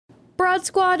Broad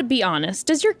Squad, be honest.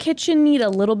 Does your kitchen need a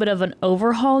little bit of an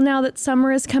overhaul now that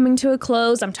summer is coming to a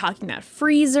close? I'm talking that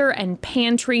freezer and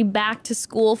pantry, back to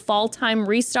school, fall time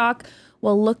restock.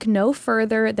 Well, look no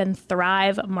further than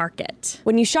Thrive Market.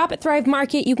 When you shop at Thrive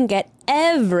Market, you can get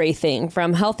everything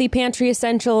from healthy pantry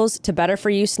essentials to better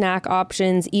for you snack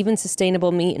options, even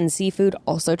sustainable meat and seafood.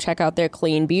 Also check out their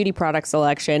clean beauty product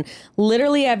selection.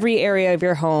 Literally every area of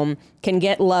your home can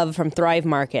get love from Thrive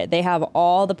Market. They have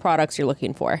all the products you're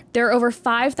looking for. There are over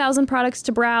 5,000 products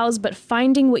to browse, but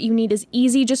finding what you need is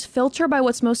easy. Just filter by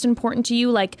what's most important to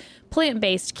you, like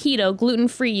plant-based, keto,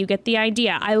 gluten-free. You get the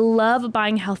idea. I love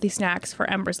buying healthy snacks for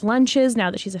Ember's lunches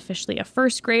now that she's officially a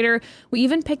first grader. We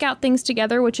even pick out things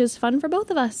together, which is fun for both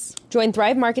of us. Join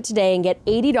Thrive Market today and get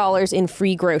 $80 in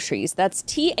free groceries. That's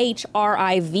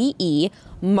THRIVE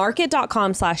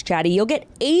market.com/chatty. You'll get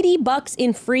 $80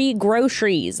 in free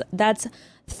groceries. That's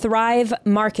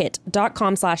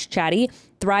thrivemarket.com/chatty.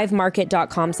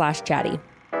 thrivemarket.com/chatty.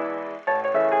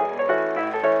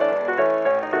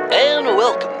 And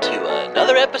welcome to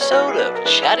another episode of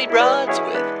Chatty Broads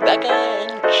with Becca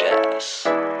and Jess.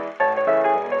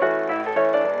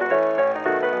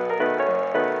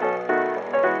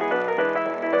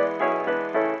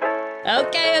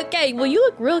 Okay. Well, you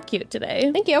look real cute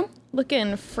today. Thank you.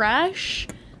 Looking fresh.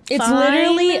 It's fine.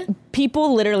 literally,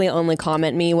 people literally only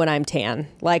comment me when I'm tan.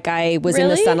 Like, I was in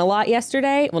the sun a lot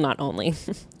yesterday. Well, not only.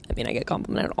 I mean, I get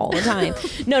complimented all the time.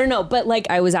 No. But like,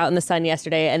 I was out in the sun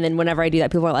yesterday, and then whenever I do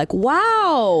that, people are like,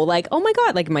 wow. Like, oh my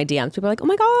God. Like, in my DMs, people are like, oh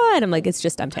my God. I'm like, it's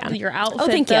just, I'm tan. Your outfit,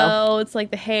 thank though. you. It's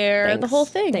like the hair, the whole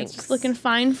thing. Thanks. It's just looking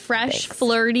fine, fresh,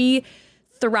 flirty,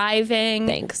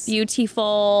 thriving,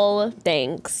 beautiful.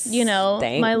 Thanks. You know,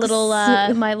 my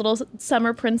little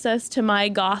summer princess to my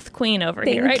goth queen over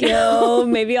here right now.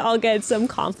 Maybe I'll get some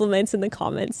compliments in the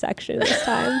comments section this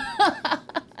time.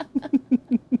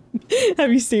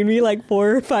 Have you seen me like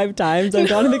 4 or 5 times? I've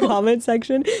gone in the comment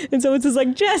section and someone says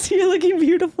like, Jess, you're looking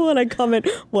beautiful. And I comment,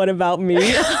 what about me?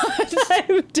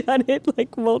 I've done it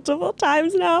like multiple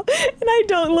times now. And I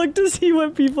don't look to see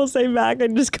what people say back. I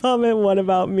just comment, what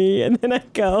about me? And then I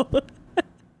go.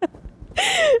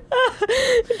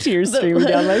 Tears streaming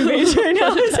down my face right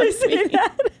now as I say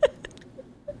that.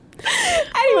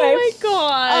 Anyway. Oh my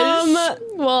gosh.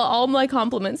 Well, all my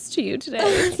compliments to you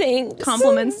today. Thanks.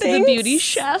 Compliments to the beauty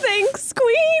chef. Thanks,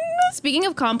 queen. Speaking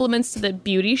of compliments to the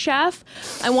beauty chef,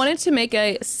 I wanted to make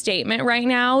a statement right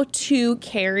now to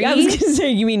Carrie. I was going to say,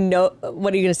 you mean no?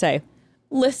 What are you going to say?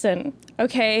 Listen,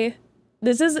 okay.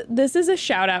 This is a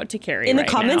shout out to Carrie. In the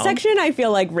comment section, I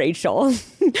feel like Rachel.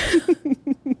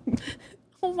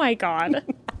 Oh my God.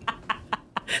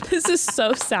 This is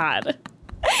so sad.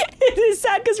 It is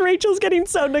sad because Rachel's getting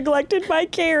so neglected by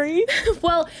Carrie.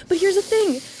 Well, but here's the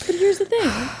thing.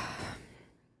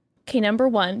 Okay, number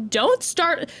one, don't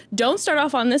start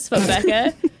off on this foot,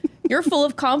 Becca. You're full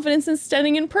of confidence and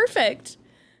stunning and perfect.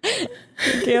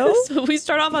 Thank you. So we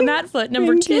start off on that foot.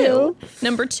 Number two,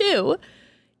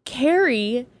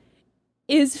 Carrie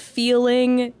is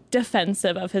feeling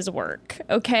defensive of his work.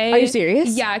 Okay. Are you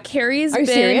serious? Yeah, Carrie's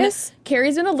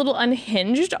been a little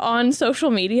unhinged on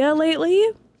social media lately.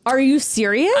 Are you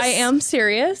serious? I am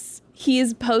serious.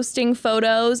 He's posting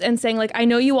photos and saying like, I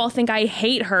know you all think I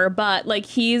hate her, but like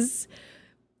He's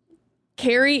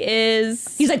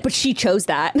like, but she chose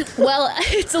that. Well,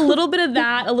 it's a little bit of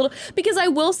that, because I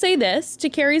will say this to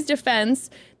Carrie's defense.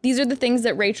 These are the things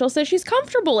that Rachel says she's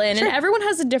comfortable in, and everyone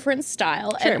has a different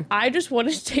style. Sure. And I just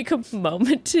wanted to take a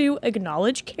moment to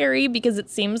acknowledge Carrie because it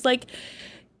seems like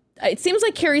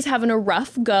Carrie's having a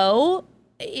rough go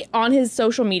on his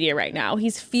social media right now.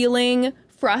 He's feeling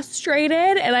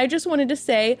frustrated, and I just wanted to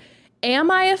say,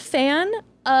 am I a fan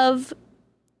of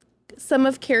some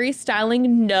of Carrie's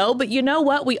styling? No, but you know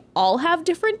what? We all have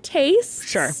different tastes.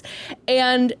 Sure.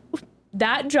 And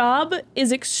that job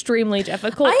is extremely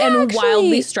difficult and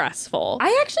wildly stressful.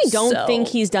 I actually don't think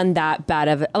he's done that bad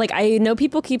of it. Like, I know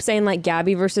people keep saying like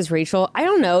Gabby versus Rachel. I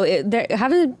don't know. There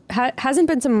hasn't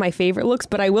been some of my favorite looks,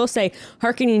 but I will say,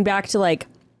 hearkening back to like,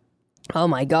 oh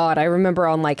my God, I remember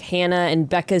on like Hannah and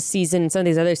Becca's season, some of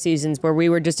these other seasons where we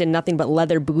were just in nothing but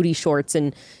leather booty shorts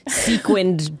and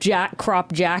sequined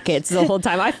crop jackets the whole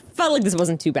time. I felt like this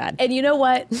wasn't too bad. And you know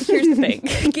what? Here's the thing,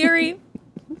 Gary.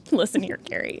 Listen here,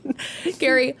 Carrie.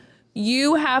 Carrie,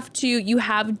 you have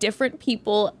different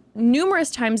people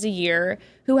numerous times a year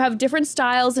who have different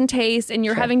styles and tastes, and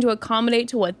you're having to accommodate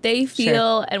to what they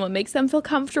feel and what makes them feel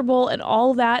comfortable and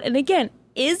all that. And again,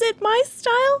 is it my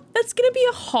style? That's going to be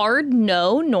a hard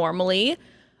no normally.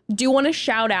 Do want to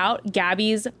shout out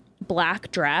Gabby's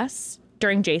black dress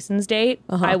during Jason's date.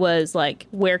 I was like,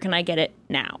 where can I get it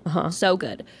now? So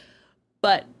good.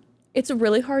 But It's a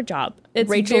really hard job. It's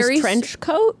Rachel's trench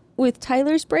coat with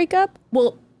Tyler's breakup?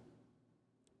 Well,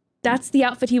 that's the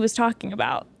outfit he was talking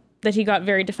about that he got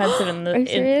very defensive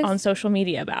on social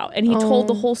media about. And he told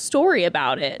the whole story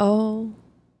about it. Oh.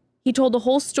 He told the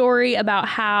whole story about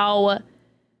how...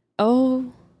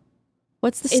 Oh.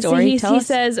 What's the story? He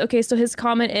says, okay, so his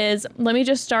comment is, let me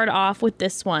just start off with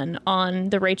this one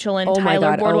on the Rachel and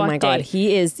Tyler boardwalk date. Oh my God.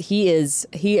 He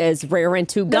is raring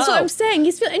to go. That's what I'm saying. And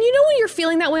you know when you're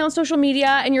feeling that way on social media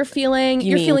and you're feeling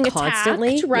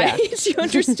constantly attacked, right? Yeah. You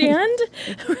understand?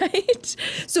 Right?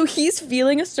 So he's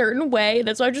feeling a certain way.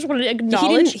 That's why I just wanted to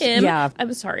acknowledge him. Yeah.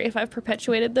 I'm sorry if I've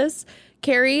perpetuated this.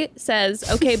 Carrie says,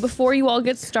 okay, before you all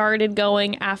get started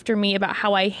going after me about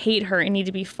how I hate her and need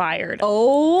to be fired.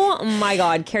 Oh my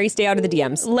God. Carrie, stay out of the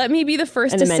DMs. Let me be the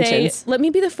first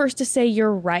to say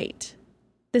you're right.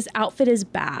 This outfit is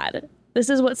bad. This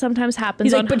is what sometimes happens.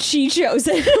 He's like, but she chose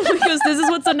it. Because this is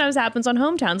what sometimes happens on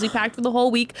hometowns. We packed for the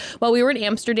whole week while we were in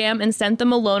Amsterdam and sent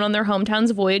them alone on their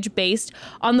hometown's voyage based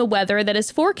on the weather that is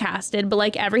forecasted. But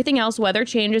like everything else, weather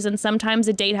changes and sometimes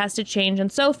a date has to change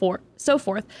and so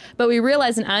forth. But we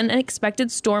realize an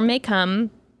unexpected storm may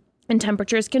come and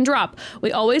temperatures can drop.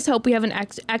 We always hope we have an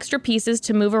extra pieces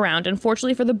to move around.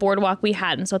 Unfortunately for the boardwalk, we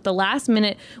hadn't. So at the last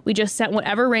minute, we just sent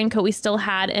whatever raincoat we still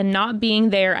had, and not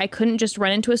being there, I couldn't just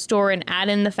run into a store and add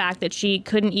in the fact that she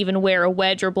couldn't even wear a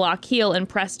wedge or block heel, and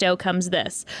presto comes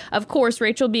this. Of course,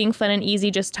 Rachel, being fun and easy,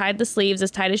 just tied the sleeves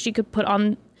as tight as she could, put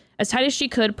on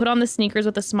the sneakers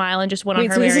with a smile, and just went on her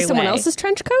merry way. Wait, so is this someone else's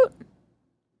trench coat?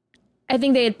 I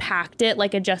think they had packed it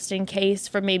like a just in case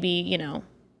for maybe,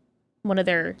 one of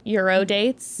their Euro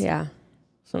dates. Yeah.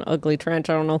 It's an ugly trench.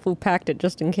 I don't know who packed it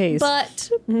just in case. But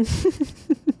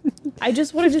I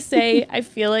just wanted to say, I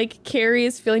feel like Carrie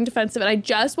is feeling defensive. And I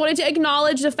just wanted to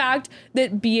acknowledge the fact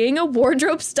that being a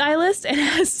wardrobe stylist and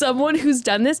as someone who's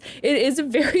done this, it is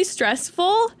very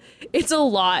stressful. It's a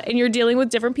lot. And you're dealing with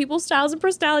different people's styles and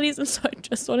personalities. And so I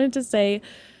just wanted to say,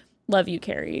 love you,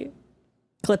 Carrie.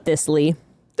 Clip this, Lee.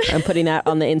 I'm putting that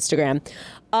on the Instagram.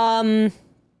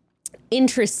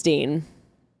 Interesting.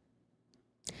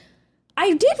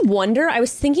 I did wonder, I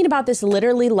was thinking about this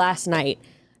literally last night.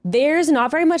 There's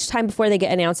not very much time before they get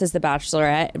announced as the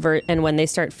Bachelorette and when they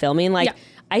start filming.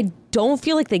 I don't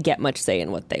feel like they get much say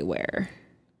in what they wear.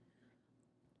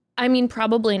 I mean,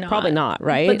 probably not. Probably not,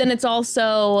 right? But then it's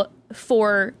also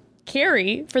for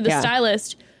Carrie, for the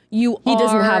stylist, he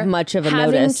doesn't have much of a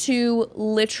having notice. To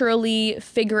literally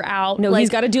figure out. No, he's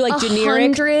got to do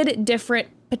generic 100 different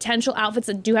potential outfits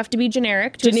that do have to be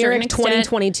generic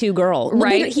 2022 girl,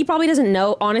 right? He probably doesn't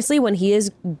know, honestly, when he is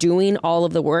doing all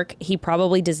of the work, he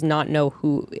probably does not know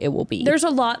who it will be. There's a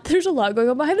lot going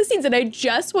on behind the scenes, and I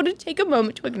just want to take a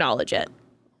moment to acknowledge it.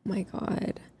 Oh my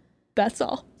God. That's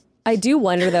all. I do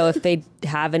wonder though if they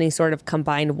have any sort of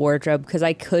combined wardrobe, because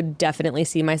I could definitely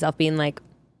see myself being like,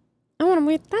 I want to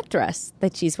wear that dress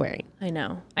that she's wearing. I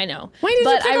know. Why did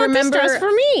you pick out this dress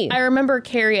for me? I remember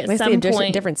Carrie at some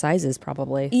point. Different sizes,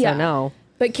 probably. Yeah. So no.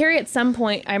 But Carrie at some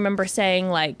point, I remember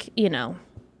saying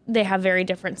they have very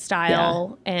different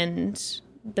style, and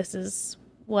this is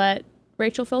what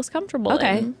Rachel feels comfortable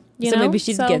in. So maybe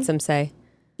she'd get some say.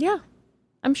 Yeah,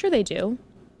 I'm sure they do.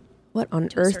 What on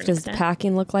earth does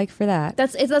packing look like for that?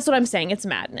 That's what I'm saying. It's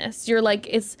madness. You're like,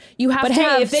 you have to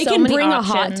have if they so can many bring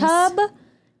options. a hot tub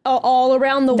all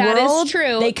around the world, that is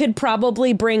true. They could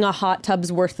probably bring a hot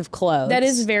tub's worth of clothes. That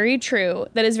is very true.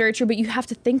 But you have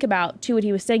to think about, too, what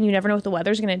he was saying. You never know what the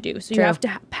weather's going to do. So you have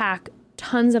to pack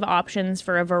tons of options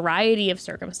for a variety of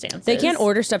circumstances. They can't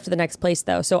order stuff to the next place,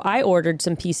 though. So I ordered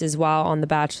some pieces while on The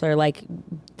Bachelor, like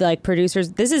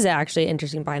producers. This is actually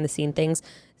interesting behind the scene thing.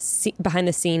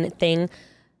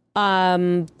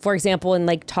 For example, in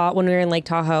when we were in Lake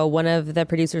Tahoe, one of the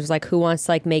producers was like, who wants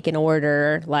to make an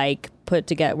order, we're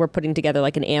putting together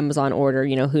an Amazon order,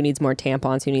 who needs more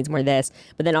tampons, who needs more this.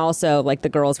 But then also the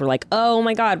girls were like, oh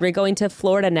my God, we're going to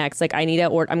Florida next. I'm going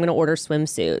to order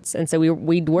swimsuits. And so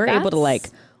we were able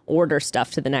to order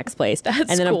stuff to the next place. That's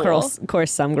and then cool. of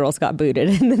course some girls got booted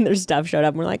and then their stuff showed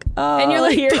up and we're like, oh, and you're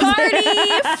like,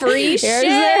 party, free shit.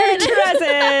 Their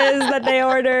dresses that they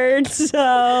ordered.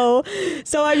 So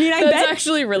I mean, that's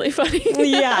actually really funny.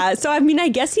 Yeah. So I mean, I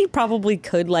guess he probably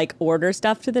could order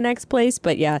stuff to the next place,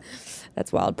 but yeah,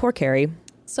 that's wild. Poor Carrie.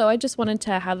 So I just wanted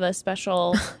to have a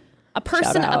special a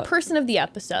person of the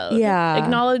episode. Yeah.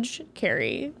 Acknowledge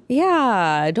Carrie.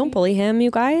 Yeah. Don't bully him,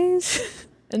 you guys.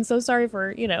 And so sorry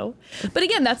for, But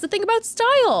again, that's the thing about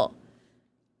style.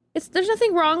 There's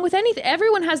nothing wrong with anything.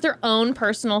 Everyone has their own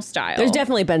personal style. There's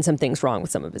definitely been some things wrong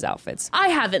with some of his outfits. I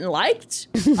haven't liked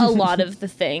a lot of the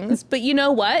things, but you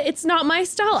know what? It's not my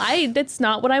style. That's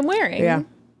not what I'm wearing. Yeah.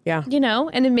 Yeah. You know,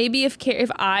 and then maybe if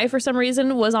I, for some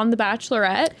reason, was on The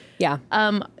Bachelorette, yeah,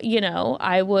 you know,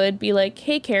 I would be like,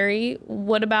 hey, Carrie,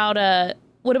 what about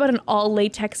an all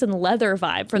latex and leather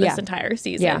vibe for this entire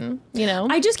season? Yeah. You know,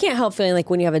 I just can't help feeling like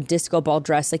when you have a disco ball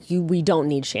dress, like we don't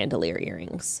need chandelier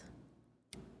earrings.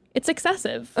 It's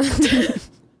excessive.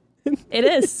 It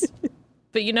is.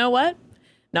 But you know what?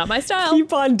 Not my style.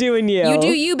 Keep on doing you. You do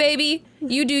you, baby.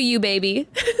 You do you, baby.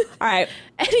 All right.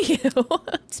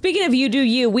 Anywho. Speaking of you do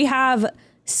you, we have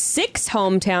 6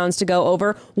 hometowns to go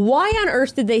over. Why on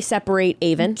earth did they separate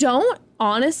Avon?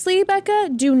 Honestly,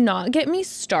 Becca, do not get me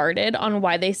started on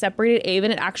why they separated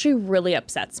Avon. It actually really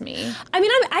upsets me. I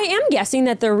mean, I am guessing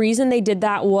that the reason they did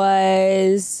that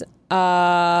was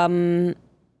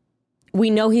we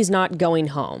know he's not going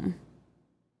home.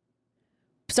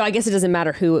 So I guess it doesn't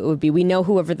matter who it would be. We know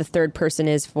whoever the third person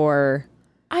is for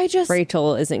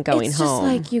Rachel isn't going home. It's just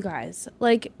like, you guys,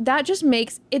 like that just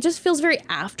makes, it just feels very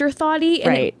afterthoughty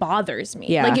and it bothers me.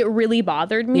 Yeah. Like it really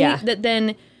bothered me that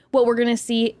then what we're going to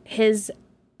see his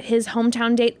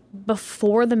hometown date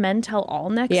before the men tell all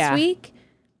next week.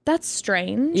 That's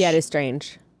strange. Yeah, it is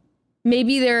strange.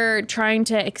 Maybe they're trying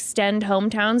to extend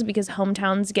hometowns because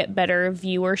hometowns get better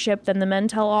viewership than the men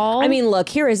tell all. I mean, look,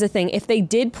 here is the thing. If they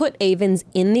did put Avon's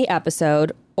in the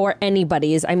episode or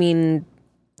anybody's, I mean,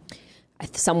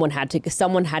 someone had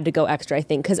to go extra, I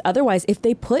think, because otherwise, if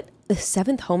they put the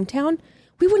 7th hometown,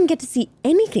 we wouldn't get to see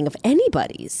anything of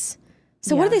anybody's.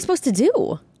 So what are they supposed to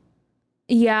do?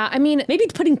 Yeah, I mean, maybe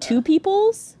putting 2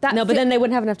 people's. But then they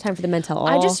wouldn't have enough time for the men tell all.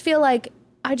 I just feel like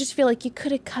you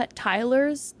could have cut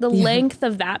Tyler's. The length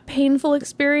of that painful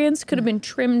experience could have been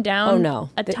trimmed down.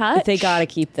 A touch. They gotta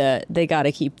keep the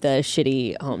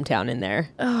shitty hometown in there.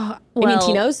 Well, you mean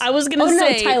Tino's? I was gonna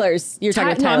say no, Tyler's. You're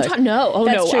talking about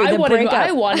Tyler's.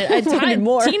 I wanted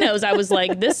more. Tino's. I was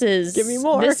like, this is give me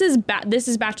more. This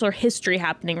is Bachelor history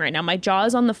happening right now. My jaw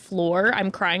is on the floor.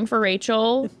 I'm crying for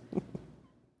Rachel.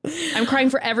 I'm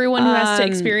crying for everyone who has to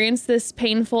experience this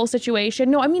painful situation.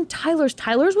 No, I mean Tyler's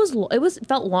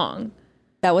felt long.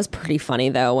 That was pretty funny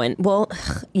though.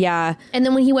 Yeah. And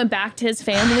then when he went back to his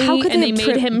family and they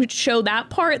made him show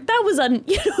that part, that was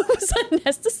it was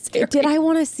unnecessary. Did I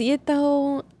want to see it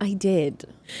though? I did.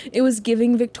 It was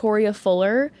giving Victoria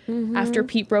Fuller after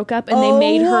Pete broke up and they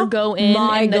made her go in.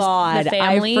 My and God, the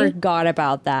family. I forgot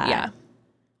about that. Yeah.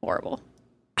 Horrible.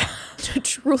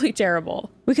 Truly terrible.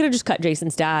 We could have just cut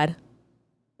Jason's dad.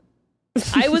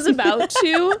 I was about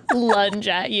to lunge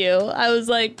at you. I was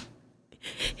like,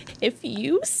 if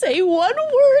you say one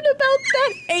word about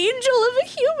that angel of a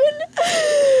human.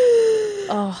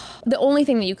 The only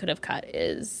thing that you could have cut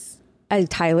is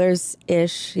Tyler's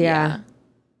ish. Yeah.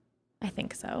 I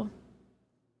think so.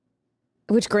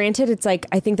 Which granted, it's like,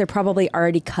 I think they're probably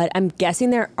already cut. I'm guessing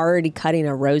they're already cutting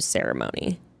a rose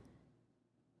ceremony.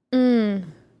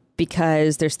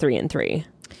 Because there's 3 and 3.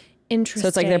 Interesting. So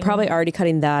it's like they're probably already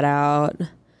cutting that out. I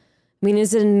mean,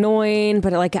 is it annoying?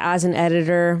 But like as an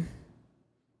editor,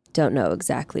 don't know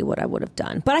exactly what I would have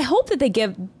done. But I hope that they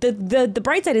give the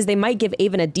bright side is they might give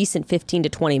Avon a decent 15 to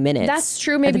 20 minutes. That's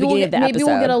true. Maybe we'll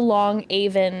get a long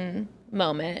Avon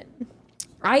moment.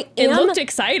 It looked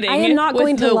exciting. I am not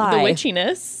going to lie. The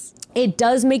witchiness. It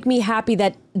does make me happy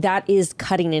that is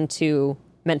cutting into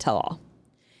Men Tell All.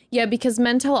 Yeah, because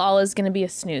Men Tell All is going to be a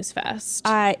snooze fest.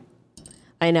 I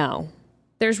know.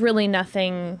 There's really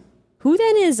nothing. Who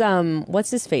then is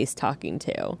what's his face talking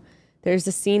to? There's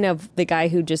a scene of the guy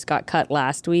who just got cut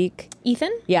last week.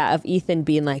 Ethan? Yeah, of Ethan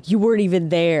being like, "You weren't even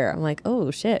there." I'm like,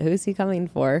 "Oh shit, who's he coming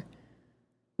for?"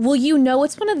 Well,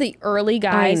 it's one of the early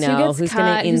guys who gets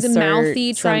cut, who's a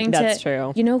mouthy trying to. That's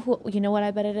true. You know what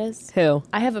I bet it is? Who?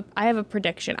 I have a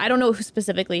prediction. I don't know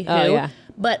specifically who, oh, yeah.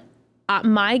 But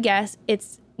my guess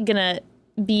it's gonna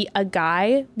be a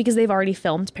guy because they've already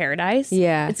filmed Paradise.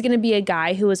 Yeah. It's gonna be a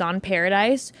guy who was on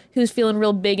Paradise who's feeling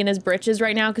real big in his britches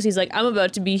right now because he's like, I'm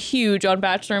about to be huge on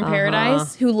Bachelor in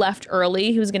Paradise, who left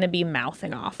early, who's gonna be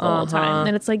mouthing off the whole time.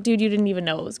 And it's like, dude, you didn't even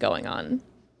know what was going on.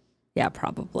 Yeah,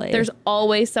 probably. There's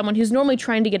always someone who's normally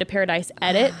trying to get a Paradise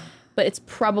edit, but it's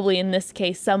probably in this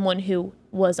case someone who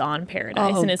was on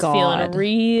Paradise and is feeling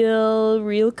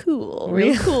real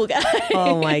cool guy.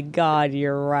 Oh my God,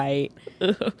 you're right.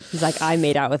 He's like, I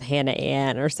made out with Hannah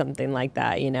Ann or something like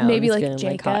that, you know? Maybe like Jacob.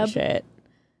 Like hot shit.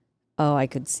 Oh, I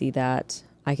could see that.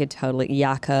 I could totally.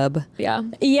 Jacob. Yeah.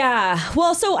 Yeah.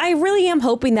 Well, so I really am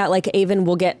hoping that like Avon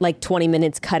will get like 20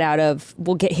 minutes cut out of.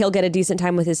 He'll get a decent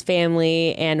time with his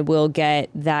family, and we'll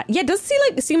get that. Yeah. It does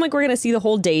seem like we're gonna see the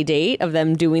whole date of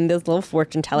them doing this little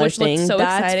fortune teller thing. Looks so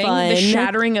That's exciting. Fun. The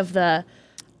shattering of the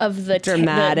of the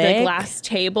dramatic, the glass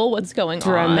table, what's going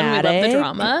on. We love the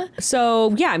drama.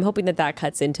 So yeah, I'm hoping that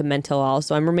cuts into mental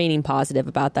also. I'm remaining positive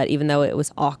about that, even though it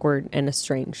was awkward and a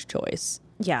strange choice.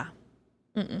 Yeah.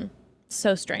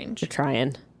 So strange. You're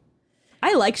trying.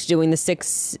 I liked doing the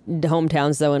 6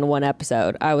 hometowns though in one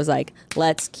episode. I was like,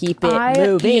 let's keep it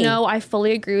moving. You know, I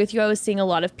fully agree with you. I was seeing a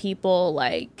lot of people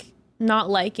like not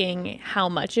liking how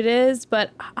much it is,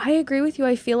 but I agree with you.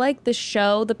 I feel like the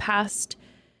show, the past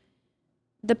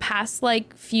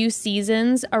like few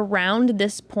seasons around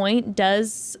this point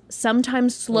does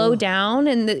sometimes slow down,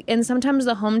 and sometimes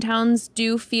the hometowns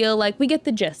do feel like we get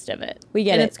the gist of it. We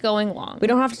get and it. It's going long. We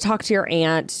don't have to talk to your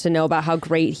aunt to know about how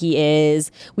great he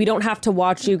is. We don't have to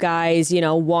watch you guys,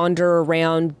 wander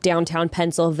around downtown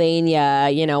Pennsylvania,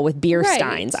 with beer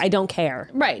steins. I don't care.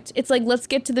 Right. It's like, let's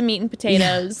get to the meat and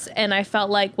potatoes. Yeah. And I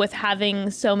felt like with having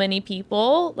so many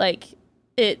people, like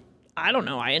I don't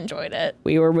know. I enjoyed it.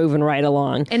 We were moving right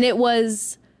along. And it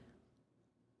was,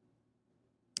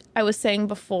 I was saying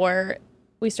before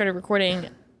we started recording,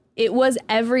 it was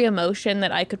every emotion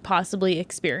that I could possibly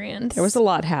experience. There was a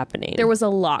lot happening. There was a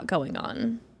lot going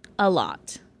on. A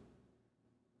lot.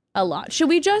 Should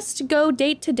we just go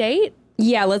date to date?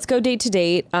 Yeah, let's go date to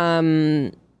date.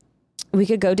 We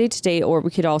could go date to date, or we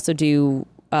could also do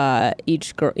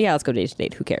each girl. Yeah, let's go date to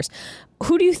date. Who cares?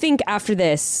 Who do you think after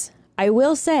this? I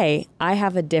will say I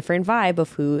have a different vibe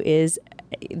of who is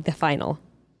the final.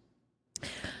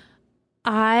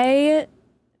 Now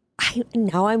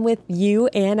I'm with you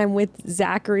and I'm with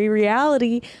Zachary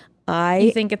Reality.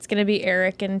 You think it's going to be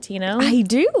Eric and Tino? I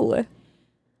do.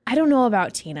 I don't know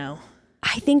about Tino.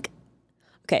 I think,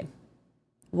 okay,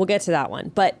 we'll get to that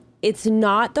one. But it's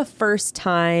not the first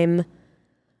time.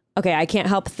 Okay, I can't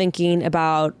help thinking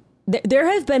about, there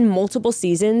have been multiple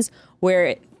seasons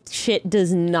where shit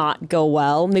does not go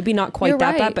well. Maybe not quite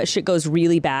bad, but shit goes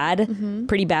really bad. Mm-hmm.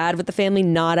 Pretty bad with the family.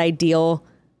 Not ideal.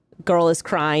 Girl is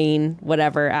crying,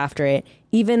 whatever, after it.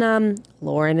 Even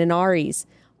Lauren and Ari's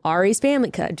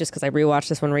family, just because I rewatched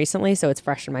this one recently, so it's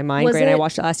fresh in my mind. I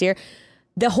watched it last year.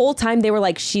 The whole time they were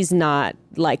like, she's not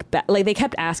like they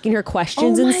kept asking her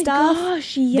questions and stuff. Oh my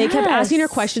gosh, yes. They kept asking her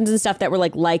questions and stuff that were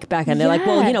like Becca. And they're like,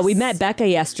 well, we met Becca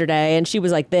yesterday and she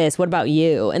was like this. What about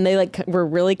you? And they were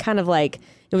really kind of like,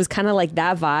 it was kind of like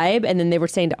that vibe. And then they were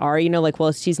saying to Ari,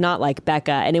 well, she's not like Becca.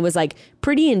 And it was like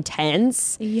pretty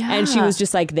intense. Yeah. And she was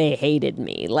just like, they hated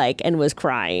me, and was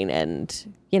crying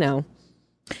and,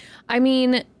 I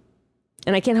mean,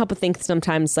 and I can't help but think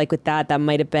sometimes with that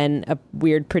might have been a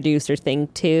weird producer thing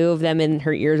too, of them in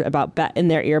their ear about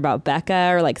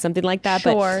Becca or something like that.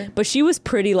 Sure. But she was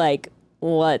pretty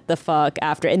what the fuck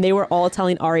after, and they were all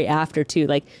telling Ari after too,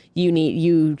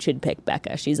 you should pick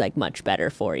Becca. She's much better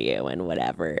for you and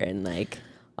whatever, and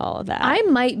all of that. I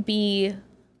might be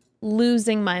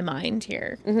losing my mind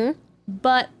here,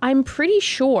 but I'm pretty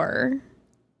sure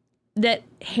that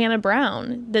Hannah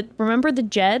Brown, remember the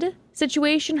Jed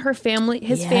situation, his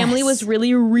family was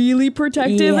really, really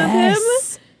protective of him.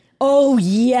 Oh,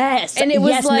 yes. And it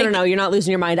was no, you're not losing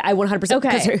your mind. I 100%.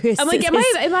 Okay. I'm like, am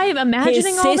I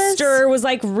imagining all this? His sister was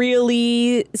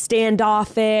really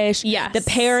standoffish. Yes. The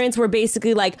parents were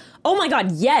basically oh my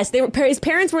God, yes. His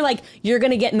parents were you're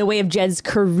going to get in the way of Jed's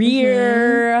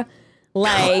career.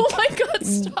 Oh my God,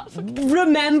 stop.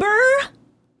 Remember?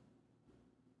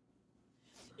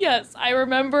 Yes, I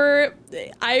remember.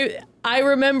 I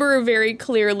remember very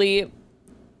clearly.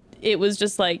 It was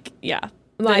just my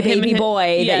baby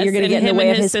boy that you're going to get in the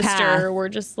way of his sister path. We're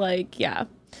just yeah.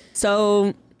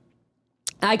 So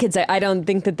I could say I don't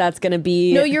think that that's going to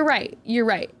be. No, you're right.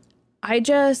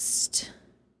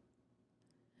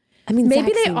 Maybe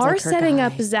they are setting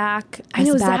up Zach. I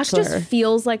know Zach just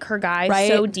feels like her guy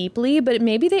so deeply, but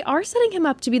maybe they are setting him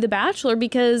up to be the Bachelor,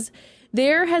 because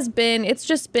it's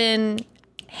just been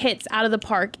hits out of the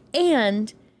park,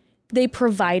 and they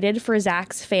provided for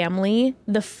Zach's family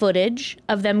the footage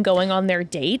of them going on their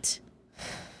date.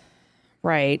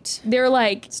 Right. They're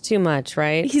it's too much,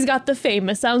 right? He's got the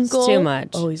famous uncle. It's too much.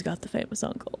 Oh, he's got the famous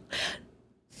uncle.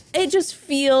 It just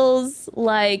feels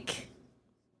and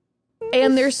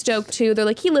they're stoked too.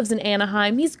 They're he lives in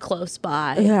Anaheim. He's close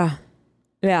by. Yeah.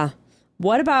 Yeah.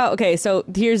 What about, okay, so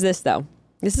here's this though.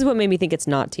 This is what made me think it's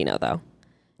not Tino though.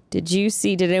 Did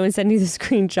anyone send you the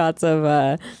screenshots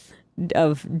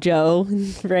of Joe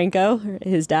Franco,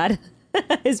 his dad,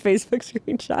 his Facebook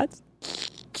screenshots?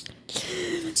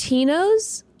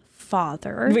 Tino's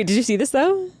father. Wait, did you see this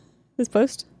though? This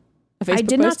post? I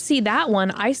did not see that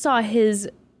one. I saw the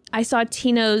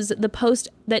post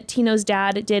that Tino's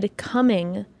dad did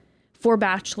coming for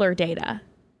Bachelor data.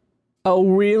 Oh,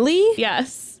 really?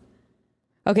 Yes.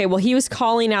 Okay, well, he was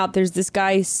calling out. There's this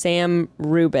guy, Sam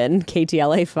Rubin,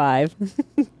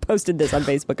 KTLA5, posted this on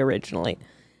Facebook originally.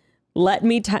 Let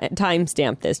me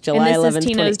timestamp this. July 11th. And this is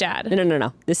Tino's dad.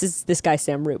 No. This is this guy,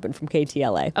 Sam Rubin from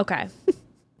KTLA. Okay.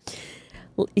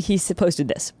 He posted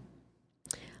this.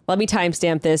 Let me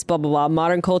timestamp this, blah, blah, blah.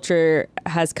 Modern culture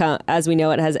has come, as we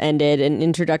know it, has ended. An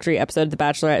introductory episode of The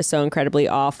Bachelorette is so incredibly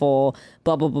awful,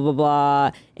 blah, blah, blah, blah,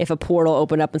 blah. If a portal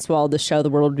opened up and swallowed the show,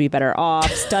 the world would be better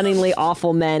off. Stunningly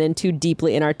awful men and two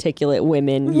deeply inarticulate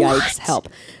women. Yikes, help.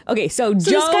 Okay, so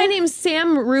Joe... this guy named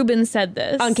Sam Rubin said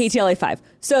this. On KTLA 5.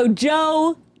 So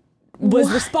Joe...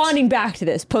 was responding back to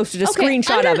this, posted a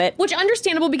screenshot of it. Which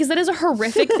understandable because that is a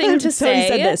horrific thing to so say. He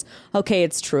said this. Okay,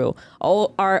 it's true.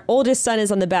 Our oldest son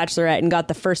is on The Bachelorette and got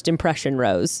the first impression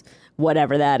rose.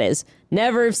 Whatever that is.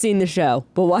 Never have seen the show,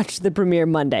 but watched the premiere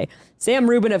Monday. Sam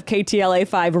Rubin of KTLA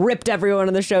 5 ripped everyone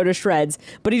on the show to shreds,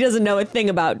 but he doesn't know a thing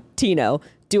about Tino.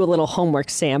 Do a little homework,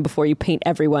 Sam, before you paint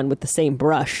everyone with the same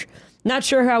brush. Not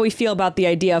sure how we feel about the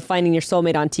idea of finding your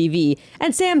soulmate on TV.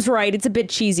 And Sam's right, it's a bit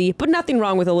cheesy, but nothing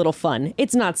wrong with a little fun.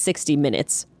 It's not 60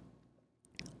 Minutes.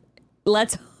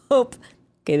 Let's hope...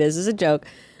 Okay, this is a joke.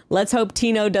 Let's hope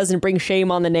Tino doesn't bring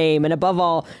shame on the name. And above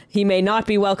all, he may not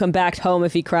be welcome back home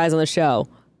if he cries on the show.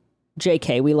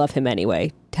 JK, we love him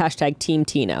anyway. Hashtag Team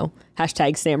Tino.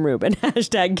 Hashtag Sam Rubin.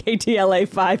 Hashtag KTLA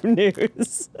 5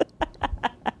 News.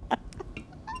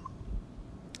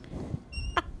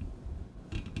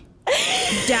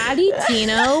 Daddy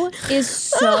Tino is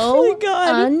so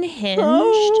unhinged.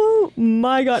 Oh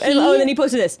my God. And then he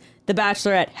posted this. The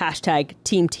Bachelorette, hashtag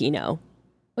Team Tino.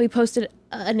 He posted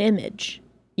an image.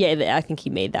 Yeah, I think he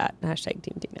made that. Hashtag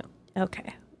Team Tino.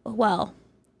 Okay. Well,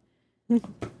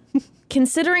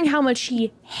 considering how much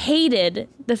he hated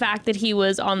the fact that he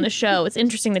was on the show, it's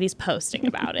interesting that he's posting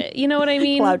about it. You know what I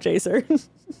mean? Cloud chaser.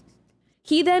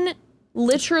 He then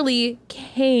literally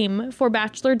came for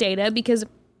Bachelor data because...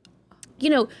 you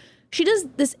know, she does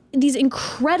these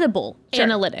incredible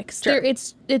analytics. Sure.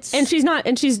 It's and she's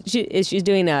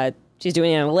doing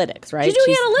analytics, right? She's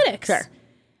doing analytics. Sure.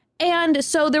 And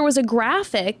so there was a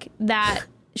graphic that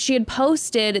she had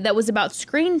posted that was about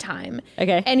screen time.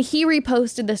 Okay. And he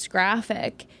reposted this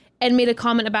graphic and made a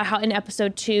comment about how in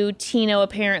episode 2, Tino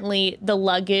apparently the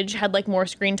luggage had like more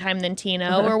screen time than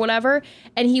Tino or whatever.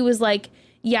 And he was like,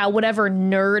 yeah, whatever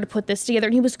nerd put this together.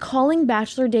 And he was calling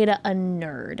Bachelor Data a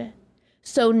nerd.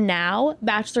 So now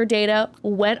Bachelor Data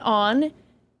went on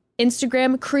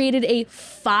Instagram, created a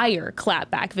fire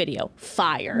clapback video,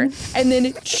 and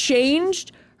then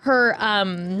changed her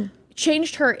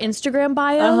Instagram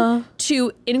bio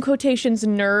to, in quotations,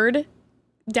 nerd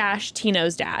 -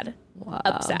 Tino's dad. Wow.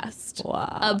 Obsessed.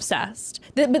 Wow. Obsessed.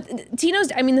 But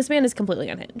Tino's, I mean, this man is completely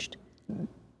unhinged.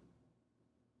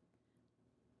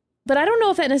 But I don't know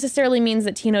if that necessarily means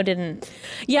that Tino didn't.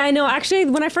 Yeah, I know. Actually,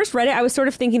 when I first read it, I was sort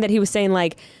of thinking that he was saying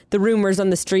like the rumors on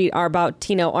the street are about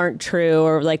Tino aren't true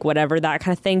or like whatever, that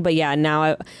kind of thing. But yeah,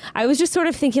 now I was just sort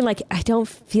of thinking like, I don't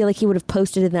feel like he would have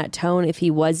posted in that tone if he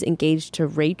was engaged to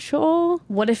Rachel.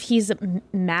 What if he's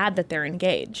mad that they're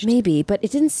engaged? Maybe, but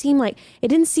it didn't seem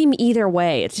either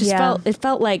way. It just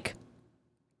felt like,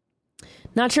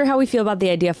 not sure how we feel about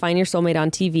the idea of finding your soulmate on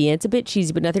TV. It's a bit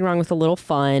cheesy, but nothing wrong with a little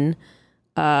fun.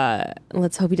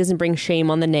 Let's hope he doesn't bring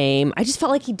shame on the name. I just felt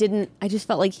like he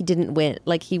didn't win.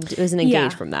 Like he wasn't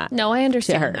engaged from that. No, I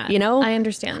understand that. You know? I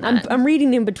understand that. I'm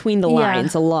reading in between the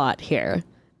lines a lot here.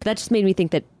 But that just made me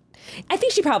think that I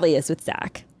think she probably is with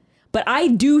Zach. But I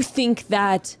do think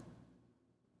that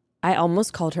I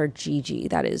almost called her Gigi.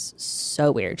 That is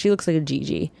so weird. She looks like a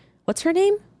Gigi. What's her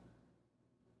name?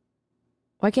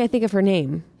 Why can't I think of her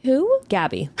name? Who?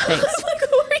 Gabby. Thanks.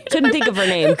 Couldn't think of her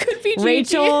name. Who could be Gigi?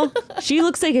 Rachel. She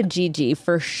looks like a Gigi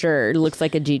for sure. Looks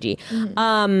like a Gigi.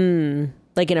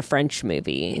 Like in a French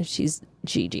movie. She's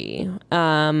Gigi.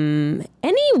 Anyway,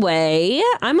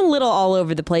 I'm a little all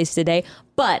over the place today,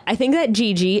 but I think that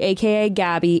Gigi, aka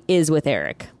Gabby, is with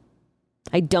Eric.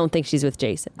 I don't think she's with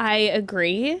Jason. I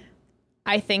agree.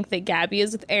 I think that Gabby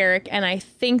is with Eric, and I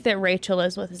think that Rachel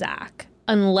is with Zach,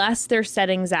 unless they're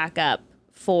setting Zach up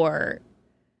for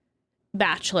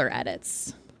Bachelor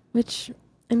edits. Which,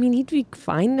 I mean, he'd be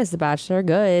fine as the Bachelor,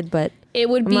 good, but it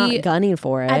would I'm not gunning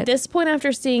for it. At this point,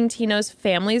 after seeing Tino's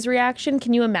family's reaction,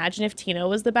 can you imagine if Tino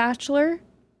was the Bachelor?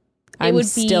 It would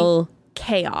be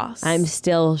chaos. I'm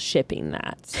still shipping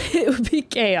that. It would be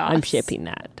chaos. I'm shipping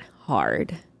that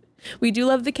hard. We do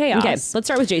love the chaos. Okay, let's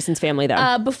start with Jason's family,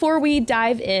 though. Before we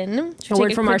dive in, a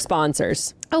word from our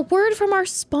sponsors. A word from our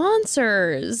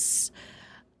sponsors.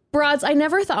 Broads, I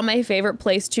never thought my favorite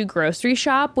place to grocery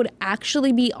shop would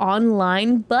actually be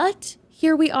online, but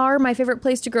here we are. My favorite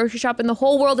place to grocery shop in the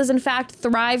whole world is, in fact,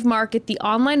 Thrive Market, the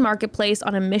online marketplace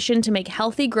on a mission to make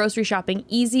healthy grocery shopping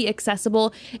easy,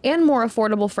 accessible, and more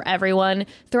affordable for everyone.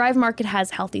 Thrive Market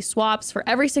has healthy swaps for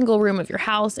every single room of your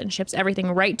house and ships everything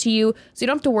right to you, so you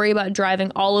don't have to worry about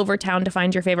driving all over town to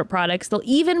find your favorite products. They'll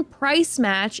even price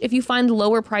match if you find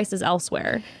lower prices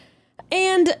elsewhere.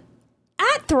 And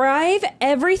at Thrive,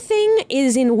 everything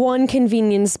is in one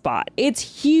convenient spot.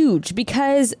 It's huge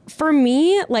because for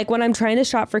me, like when I'm trying to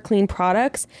shop for clean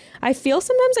products, I feel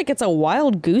sometimes like it's a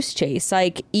wild goose chase.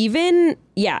 Like even,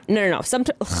 no.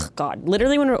 God,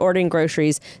 literally when we're ordering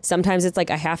groceries, sometimes it's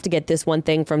like I have to get this one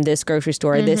thing from this grocery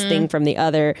store, this thing from the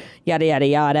other, yada, yada,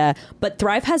 yada. But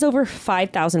Thrive has over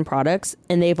 5,000 products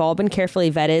and they've all been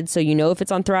carefully vetted. So you know if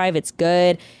it's on Thrive, it's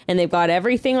good. And they've got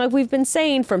everything like we've been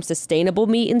saying, from sustainable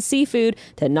meat and seafood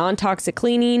to non-toxic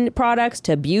cleaning products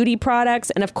to beauty products.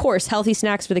 And of course, healthy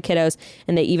snacks for the kiddos.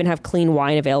 And they even have clean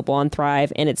wine available on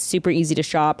Thrive. And it's super easy to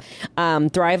shop.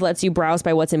 Thrive lets you browse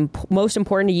by what's most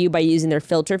important to you by using their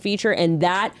filter feature, and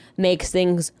that makes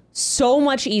things so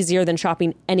much easier than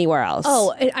shopping anywhere else.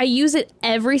 Oh, I use it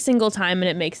every single time and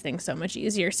it makes things so much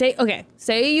easier.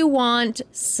 Say you want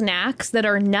snacks that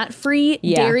are nut-free,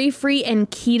 dairy-free, and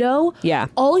keto. Yeah.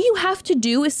 All you have to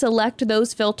do is select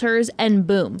those filters and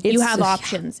boom, you have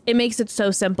options. It makes it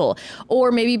so simple.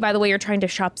 Or maybe, by the way, you're trying to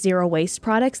shop zero waste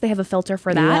products. They have a filter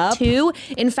for that too.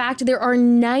 In fact, there are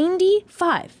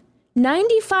 95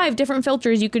 different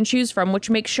filters you can choose from, which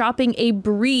makes shopping a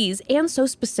breeze and so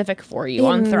specific for you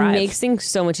on Thrive. It makes things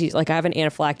so much easier. Like I have an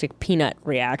anaphylactic peanut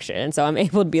reaction, so I'm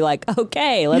able to be like,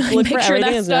 okay, let's look for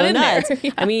everything that's no nuts.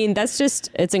 Yeah. I mean,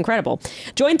 it's incredible.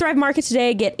 Join Thrive Market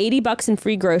today. Get $80 in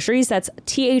free groceries. That's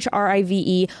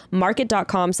THRIVE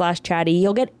market.com/chatty.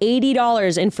 You'll get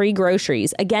 $80 in free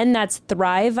groceries. Again, that's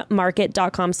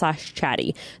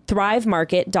thrivemarket.com/chatty.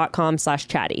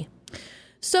 thrivemarket.com/chatty.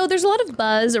 So there's a lot of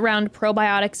buzz around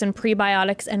probiotics and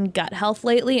prebiotics and gut health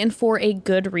lately, and for a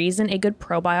good reason. A good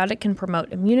probiotic can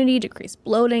promote immunity, decrease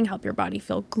bloating, help your body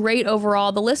feel great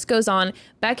overall. The list goes on.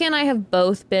 Becca and I have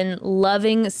both been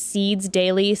loving Seed's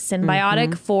Daily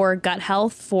Synbiotic for gut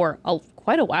health for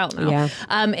quite a while now. Yeah.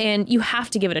 And you have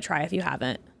to give it a try if you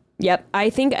haven't. Yep. I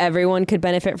think everyone could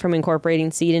benefit from incorporating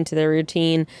Seed into their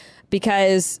routine.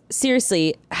 Because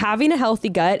seriously, having a healthy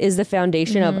gut is the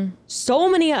foundation of so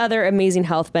many other amazing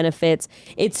health benefits.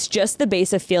 It's just the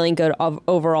base of feeling good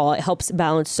overall. It helps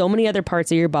balance so many other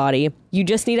parts of your body. You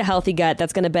just need a healthy gut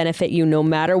that's going to benefit you no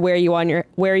matter where you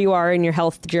are in your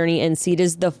health journey. And Seed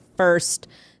is the first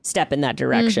step in that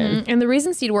direction. And the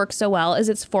reason Seed works so well is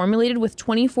it's formulated with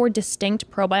 24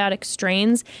 distinct probiotic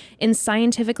strains in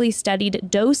scientifically studied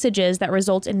dosages that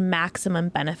result in maximum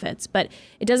benefits. But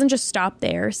it doesn't just stop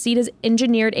there. Seed has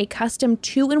engineered a custom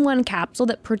 2-in-1 capsule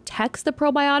that protects the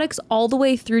probiotics all the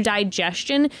way through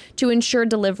digestion to ensure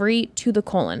delivery to the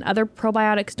colon. Other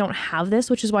probiotics don't have this,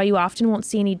 which is why you often won't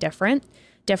see any difference.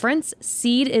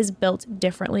 Seed is built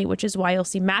differently, which is why you'll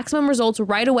see maximum results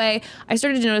right away. I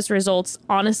started to notice results,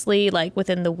 honestly, like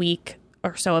within the week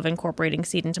or so of incorporating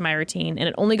Seed into my routine, and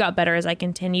it only got better as I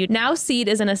continued. Now Seed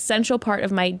is an essential part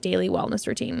of my daily wellness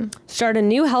routine. Start a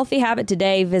new healthy habit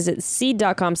today. Visit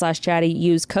seed.com/chatty.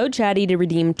 Use code chatty to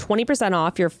redeem 20%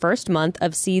 off your first month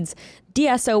of Seed's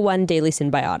DSO1 Daily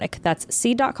Synbiotic. That's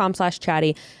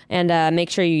seed.com/chatty, and make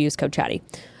sure you use code chatty.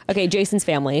 Okay, Jason's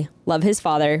family. Love his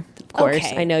father, of course.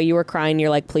 Okay. I know you were crying. You're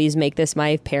like, please make this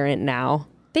my parent now.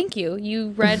 Thank you.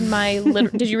 You read my...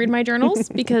 Did you read my journals?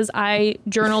 Because I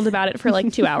journaled about it for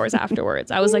like 2 hours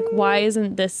afterwards. I was like, why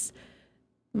isn't this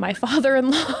my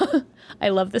father-in-law? I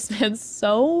love this man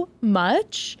so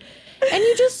much. And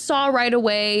you just saw right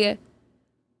away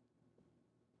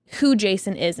who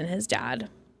Jason is and his dad.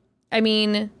 I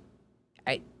mean...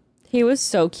 He was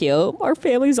so cute. Our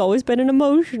family's always been an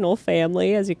emotional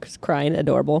family, as he was crying.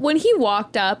 Adorable. When he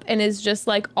walked up and is just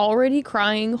like already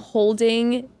crying,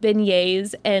 holding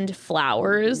beignets and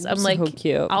flowers, I'm so like,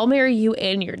 cute. I'll marry you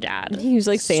and your dad. He was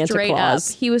like Santa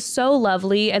Claus. Up. He was so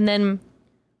lovely. And then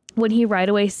when he right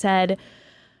away said,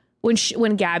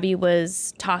 when Gabby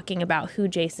was talking about who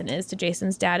Jason is to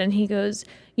Jason's dad, and he goes,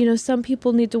 you know, some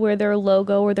people need to wear their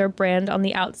logo or their brand on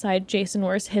the outside. Jason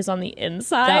wears his on the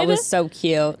inside. That was so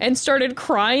cute. And started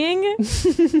crying.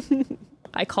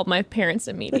 I called my parents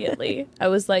immediately. I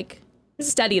was like,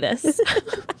 study this.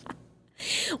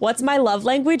 What's my love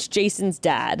language? Jason's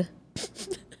dad.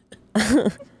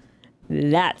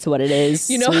 That's what it is.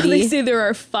 You know sweetie. How they say there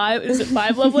are 5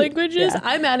 love languages? Yeah.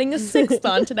 I'm adding a 6th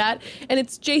onto that, and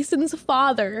it's Jason's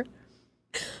father.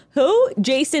 Who?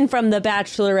 Jason from The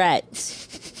Bachelorette.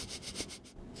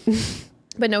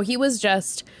 But no, he was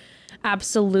just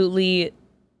absolutely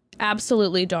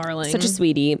Absolutely darling. Such a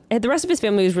sweetie. And the rest of his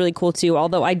family was really cool too,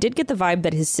 although I did get the vibe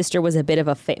that his sister was a bit of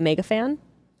a mega fan.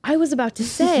 I was about to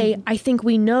say, I think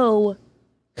we know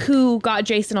who got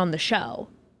Jason on the show.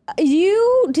 Were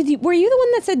you the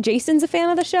one that said Jason's a fan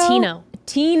of the show?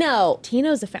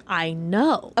 Tino's a fan. I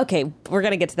know. Okay, we're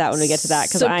going to get to that when we get to that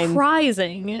because I'm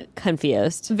surprising.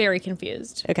 Confused. Very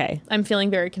confused. Okay. I'm feeling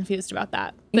very confused about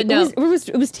that. But no. It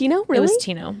was Tino? Really? It was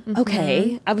Tino. Mm-hmm.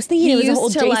 Okay. I was thinking it was a whole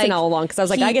Jason all along because I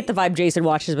was I get the vibe Jason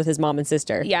watches with his mom and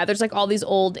sister. Yeah, there's all these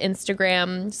old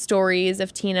Instagram stories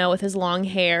of Tino with his long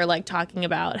hair, talking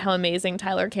about how amazing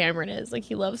Tyler Cameron is.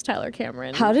 He loves Tyler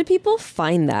Cameron. How did people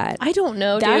find that? I don't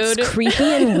know, dude. That's creepy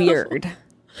and weird.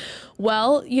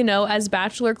 Well, as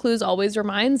Bachelor Clues always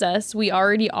reminds us, we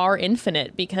already are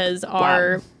infinite because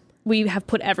we have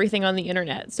put everything on the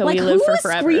internet. So we live for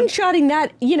forever. Who was screenshotting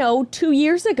that, 2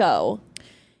 years ago?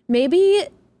 Maybe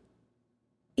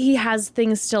he has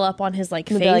things still up on his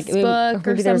Facebook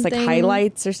or maybe there was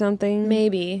highlights or something.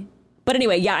 Maybe. But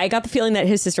anyway, yeah, I got the feeling that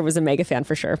his sister was a mega fan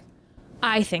for sure.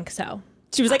 I think so.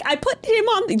 She was I put him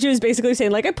on. She was basically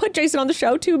saying, I put Jason on the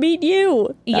show to meet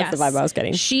you. That's the vibe I was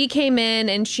getting. She came in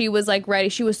and she was ready.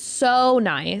 She was so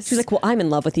nice. She was well, I'm in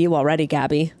love with you already,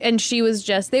 Gabby. And she was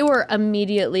they were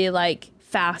immediately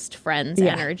fast friends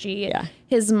energy. Yeah.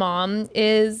 His mom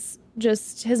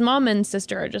and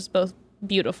sister are just both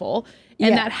beautiful.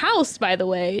 And that house, by the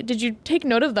way, did you take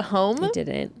note of the home? I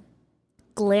didn't.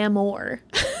 Glamour.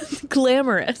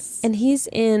 Glamorous. And he's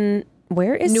in...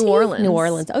 Where is New Orleans. New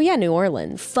Orleans. Oh, yeah, New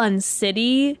Orleans. Fun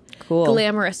city. Cool.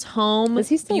 Glamorous home. Does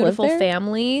he still beautiful live there?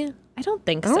 Family. I don't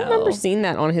think so. I don't remember seeing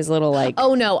that on his little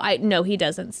Oh, no, he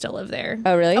doesn't still live there.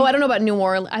 Oh, really? Oh, I don't know about New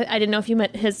Orleans. I didn't know if you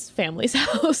meant his family's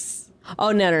house.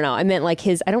 Oh, no. I meant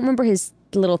his... I don't remember his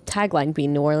little tagline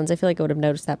being New Orleans. I feel I would have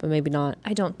noticed that, but maybe not.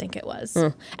 I don't think it was.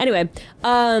 Anyway,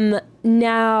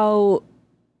 now...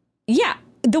 Yeah.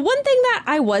 The one thing that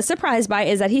I was surprised by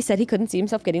is that he said he couldn't see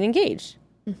himself getting engaged.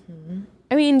 Mm-hmm.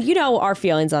 I mean, our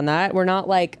feelings on that. We're not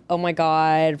oh my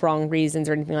God, wrong reasons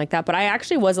or anything like that. But I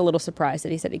actually was a little surprised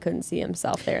that he said he couldn't see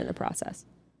himself there in the process.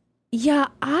 Yeah,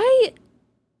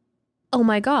 oh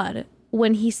my God.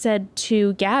 When he said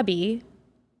to Gabby,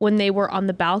 when they were on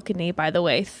the balcony, by the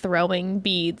way, throwing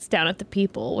beads down at the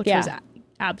people, which was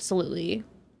absolutely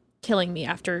killing me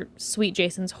after Sweet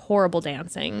Jason's horrible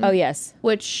dancing. Oh, yes.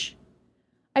 Which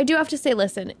I do have to say,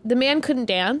 listen, the man couldn't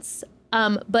dance,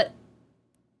 but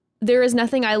there is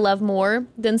nothing I love more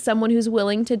than someone who's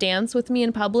willing to dance with me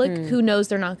in public who knows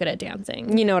they're not good at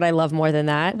dancing. You know what I love more than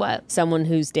that? What? Someone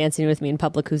who's dancing with me in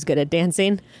public who's good at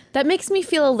dancing. That makes me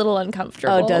feel a little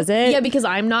uncomfortable. Oh, does it? Yeah, because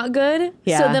I'm not good.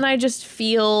 Yeah. So then I just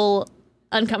feel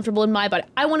uncomfortable in my body.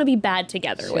 I want to be bad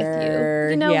together with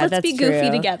you. Let's be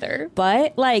goofy together.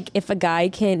 But if a guy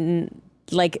can...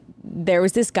 there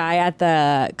was this guy at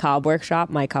the cob workshop,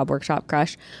 my cob workshop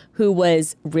crush, who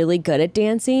was really good at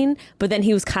dancing, but then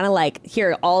he was kind of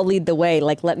here, I'll lead the way,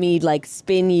 let me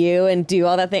spin you and do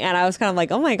all that thing, and I was kind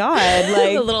of oh my God,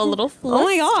 a little fluster. Oh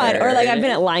my God. Or I've been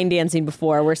at line dancing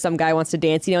before where some guy wants to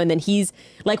dance, and then he's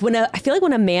I feel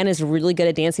when a man is really good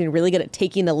at dancing and really good at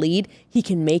taking the lead, he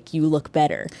can make you look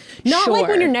better. Not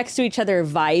when you're next to each other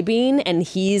vibing and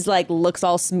he's looks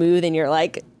all smooth and you're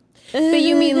but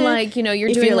you mean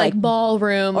you're doing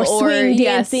ballroom or swing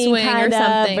dancing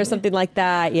swing or something like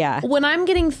that. Yeah. When I'm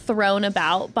getting thrown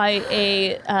about by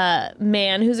a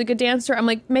man who's a good dancer, I'm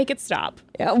make it stop.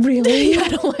 Yeah, really? I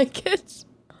don't like it.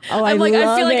 Oh, I feel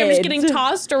I'm just getting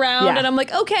tossed around and I'm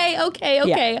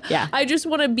okay. Yeah. I just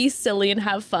want to be silly and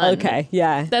have fun. Okay.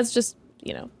 Yeah. That's just,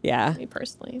 yeah. me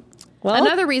personally. Well,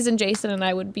 another reason Jason and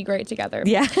I would be great together.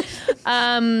 Yeah.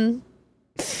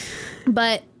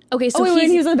 But okay, so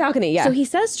he was on the balcony. Yeah. So he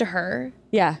says to her,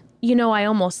 yeah, I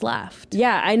almost left.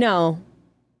 Yeah, I know.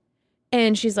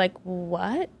 And she's like,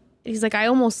 what? He's I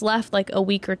almost left a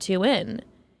week or two in,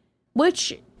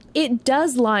 which it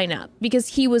does line up because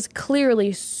he was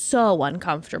clearly so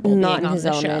uncomfortable being on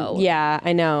the show. Yeah,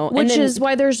 I know. Which is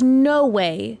why there's no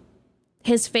way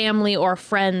his family or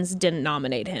friends didn't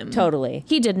nominate him. Totally.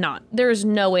 He did not. There's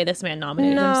no way this man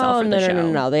nominated himself for the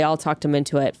show. No. They all talked him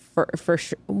into it for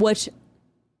sure. Which,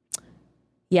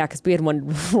 yeah, because we had wondered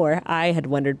before. I had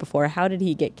wondered before, how did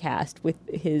he get cast with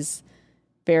his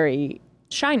very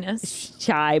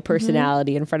shy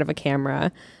personality in front of a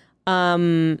camera?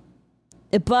 But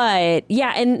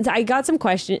yeah, and I got some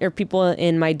questions or people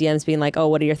in my DMs being oh,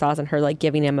 what are your thoughts on her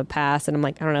giving him a pass? And I'm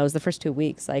I don't know. It was the first 2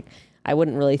 weeks. I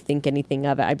wouldn't really think anything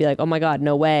of it. I'd be oh my God,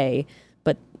 no way.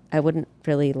 But I wouldn't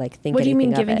really think anything of it. What do you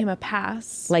mean giving him a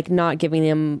pass? Not giving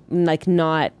him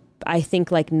not. I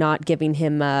think not giving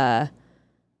him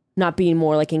not being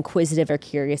more like inquisitive or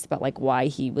curious about like why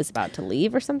he was about to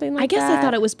leave or something like that? I guess I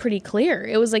thought it was pretty clear.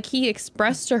 It was like he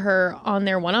expressed to her on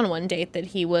their one-on-one date that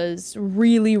he was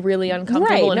really, really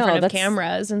uncomfortable in front of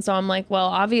cameras. And so I'm like, well,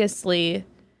 obviously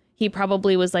he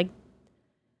probably was like,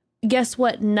 guess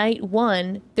what? Night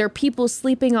one, there are people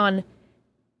sleeping on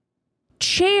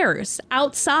chairs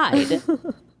outside.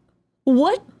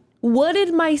 What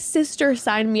did my sister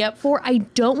sign me up for? I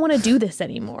don't want to do this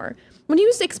anymore. When he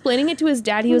was explaining it to his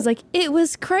dad, he was like, it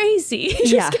was crazy. He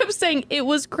just kept saying it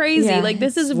was crazy. Yeah, like,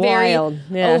 this is very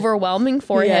overwhelming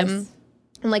for Yes. him.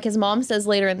 And like his mom says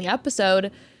later in the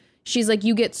episode, she's like,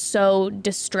 you get so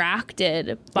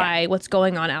distracted by what's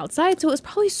going on outside. So it was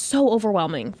probably so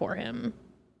overwhelming for him.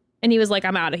 And he was like,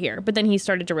 I'm out of here. But then he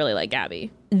started to really like Gabby.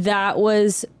 That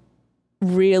was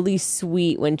really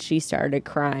sweet when she started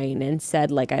crying and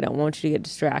said, like, I don't want you to get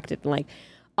distracted. And like,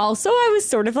 also I was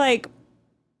sort of like,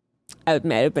 I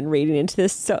might have been reading into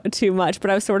this too much,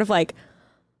 but I was sort of like,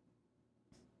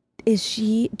 does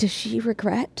she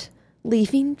regret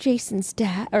leaving Jason's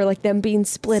dad or like them being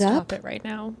split up? Stop it right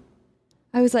now.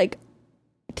 I was like,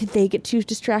 did they get too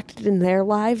distracted in their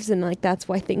lives and like that's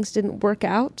why things didn't work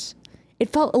out? It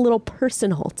felt a little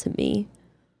personal to me.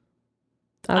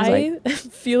 I'm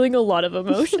feeling a lot of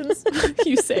emotions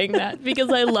you saying that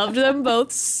because I loved them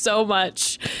both so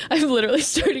much. I'm literally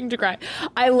starting to cry.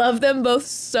 I love them both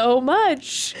so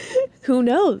much. Who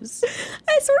knows?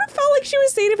 I sort of felt like she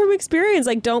was saying it from experience.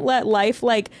 Like, don't let life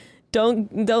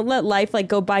don't let life like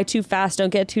go by too fast. Don't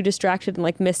get too distracted and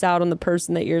like miss out on the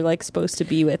person that you're like supposed to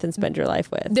be with and spend your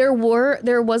life with. There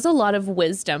was a lot of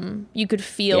wisdom you could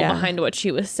feel behind what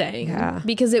she was saying. Yeah.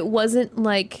 Because it wasn't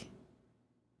like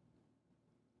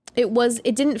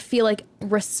it didn't feel like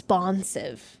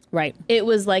responsive. Right. It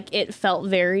was like it felt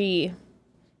very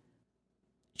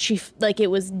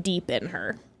it was deep in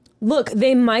her. Look,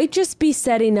 they might just be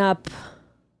setting up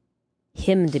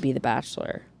him to be the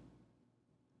Bachelor.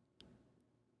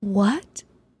 What?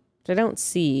 I don't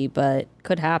see, but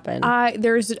could happen. I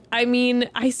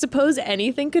suppose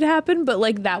anything could happen, but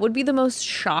like that would be the most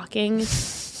shocking.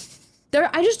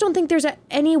 I just don't think there's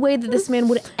any way that this man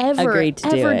would ever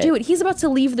do it. He's about to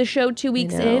leave the show 2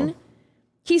 weeks in.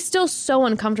 He's still so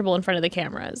uncomfortable in front of the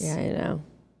cameras. Yeah, I know.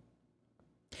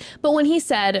 But when he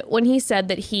said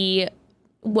that he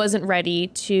wasn't ready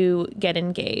to get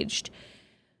engaged,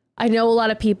 I know a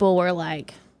lot of people were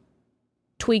like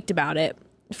tweaked about it.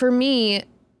 For me,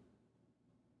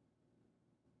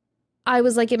 I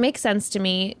was like, it makes sense to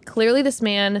me. Clearly this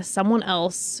man, someone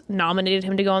else nominated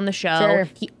him to go on the show. Sure.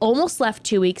 He almost left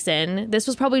 2 weeks in. This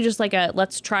was probably just like a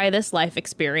let's try this life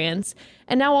experience.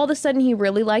 And now all of a sudden he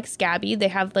really likes Gabby. They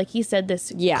have, like he said,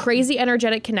 this crazy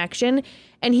energetic connection.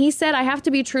 And he said, I have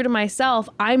to be true to myself.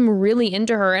 I'm really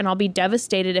into her and I'll be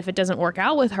devastated if it doesn't work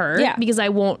out with her because I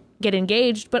won't get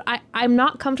engaged. But I'm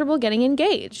not comfortable getting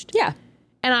engaged. Yeah.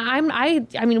 And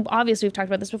I mean, obviously we've talked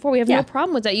about this before. We have no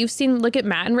problem with that. You've seen, look at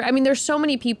Matt. And I mean, there's so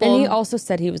many people. And he also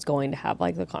said he was going to have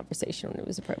like the conversation when it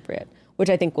was appropriate, which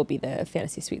I think will be the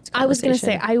Fantasy Suites conversation. I was going to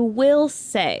say, I will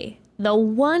say the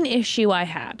one issue I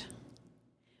had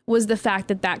was the fact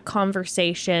that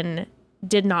conversation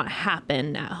did not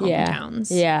happen at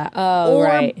hometowns. Yeah. Oh, or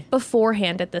right.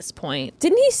 beforehand at this point.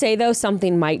 Didn't he say though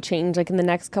something might change like in the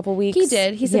next couple weeks? He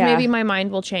did. He said maybe my mind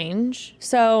will change.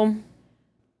 So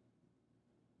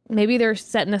maybe they're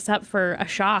setting us up for a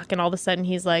shock, and all of a sudden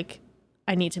he's like,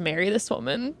 I need to marry this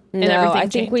woman. And no, I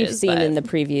think we've seen in the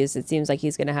previews, it seems like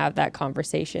he's going to have that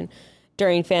conversation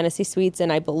during Fantasy Suites,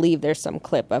 and I believe there's some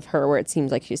clip of her where it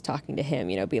seems like she's talking to him,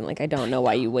 you know, being like, I don't know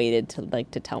why you waited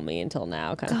to tell me until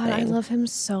now, kind of thing. God, I love him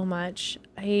so much.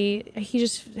 Him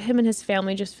and his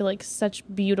family just feel like such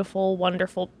beautiful,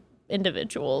 wonderful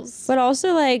individuals. But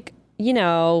also, like, you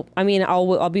know, I mean,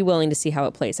 I'll be willing to see how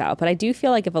it plays out, but I do feel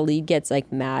like if a lead gets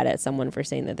like mad at someone for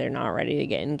saying that they're not ready to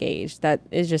get engaged, that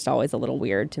is just always a little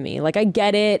weird to me. Like, I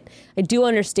get it, I do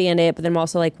understand it, but then I'm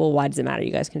also like, well, why does it matter?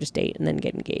 You guys can just date and then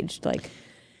get engaged. Like,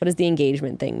 what does the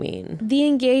engagement thing mean? The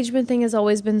engagement thing has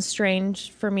always been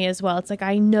strange for me as well. It's like,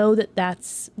 I know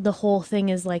that's the whole thing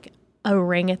is like a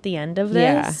ring at the end of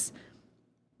this,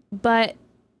 but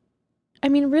I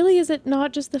mean, really, is it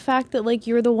not just the fact that like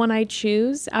you're the one I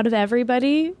choose out of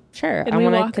everybody? Sure, and I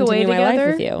want to continue my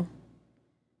life with you.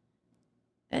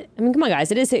 I mean, come on,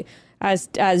 guys. It is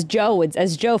as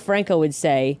Joe Franco would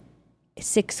say,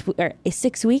 6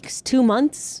 weeks, 2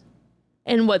 months,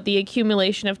 and what the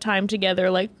accumulation of time together,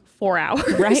 like 4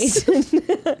 hours, right?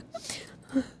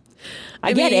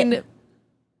 I mean,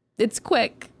 it's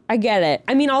quick. I get it.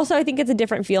 I mean, also, I think it's a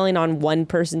different feeling on one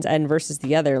person's end versus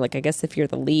the other. Like, I guess if you're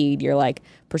the lead, you're like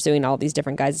pursuing all these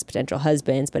different guys as potential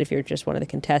husbands. But if you're just one of the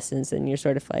contestants, then you're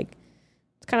sort of like,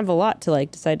 it's kind of a lot to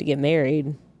like decide to get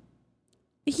married.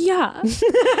 Yeah.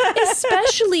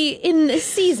 Especially in this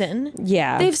season.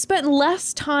 Yeah. They've spent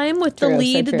less time with the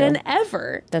lead than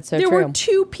ever. That's so true. There were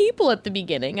 2 people at the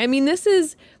beginning. I mean,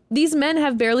 these men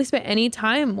have barely spent any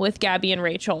time with Gabby and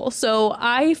Rachel. So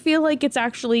I feel like it's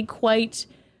actually quite...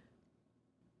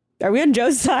 Are we on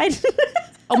Joe's side?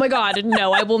 Oh my God,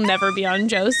 no, I will never be on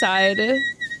Joe's side.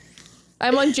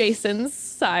 I'm on Jason's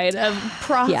side of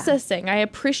processing. Yeah. I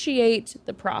appreciate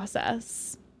the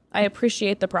process. I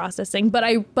appreciate the processing, but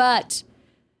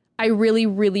I really,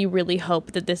 really, really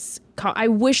hope that I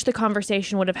wish the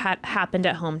conversation would have happened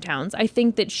at Hometowns. I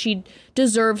think that she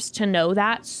deserves to know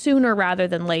that sooner rather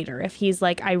than later if he's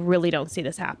like, I really don't see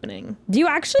this happening. Do you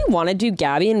actually want to do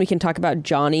Gabby and we can talk about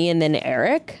Johnny and then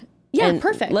Eric? Yeah,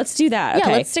 perfect. Let's do that. Yeah,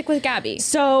 okay. let's stick with Gabby.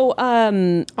 So,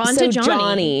 on to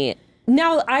Johnny.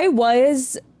 Now, I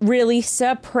was really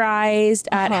surprised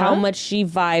at how much she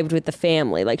vibed with the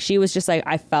family. Like, she was just like,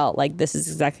 I felt like this is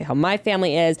exactly how my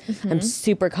family is. I'm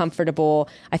super comfortable.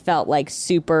 I felt like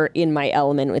super in my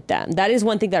element with them. That is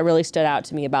one thing that really stood out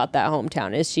to me about that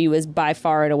hometown is she was by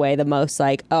far and away the most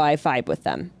like, oh, I vibe with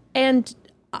them. And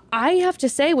I have to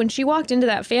say, when she walked into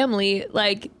that family,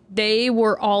 like, they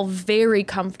were all very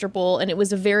comfortable and it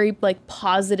was a very like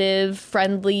positive,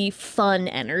 friendly, fun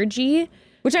energy.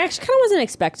 Which I actually kind of wasn't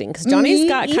expecting because Johnny's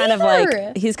got kind of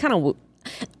like, he's kind of,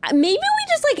 maybe we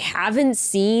just like haven't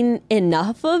seen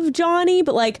enough of Johnny,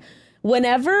 but like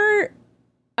whenever,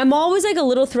 I'm always like a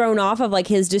little thrown off of like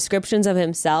his descriptions of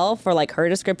himself or like her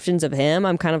descriptions of him.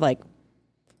 I'm kind of like,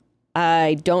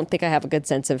 I don't think I have a good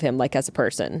sense of him like as a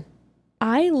person.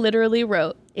 I literally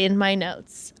wrote in my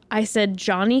notes, I said,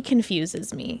 Johnny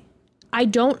confuses me. I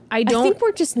think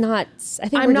we're just not. I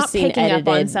think I'm we're not just seeing picking edited.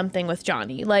 up on something with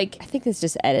Johnny. Like, I think it's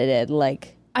just edited.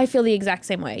 Like, I feel the exact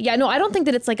same way. Yeah, no, I don't think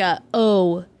that it's like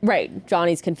right.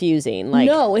 Johnny's confusing. Like,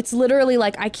 no, it's literally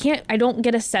like I don't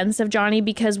get a sense of Johnny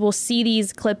because we'll see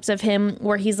these clips of him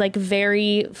where he's like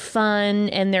very fun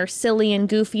and they're silly and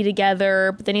goofy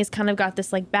together, but then he's kind of got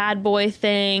this like bad boy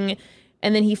thing,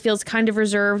 and then he feels kind of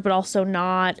reserved but also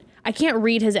not. I can't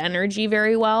read his energy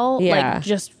very well, like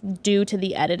just due to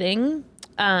the editing.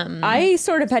 I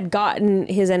sort of had gotten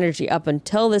his energy up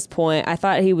until this point. I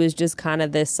thought he was just kind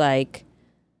of this like,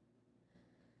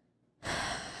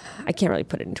 I can't really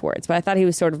put it into words, but I thought he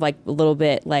was sort of like a little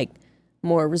bit like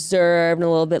more reserved and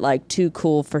a little bit like too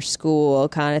cool for school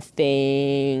kind of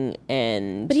thing.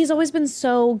 But he's always been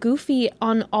so goofy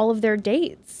on all of their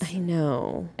dates. I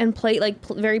know. And very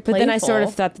playful. But then I sort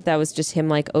of thought that was just him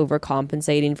like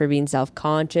overcompensating for being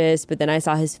self-conscious. But then I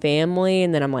saw his family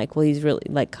and then I'm like, well, he's really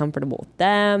like comfortable with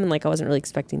them. And like, I wasn't really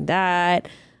expecting that.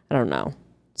 I don't know.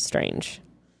 Strange.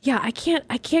 Yeah, I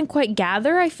can't quite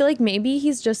gather. I feel like maybe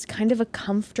he's just kind of a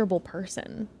comfortable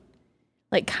person.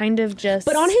 Like kind of just...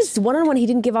 But on his one-on-one, he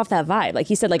didn't give off that vibe. Like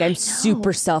he said, like, I'm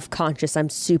super self-conscious. I'm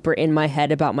super in my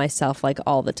head about myself, like,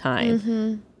 all the time.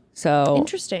 Mm-hmm. So...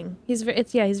 Interesting. He's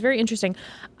very interesting.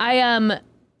 I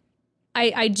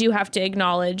do have to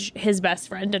acknowledge his best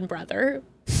friend and brother.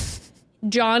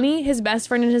 Johnny, his best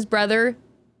friend and his brother,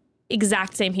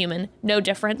 exact same human. No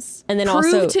difference. And then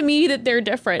Prove to me that they're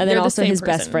different. And then they're also the same his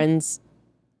person. best friend's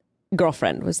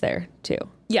girlfriend was there, too.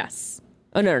 Yes.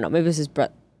 Oh, no. Maybe it was his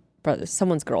brother.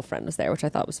 Someone's girlfriend was there, which I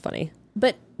thought was funny.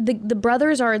 But the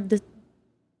brothers are the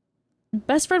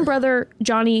best friend, brother,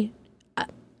 Johnny,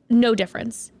 no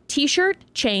difference. T-shirt,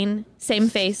 chain, same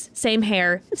face, same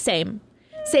hair, same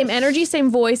energy,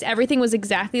 same voice. Everything was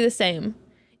exactly the same.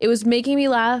 It was making me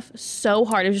laugh so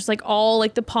hard. It was just like all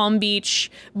like the Palm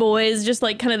Beach boys, just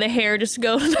like kind of the hair just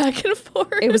going back and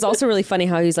forth. It was also really funny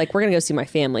how he's like, we're going to go see my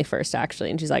family first,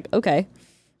 actually. And she's like, okay.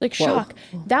 Like, shock.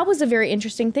 Whoa. That was a very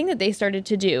interesting thing that they started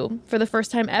to do for the first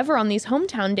time ever on these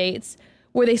hometown dates,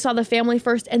 where they saw the family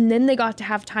first and then they got to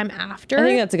have time after. I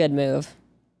think that's a good move.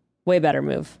 Way better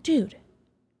move. Dude,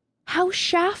 how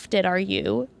shafted are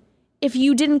you if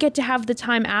you didn't get to have the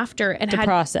time after and had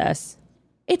process?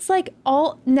 It's like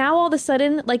all of a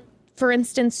sudden, like, for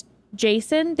instance,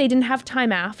 Jason, they didn't have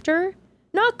time after.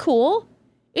 Not cool.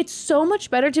 It's so much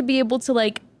better to be able to,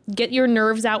 like, get your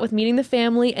nerves out with meeting the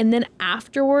family and then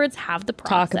afterwards have the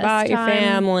process talk about time. Your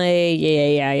family.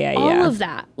 Yeah. All of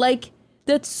that. Like,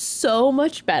 that's so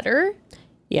much better.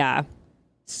 Yeah.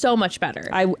 So much better.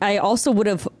 I also would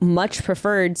have much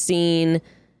preferred seeing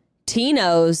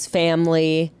Tino's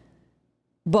family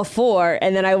before,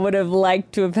 and then I would have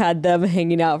liked to have had them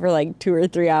hanging out for like 2 or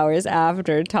 3 hours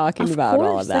after talking about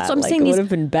all of that. That's what I'm saying. It would have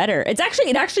been better. It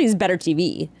actually is better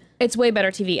TV. It's way better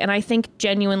TV. And I think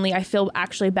genuinely, I feel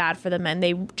actually bad for the men.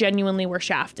 They genuinely were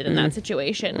shafted in that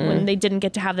situation when they didn't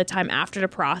get to have the time after to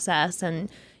process. And,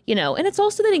 you know, and it's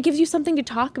also that it gives you something to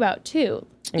talk about too.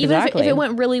 Exactly. Even if it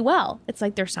went really well, it's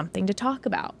like there's something to talk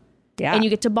about. Yeah. And you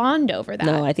get to bond over that.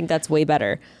 No, I think that's way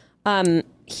better.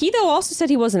 He, though, also said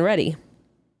he wasn't ready.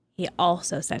 He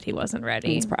also said he wasn't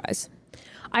ready. Surprise.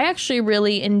 I actually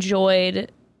really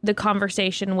enjoyed the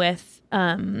conversation with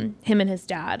him and his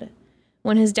dad.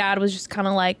 When his dad was just kind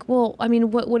of like, well, I mean,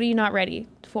 what are you not ready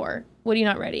for? What are you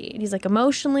not ready? And he's like,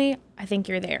 emotionally, I think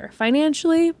you're there.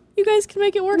 Financially, you guys can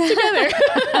make it work together.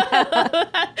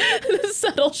 The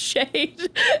subtle shade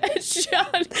at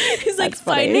John. He's like,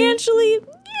 financially,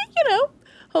 you know,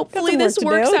 hopefully this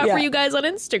works out for you guys on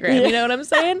Instagram. You know what I'm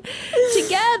saying?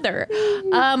 Together.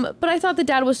 But I thought the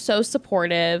dad was so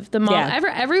supportive. The mom,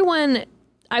 everyone,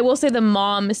 I will say the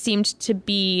mom seemed to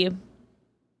be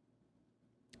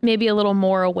maybe a little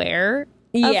more aware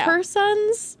of her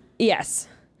sons. Yes.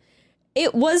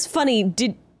 It was funny.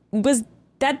 Was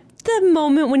that the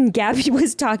moment when Gabby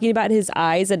was talking about his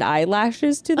eyes and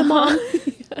eyelashes to the mom?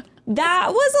 That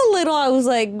was a little, I was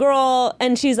like, girl.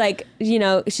 And she's like,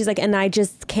 and I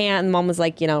just can't. And mom was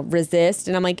like, resist.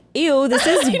 And I'm like, ew, this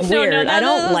is weird. I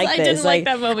don't like this. I didn't like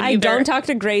that moment either. I don't talk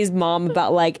to Gray's mom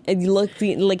about like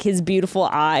his beautiful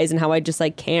eyes and how I just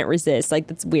like can't resist. Like,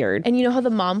 that's weird. And you know how the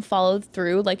mom followed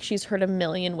through? Like, she's heard a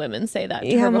million women say that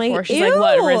to her before. Like, she's like,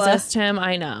 what, resist him?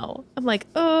 I know. I'm like,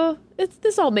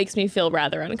 this all makes me feel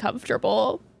rather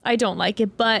uncomfortable. I don't like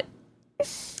it. But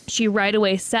she right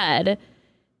away said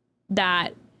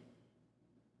that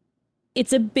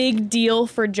it's a big deal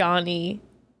for Johnny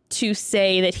to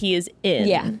say that he is in.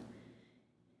 Yeah.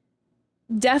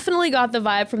 Definitely got the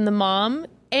vibe from the mom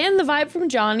and the vibe from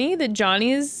Johnny that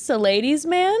Johnny's a ladies'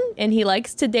 man and he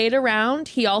likes to date around.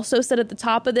 He also said at the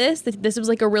top of this that this was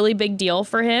like a really big deal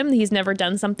for him. He's never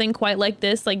done something quite like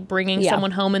this, like bringing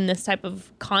someone home in this type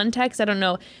of context. I don't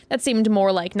know. That seemed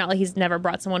more like, not like he's never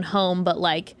brought someone home, but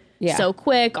like, so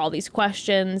quick, all these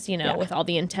questions, with all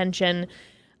the intention.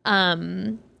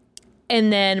 And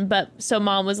then, so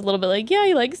mom was a little bit like,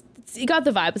 he got the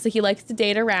vibe. It's like he likes to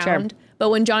date around. Sure. But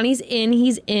when Johnny's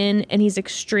in, and he's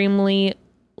extremely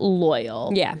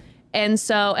loyal. Yeah. And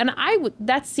so,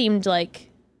 that seemed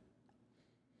like,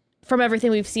 from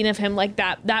everything we've seen of him, like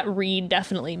that read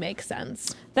definitely makes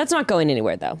sense. That's not going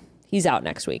anywhere though. He's out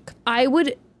next week. No.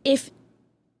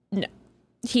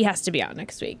 He has to be out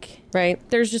next week. Right.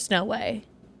 There's just no way.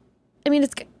 I mean,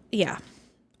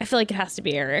 I feel like it has to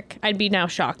be Eric. I'd be now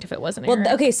shocked if it wasn't Eric.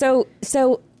 Well, okay, so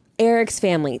Eric's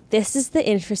family. This is the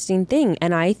interesting thing.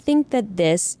 And I think that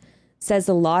this says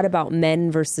a lot about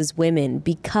men versus women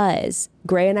because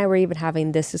Gray and I were even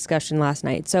having this discussion last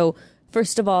night. So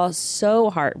first of all, so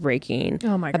heartbreaking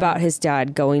about his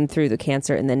dad going through the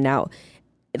cancer and then now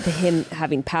him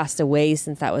having passed away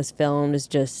since that was filmed is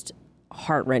just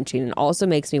heart-wrenching and also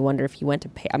makes me wonder if he went to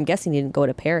I'm guessing he didn't go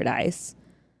to paradise.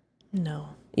 No.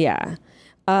 Yeah.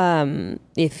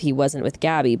 If he wasn't with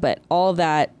Gabby, but all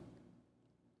that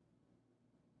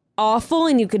awful,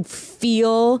 and you could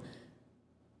feel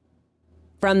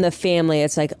from the family,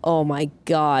 it's like, oh my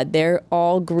God, they're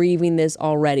all grieving this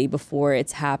already before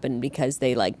it's happened because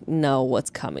they like know what's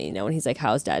coming, and he's like,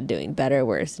 how's dad doing? Better,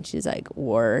 worse? And she's like,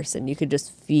 worse. And you could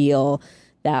just feel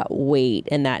that weight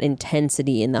and that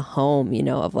intensity in the home,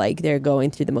 of like they're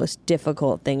going through the most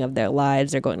difficult thing of their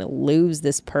lives. They're going to lose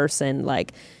this person,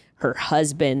 like her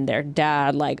husband, their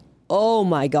dad, like, oh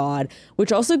my God,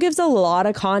 which also gives a lot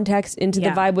of context into the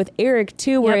vibe with Eric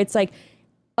too, where it's like,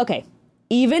 okay,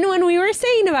 even when we were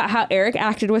saying about how Eric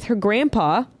acted with her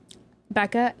grandpa,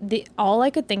 Becca, all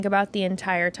I could think about the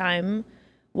entire time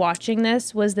watching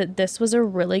this was that this was a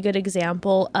really good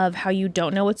example of how you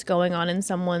don't know what's going on in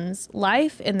someone's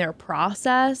life, in their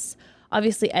process.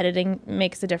 Obviously, editing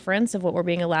makes a difference of what we're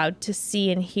being allowed to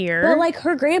see and hear. But like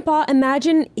her grandpa,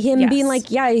 imagine him being like,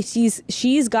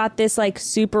 she's got this like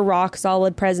super rock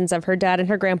solid presence of her dad and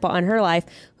her grandpa in her life,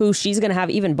 who she's going to have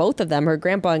even both of them, her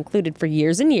grandpa included, for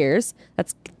years and years.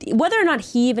 That's whether or not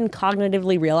he even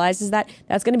cognitively realizes that,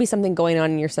 that's going to be something going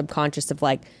on in your subconscious of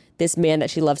like, this man that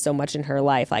she loves so much in her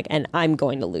life, like, and I'm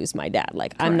going to lose my dad.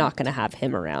 Like, I'm not going to have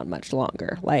him around much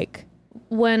longer. Like,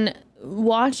 when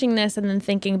watching this and then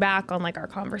thinking back on like our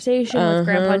conversation with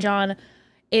Grandpa John,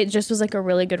 it just was like a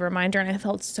really good reminder. And I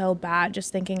felt so bad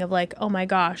just thinking of like, oh my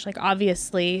gosh, like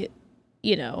obviously,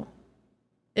 it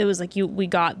was like we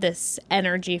got this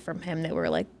energy from him that we're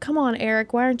like, come on,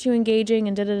 Eric, why aren't you engaging?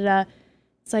 And da-da-da.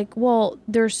 It's like, well,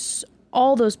 there's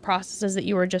all those processes that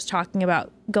you were just talking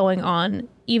about going on,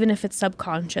 even if it's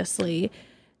subconsciously.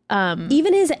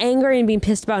 Even his anger and being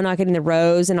pissed about not getting the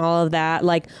rose and all of that,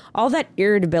 like all that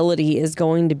irritability is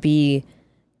going to be,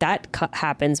 that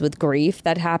happens with grief.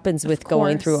 That happens with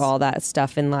going through all that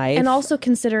stuff in life. And also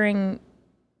considering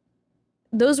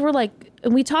those were like,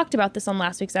 and we talked about this on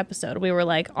last week's episode. We were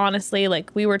like, honestly,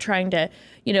 like we were trying to,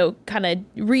 you know, kind of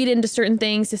read into certain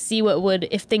things to see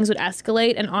if things would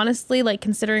escalate. And honestly, like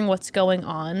considering what's going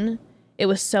on, it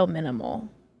was so minimal.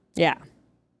 Yeah.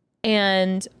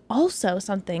 And also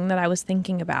something that I was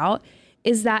thinking about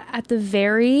is that at the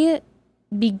very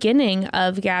beginning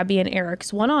of Gabby and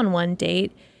Eric's one-on-one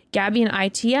date, Gabby and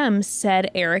ITM said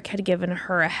Eric had given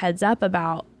her a heads up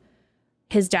about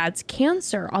his dad's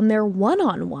cancer on their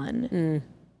one-on-one,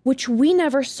 which we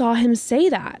never saw him say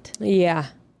that. Yeah.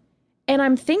 And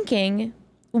I'm thinking,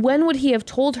 when would he have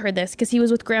told her this? Because he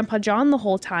was with Grandpa John the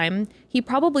whole time. He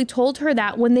probably told her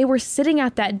that when they were sitting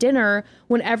at that dinner,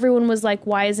 when everyone was like,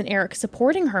 why isn't Eric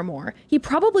supporting her more? He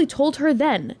probably told her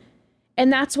then.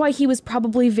 And that's why he was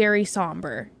probably very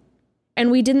somber.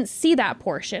 And we didn't see that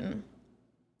portion.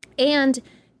 And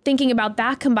thinking about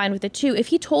that combined with it too, if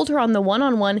he told her on the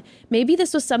one-on-one, maybe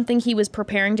this was something he was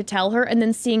preparing to tell her, and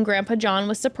then seeing Grandpa John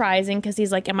was surprising because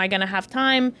he's like, am I going to have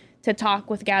time to talk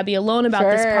with Gabby alone about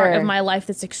this part of my life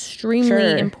that's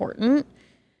extremely important?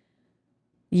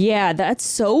 Yeah, that's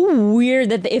so weird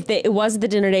that it was the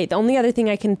dinner date. The only other thing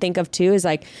I can think of too is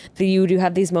like you do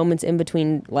have these moments in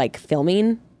between like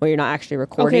filming where you're not actually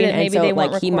recording. Okay, maybe and so they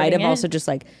weren't like he might have recording also just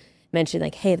like mentioned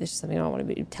like, hey, there's something I want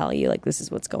to tell you. Like this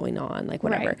is what's going on. Like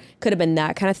whatever. Right. Could have been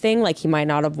that kind of thing. Like he might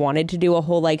not have wanted to do a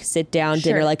whole like sit down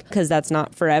dinner, like because that's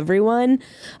not for everyone.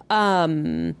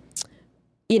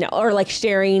 You know, or like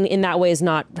sharing in that way is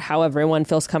not how everyone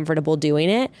feels comfortable doing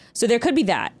it. So there could be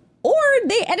that. Or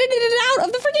they edited it out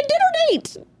of the freaking dinner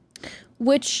date.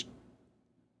 Which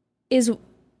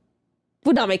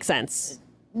would not make sense.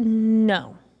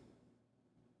 No.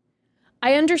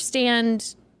 I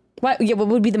understand. What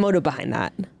would be the motive behind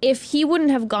that? If he wouldn't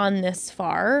have gone this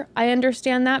far, I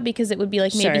understand that, because it would be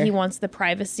like maybe he wants the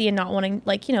privacy and not wanting,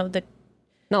 like, you know,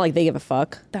 not like they give a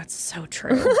fuck. That's so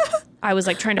true. I was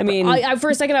like trying to, for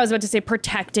a second I was about to say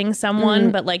protecting someone,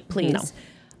 but like, please. No.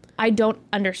 I don't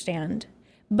understand.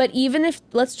 But even if,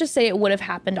 let's just say it would have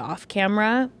happened off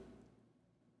camera,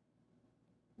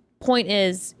 point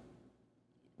is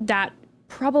that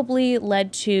probably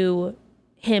led to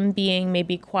him being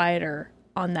maybe quieter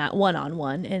on that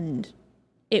one-on-one, and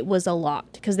it was a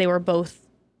lot because they were both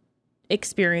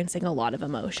experiencing a lot of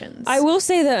emotions. I will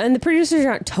say that, and the producers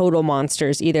aren't total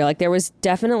monsters either. Like there was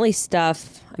definitely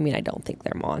stuff, I mean, I don't think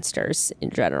they're monsters in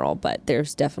general, but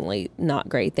there's definitely not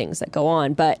great things that go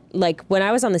on. But like when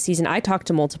I was on the season, I talked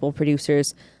to multiple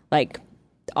producers like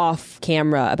off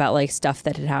camera about like stuff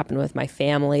that had happened with my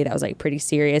family that was like pretty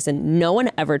serious, and no one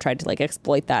ever tried to like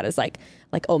exploit that as like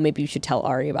oh, maybe you should tell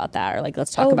Ari about that, or like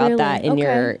let's talk about that in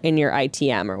your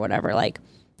ITM or whatever. Like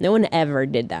no one ever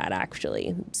did that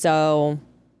actually. So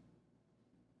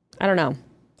I don't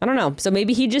know. So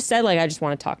maybe he just said like, I just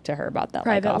want to talk to her about that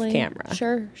privately, like off camera.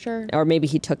 Sure. Or maybe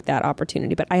he took that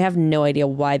opportunity, but I have no idea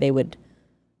why they would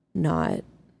not.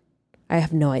 I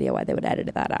have no idea why they would edit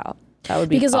that out. That would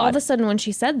be because odd. All of a sudden when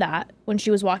she said that, when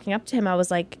she was walking up to him, I was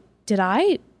like, did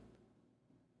I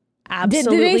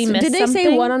absolutely miss something? Did they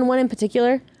say one-on-one in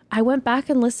particular? I went back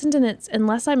and listened, and it's,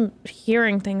 unless I'm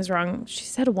hearing things wrong, she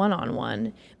said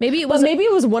one-on-one. Maybe it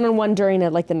was one-on-one during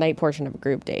the night portion of a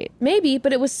group date. Maybe,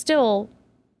 but it was still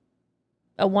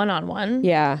a one-on-one.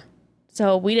 Yeah.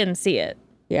 So we didn't see it.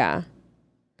 Yeah.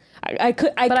 I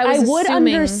would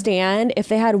understand if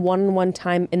they had one-on-one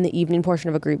time in the evening portion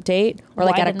of a group date or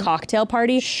like at a cocktail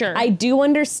party. Sure. I do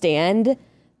understand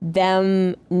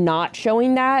them not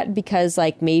showing that because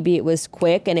like maybe it was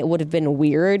quick and it would have been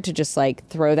weird to just like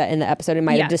throw that in the episode. It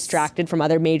might have distracted from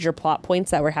other major plot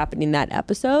points that were happening in that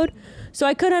episode. So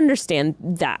I could understand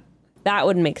that. That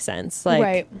would make sense. Like,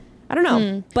 right. I don't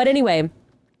know. But anyway,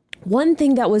 one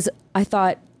thing that was, I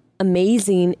thought,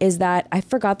 amazing is that I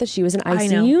forgot that she was an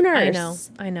ICU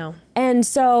nurse. I know. And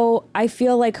so I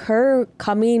feel like her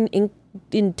coming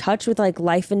in touch with like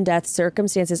life and death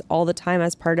circumstances all the time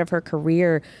as part of her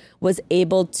career was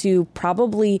able to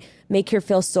probably make her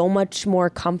feel so much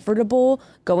more comfortable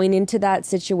going into that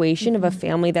situation of a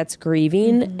family that's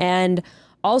grieving. And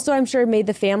also, I'm sure it made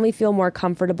the family feel more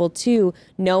comfortable too,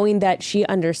 knowing that she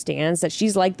understands that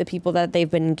she's like the people that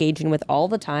they've been engaging with all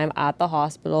the time at the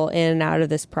hospital, in and out of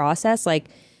this process. Like,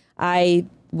 I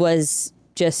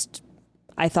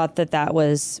thought that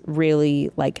was really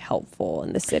like helpful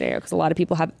in this scenario because a lot of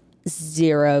people have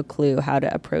zero clue how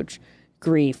to approach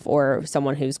grief or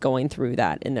someone who's going through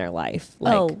that in their life.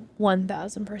 Like,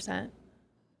 1000%.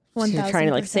 She's trying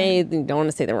to like say, you don't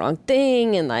want to say the wrong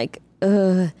thing and like,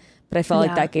 but I felt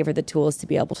like that gave her the tools to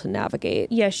be able to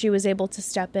navigate. Yeah, she was able to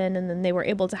step in, and then they were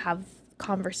able to have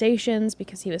conversations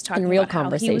because he was talking real about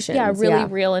conversations. How he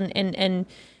was, real and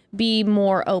be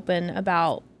more open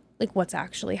about like what's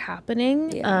actually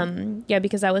happening.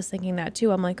 Because I was thinking that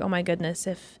too. I'm like, oh my goodness,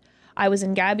 if I was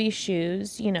in Gabby's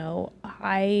shoes, you know,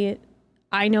 I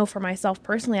know for myself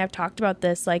personally, I've talked about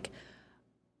this, like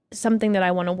something that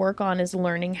I want to work on is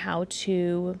learning how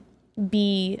to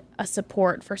be a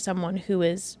support for someone who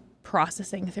is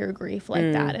processing through grief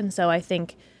like that. And so I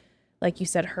think, like you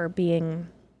said, her being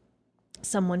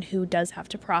someone who does have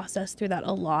to process through that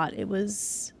a lot, it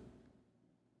was...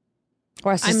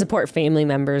 Or has to support family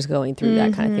members going through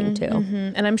that kind of thing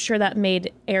too. And I'm sure that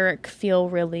made Eric feel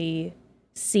really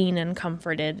seen and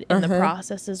comforted in the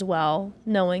process as well,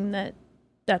 knowing that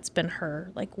that's been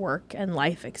her like work and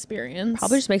life experience.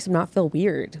 Probably just makes him not feel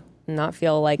weird, not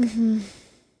feel like...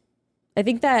 I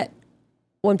think that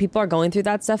when people are going through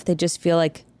that stuff, they just feel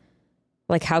like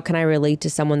how can I relate to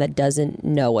someone that doesn't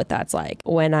know what that's like?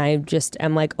 When I just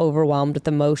am like overwhelmed with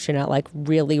emotion at like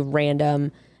really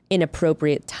random,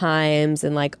 inappropriate times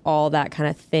and like all that kind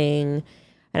of thing.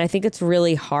 And I think it's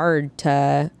really hard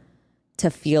to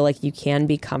feel like you can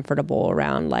be comfortable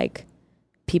around like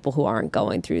people who aren't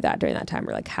going through that during that time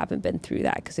or like haven't been through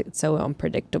that because it's so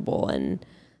unpredictable. And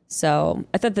so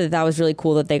I thought that was really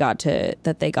cool that they got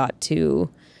to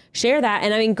share that.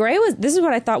 And I mean, this is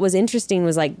what I thought was interesting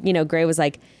was like, you know, Gray was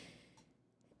like,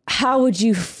 how would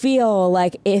you feel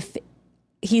like if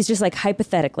he's just like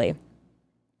hypothetically,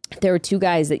 there were two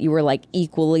guys that you were like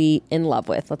equally in love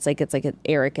with. Let's like, it's like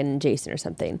Eric and Jason or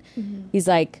something. He's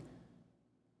like,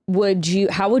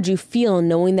 how would you feel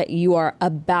knowing that you are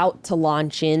about to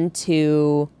launch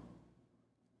into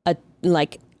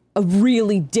a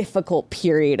really difficult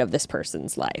period of this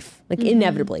person's life? Like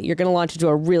inevitably, you're going to launch into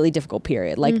a really difficult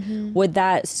period. Like, would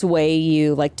that sway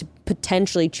you like to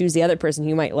potentially choose the other person who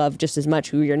you might love just as much,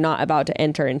 who you're not about to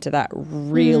enter into that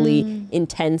really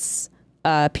intense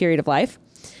period of life?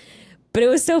 But it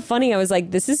was so funny. I was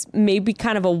like, this is maybe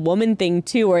kind of a woman thing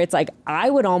too, where it's like, I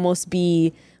would almost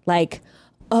be like,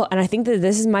 oh, and I think that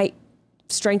this might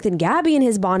strengthen Gabby and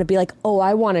his bond to be like, oh,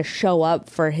 I want to show up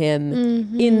for him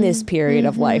in this period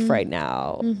of life right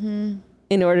now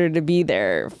in order to be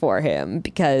there for him,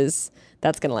 because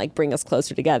that's going to like bring us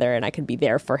closer together and I can be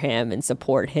there for him and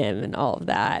support him and all of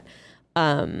that.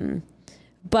 But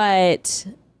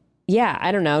yeah,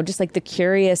 I don't know. Just like the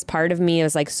curious part of me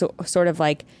is like, sort of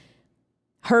like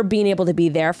her being able to be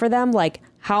there for them. Like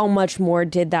how much more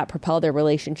did that propel their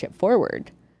relationship forward?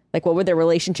 Like, what would their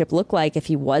relationship look like if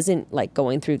he wasn't like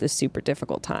going through this super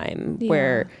difficult time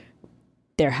where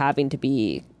they're having to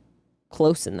be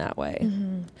close in that way?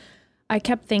 I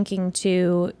kept thinking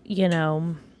too, you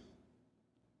know,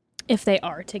 if they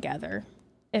are together,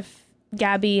 if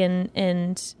Gabby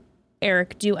and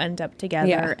Eric do end up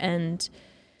together and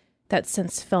that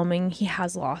since filming, he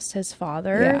has lost his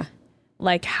father,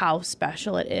 like how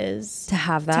special it is to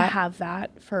have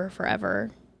that for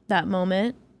forever, that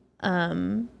moment.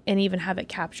 And even have it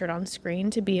captured on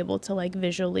screen to be able to like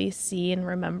visually see and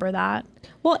remember that.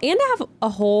 Well, and to have a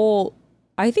whole,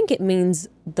 I think it means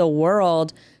the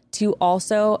world to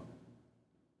also,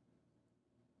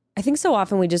 I think so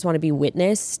often we just want to be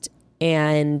witnessed.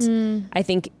 And I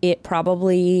think it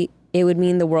would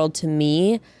mean the world to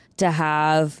me to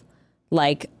have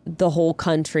like the whole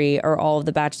country or all of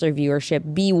the Bachelor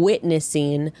viewership be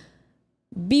witnessing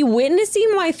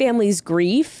my family's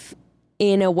grief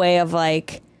in a way of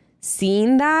like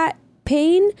seeing that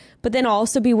pain, but then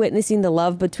also be witnessing the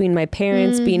love between my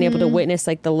parents, being able to witness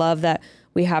like the love that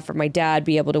we have for my dad,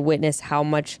 be able to witness how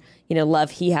much, you know,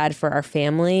 love he had for our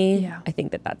family. Yeah. I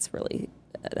think that's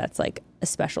like a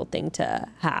special thing to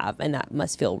have, and that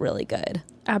must feel really good.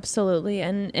 Absolutely.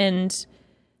 And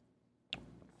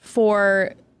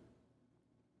for,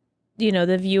 you know,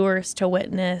 the viewers to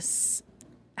witness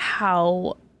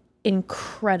how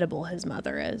incredible his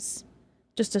mother is.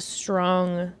 Just a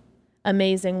strong,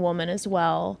 amazing woman as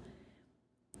well.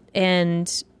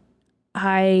 And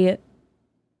I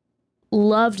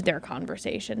loved their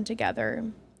conversation together.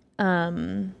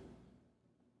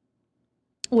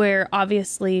 Where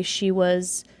obviously she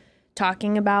was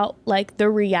talking about like the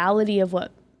reality of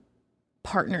what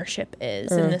partnership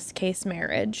is, in this case,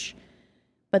 marriage,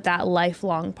 but that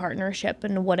lifelong partnership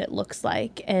and what it looks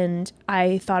like. And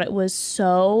I thought it was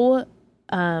so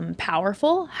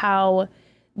powerful how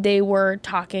they were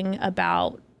talking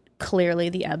about clearly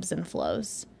the ebbs and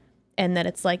flows, and that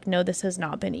it's like, no, this has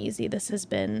not been easy. This has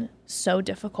been so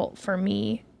difficult for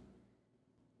me.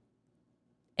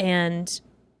 And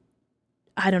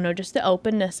I don't know, just the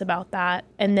openness about that.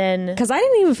 And then... Because I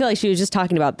didn't even feel like she was just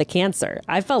talking about the cancer.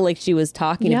 I felt like she was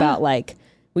talking about, like,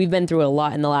 we've been through a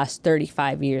lot in the last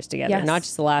 35 years together. Yes. Not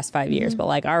just the last 5 years, but,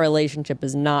 like, our relationship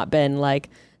has not been, like,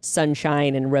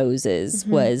 sunshine and roses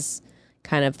was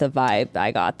kind of the vibe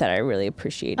I got that I really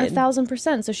appreciated.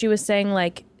 1,000%. So she was saying,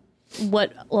 like,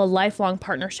 what a lifelong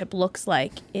partnership looks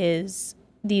like is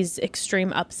these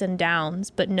extreme ups and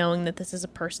downs, but knowing that this is a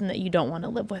person that you don't want to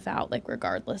live without, like,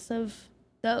 regardless of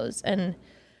those. And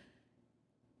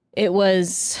it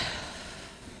was,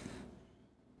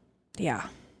 yeah.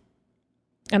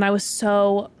 And I was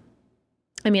so,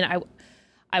 I mean,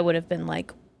 I would have been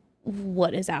like,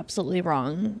 what is absolutely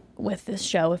wrong with this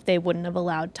show if they wouldn't have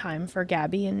allowed time for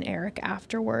Gabby and Eric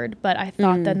afterward. But I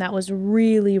thought then that was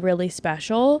really, really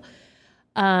special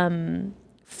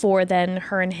for then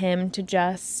her and him to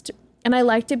just, and I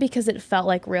liked it because it felt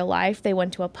like real life. They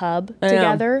went to a pub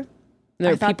together.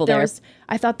 There were people there.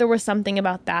 I thought there was something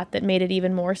about that made it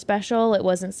even more special. It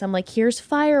wasn't some like, here's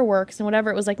fireworks and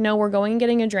whatever. It was like, no, we're going and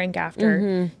getting a drink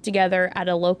after together at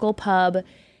a local pub,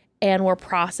 and we're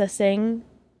processing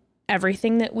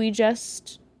everything that we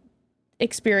just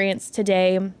experienced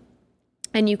today.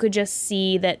 And you could just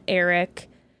see that Eric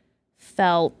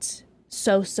felt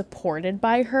so supported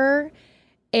by her.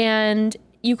 And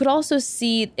you could also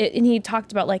see it, and he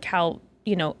talked about like how,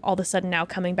 you know, all of a sudden now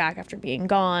coming back after being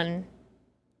gone,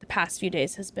 the past few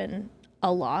days has been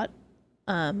a lot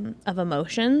of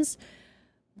emotions.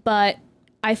 But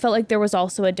I felt like there was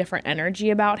also a different energy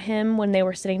about him when they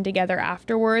were sitting together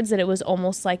afterwards, that it was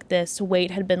almost like this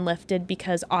weight had been lifted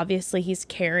because obviously he's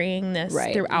carrying this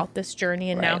throughout this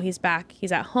journey, and now he's back,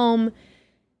 he's at home.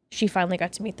 She finally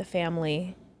got to meet the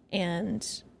family,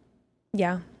 and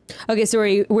yeah. Okay, so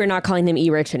we're not calling him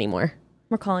E-Rich anymore.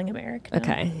 We're calling him Eric now.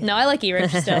 Okay. No, I like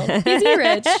E-Rich still. He's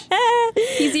E-Rich.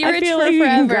 He's E-Rich I feel for like forever. You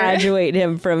can graduate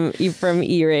him from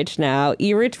E-Rich now.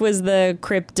 E-Rich was the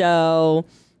crypto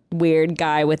weird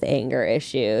guy with anger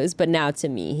issues, but now to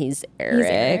me he's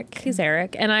Eric. He's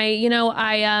Eric. And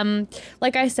I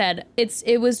like I said,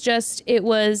 it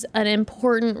was an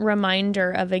important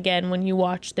reminder of, again, when you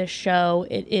watch this show,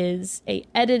 it is a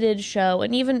edited show,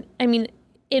 and even, I mean,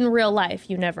 in real life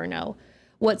you never know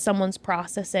what someone's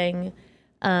processing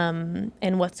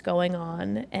and what's going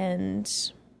on. And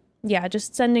yeah,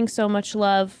 just sending so much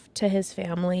love to his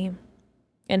family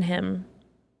and him.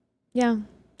 Yeah.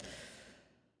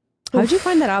 How'd you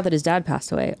find that out that his dad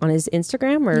passed away? On his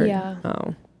Instagram or? Yeah.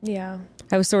 Oh. Yeah.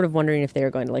 I was sort of wondering if they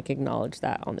were going to like acknowledge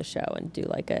that on the show and do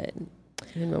like a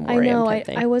in memoriam type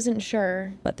thing. I wasn't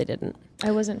sure. But they didn't.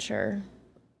 I wasn't sure.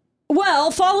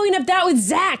 Well, following up that with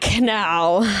Zach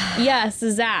now. Yes,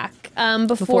 Zach.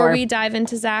 Before we dive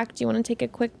into Zach, do you want to take a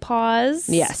quick pause?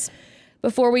 Yes.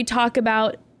 Before we talk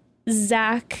about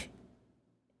Zach,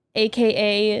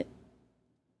 a.k.a.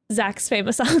 Zach's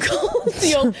famous uncle.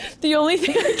 the only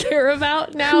thing I care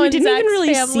about now. We in didn't Zach's even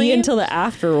really family. see until the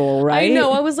after roll, right? I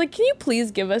know. I was like, can you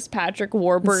please give us Patrick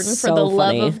Warburton for the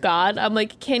love of God? I'm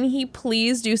like, can he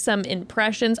please do some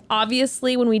impressions?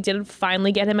 Obviously, when we did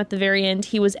finally get him at the very end,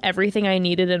 he was everything I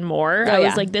needed and more. I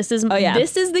was like, this is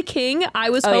the king I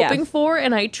was hoping for,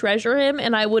 and I treasure him,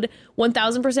 and I would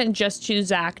 1,000% just choose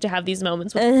Zach to have these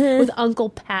moments with Uncle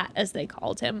Pat, as they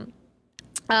called him.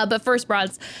 But first,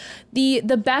 Broads,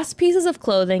 the best pieces of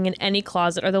clothing in any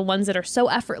closet are the ones that are so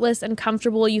effortless and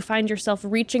comfortable you find yourself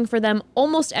reaching for them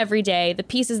almost every day. The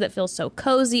pieces that feel so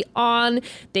cozy on,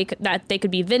 they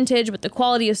could be vintage, but the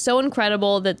quality is so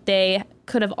incredible that they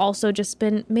could have also just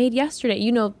been made yesterday.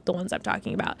 You know the ones I'm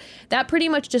talking about. That pretty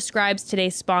much describes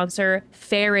today's sponsor,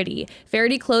 Faherty.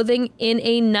 Faherty Clothing, in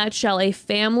a nutshell, a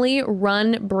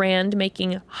family-run brand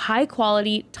making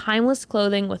high-quality, timeless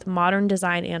clothing with modern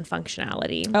design and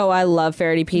functionality. Oh, I love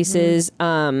Faherty pieces.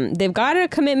 They've got a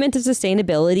commitment to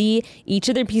sustainability. Each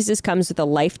of their pieces comes with a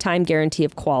lifetime guarantee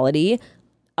of quality.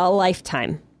 A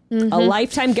lifetime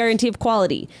guarantee of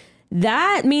quality.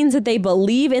 That means that they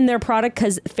believe in their product,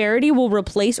 because Faherty will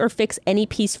replace or fix any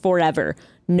piece forever,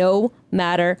 no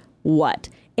matter what.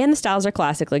 And the styles are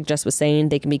classic, like Jess was saying.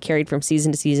 They can be carried from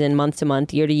season to season, month to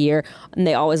month, year to year, and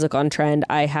they always look on trend.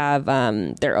 I have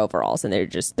their overalls, and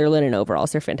they're linen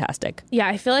overalls. They're fantastic. Yeah,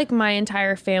 I feel like my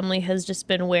entire family has just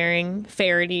been wearing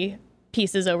Faherty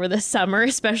pieces over the summer,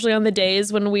 especially on the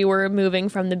days when we were moving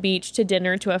from the beach to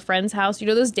dinner to a friend's house. You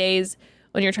know, those days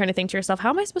when you're trying to think to yourself, how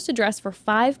am I supposed to dress for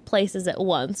 5 places at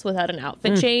once without an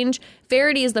outfit change?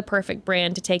 Faherty is the perfect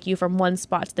brand to take you from one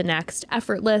spot to the next.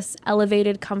 Effortless,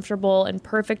 elevated, comfortable, and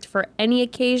perfect for any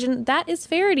occasion. That is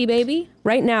Faherty, baby.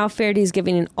 Right now, Faherty is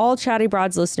giving all Chatty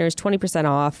Broads listeners 20%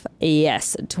 off.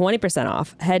 Yes, 20%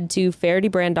 off. Head to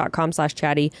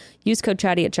fahertybrand.com/chatty. Use code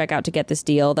chatty at checkout to get this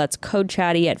deal. That's code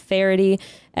chatty at Faherty,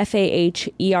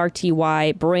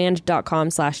 FAHERTY,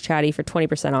 brand.com/chatty for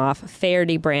 20% off.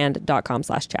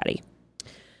 fahertybrand.com/chatty.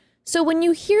 So when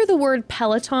you hear the word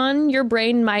Peloton, your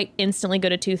brain might instantly go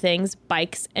to 2 things,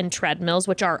 bikes and treadmills,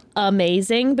 which are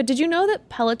amazing. But did you know that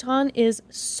Peloton is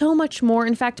so much more?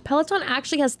 In fact, Peloton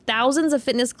actually has thousands of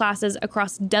fitness classes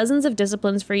across dozens of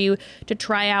disciplines for you to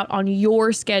try out on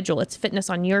your schedule. It's fitness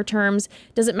on your terms.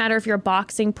 Doesn't matter if you're a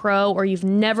boxing pro or you've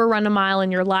never run a mile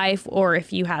in your life, or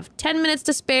if you have 10 minutes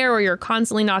to spare or you're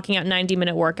constantly knocking out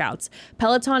 90-minute workouts.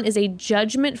 Peloton is a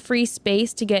judgment-free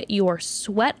space to get your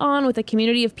sweat on with a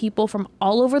community of people from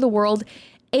all over the world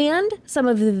and some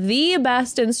of the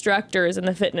best instructors in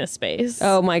the fitness space.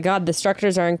 Oh my God, the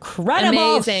instructors are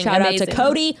incredible. Amazing. Shout out to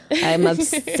Cody. I'm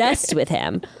obsessed with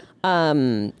him.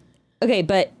 Okay,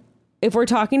 but if we're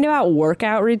talking about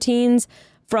workout routines,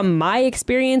 from my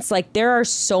experience, like there are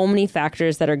so many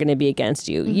factors that are going to be against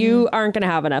you. Mm-hmm. You aren't going to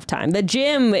have enough time. The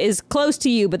gym is close to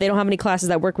you, but they don't have any classes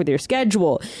that work with your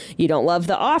schedule. You don't love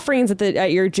the offerings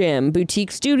at your gym.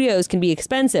 Boutique studios can be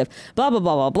expensive. Blah, blah,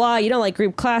 blah, blah, blah. You don't like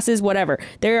group classes, whatever.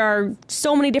 There are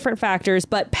so many different factors,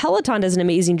 but Peloton does an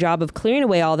amazing job of clearing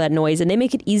away all that noise, and they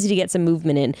make it easy to get some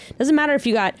movement in. Doesn't matter if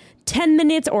you got 10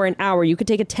 minutes or an hour. You could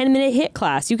take a 10-minute HIIT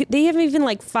class. They have even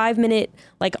like 5-minute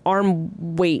like arm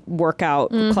weight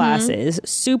workout classes.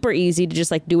 Super easy to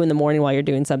just like do in the morning while you're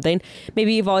doing something.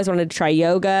 Maybe you've always wanted to try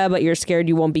yoga, but you're scared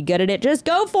you won't be good at it. Just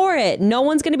go for it. No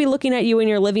one's going to be looking at you in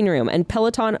your living room. And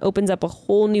Peloton opens up a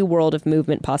whole new world of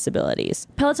movement possibilities.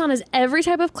 Peloton is every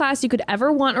type of class you could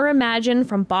ever want or imagine,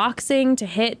 from boxing to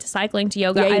HIIT to cycling to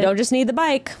yoga. Yeah, you don't just need the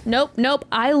bike. Nope.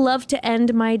 I love to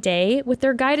end my day with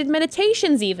their guided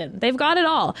meditations even. They've got it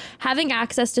all. Having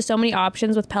access to so many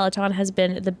options with Peloton has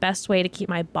been the best way to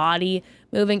keep my body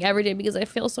moving every day, because I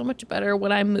feel so much better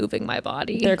when I'm moving my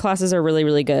body. Their classes are really,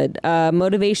 really good.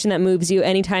 Motivation that moves you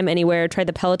anytime, anywhere. Try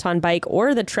the Peloton bike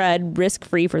or the tread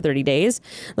risk-free for 30 days.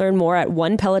 Learn more at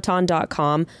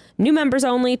onepeloton.com. New members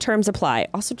only. Terms apply.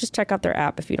 Also, just check out their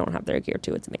app if you don't have their gear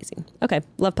too. It's amazing. Okay.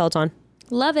 Love Peloton.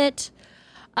 Love it.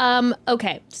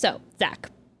 Okay. So, Zach.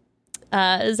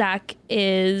 Zach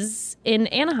is in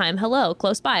Anaheim. Hello.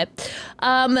 Close by.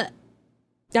 I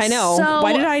know. So,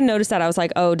 why did I notice that? I was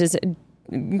like, oh,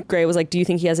 Gray was like, do you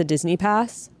think he has a Disney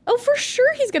pass? Oh, for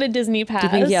sure he's got a Disney pass. Do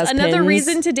you think he has Another pins?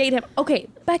 reason to date him. Okay,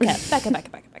 Becca.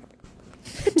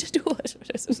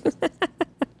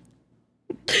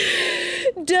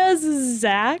 Does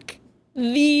Zach,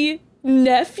 the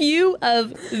nephew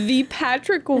of the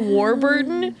Patrick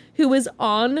Warburton, who was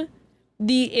on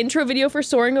the intro video for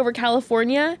Soaring Over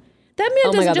California, that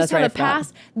man doesn't just have a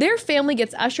pass. Their family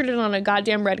gets ushered in on a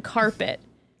goddamn red carpet.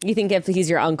 You think if he's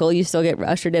your uncle, you still get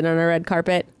ushered in on a red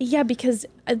carpet? Yeah, because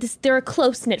they're a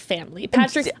close-knit family.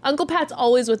 Uncle Pat's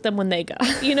always with them when they go.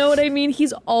 You know what I mean?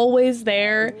 He's always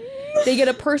there. They get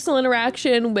a personal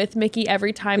interaction with Mickey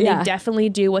every time. Yeah. They definitely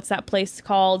do. What's that place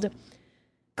called?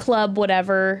 Club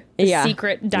whatever.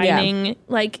 Secret dining. Yeah.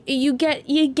 Like, you get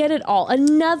it all.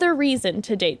 Another reason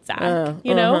to date Zach.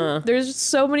 You know? There's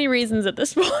so many reasons at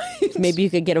this point. Maybe you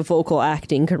could get a vocal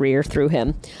acting career through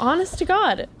him. Honest to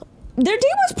God. Their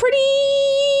date was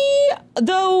pretty,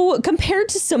 though, compared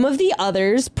to some of the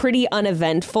others, pretty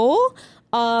uneventful.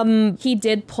 He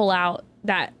did pull out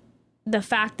the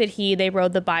fact that they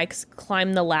rode the bikes,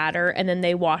 climbed the ladder, and then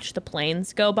they watched the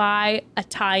planes go by, a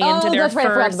tie-in to their that's right.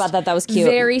 I forgot about that. That was cute.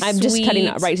 Very sweet. I'm just cutting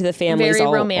right to the families.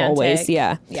 Very romantic. Always.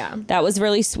 Yeah. That was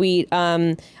really sweet.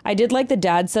 I did like the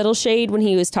dad subtle shade when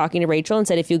he was talking to Rachel and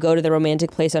said, if you go to the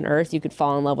romantic place on earth, you could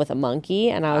fall in love with a monkey.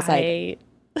 And I was like...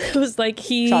 It was like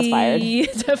he shots fired.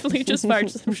 Definitely just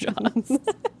fired some shots.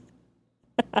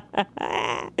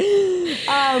 But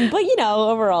you know,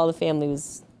 overall the family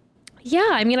was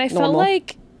I mean, I felt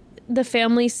like the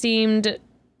family seemed.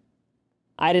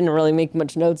 I didn't really make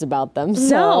much notes about them.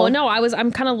 So. No,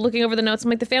 I'm kind of looking over the notes. I'm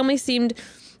like, the family seemed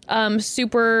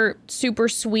super, super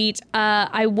sweet.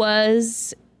 I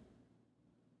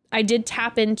did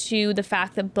tap into the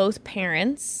fact that both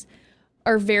parents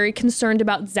are very concerned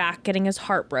about Zach getting his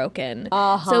heart broken.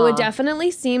 So it definitely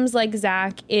seems like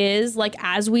Zach is, like,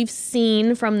 as we've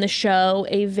seen from the show,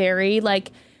 a very,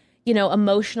 like,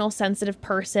 emotional, sensitive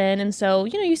person. And so,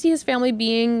 you see his family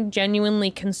being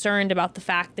genuinely concerned about the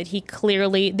fact that he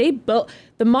clearly,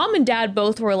 the mom and dad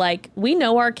both were like, we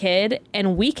know our kid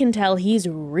and we can tell he's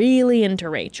really into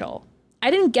Rachel. I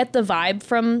didn't get the vibe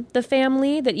from the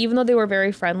family that even though they were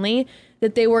very friendly,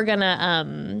 that they were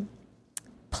gonna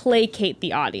placate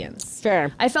the audience.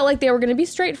 Sure. I felt like they were gonna be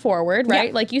straightforward, right?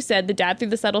 Yeah. Like you said, the dad threw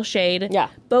the subtle shade. Yeah.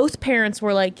 Both parents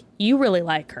were like, you really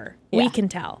like her. Yeah. We can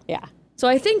tell. Yeah. So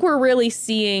I think we're really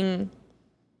seeing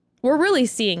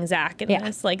Zach in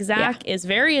this. Like Zach is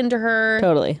very into her.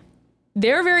 Totally.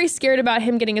 They're very scared about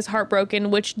him getting his heart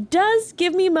broken, which does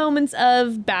give me moments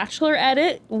of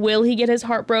Bachelorette. Will he get his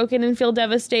heart broken and feel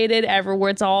devastated? Where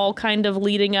it's all kind of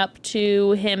leading up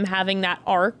to him having that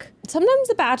arc. Sometimes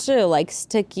The Bachelor likes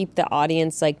to keep the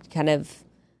audience like kind of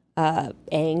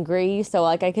angry. So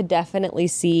like I could definitely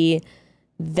see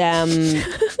them,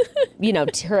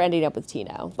 her ending up with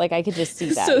Tino. Like I could just see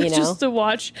that, So just to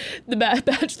watch the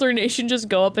Bachelor Nation just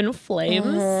go up in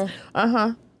flames.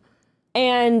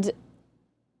 And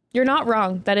you're not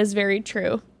wrong. That is very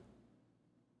true.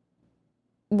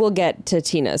 We'll get to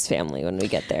Tina's family when we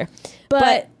get there.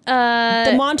 But the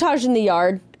montage in the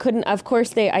yard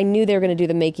I knew they were going to do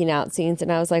the making out scenes.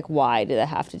 And I was like, why do they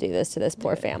have to do this to this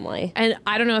poor family? And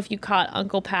I don't know if you caught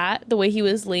Uncle Pat, the way he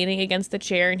was leaning against the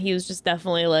chair and he was just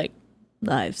definitely like,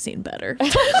 I've seen better.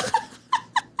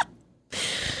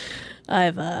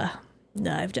 I've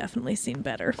definitely seen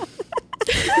better.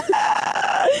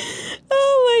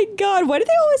 Oh my God. Why do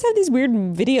they always have these weird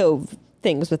video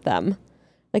things with them?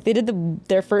 Like they did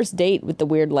their first date with the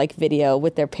weird video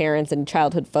with their parents and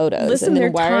childhood photos. Listen, and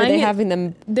then why are they having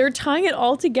them? They're tying it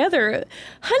all together.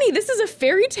 Honey, this is a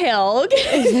fairy tale.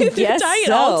 They're tying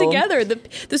it all together.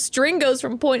 The string goes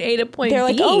from point A to point B. They're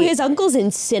like, oh, his uncle's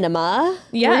in cinema.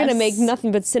 Yes. We're going to make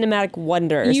nothing but cinematic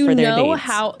wonders for their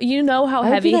dates. You know how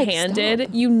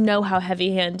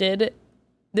heavy-handed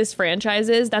this franchise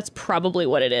is. That's probably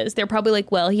what it is. They're probably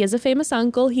like, well, he has a famous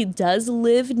uncle. He does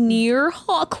live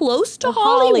close to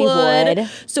Hollywood.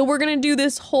 So we're going to do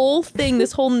this whole thing,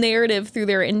 this whole narrative through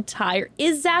their entire...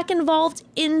 Is Zach involved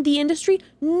in the industry?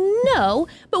 No,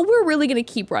 but we're really going to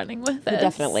keep running with this.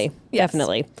 Definitely. Yes.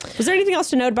 Definitely. Was there anything else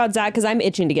to note about Zach? Because I'm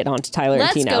itching to get on to Tyler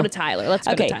and Tino. Let's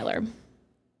go to Tyler.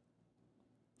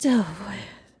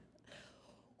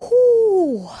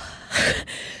 Ooh.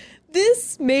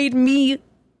 This made me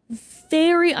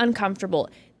very uncomfortable.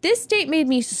 This date made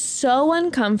me so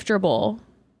uncomfortable.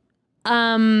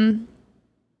 More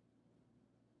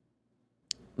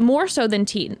so than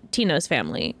Tino's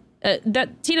family.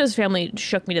 Tino's family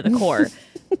shook me to the core.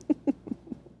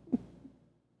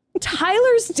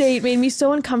 Tyler's date made me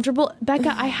so uncomfortable.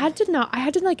 Becca, I had to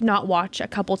not watch a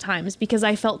couple times because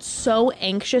I felt so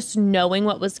anxious knowing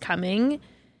what was coming.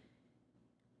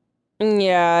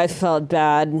 Yeah, I felt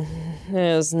bad.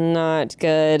 It was not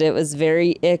good. It was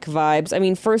very ick vibes. I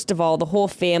mean, first of all,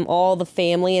 all the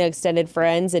family and extended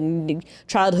friends and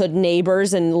childhood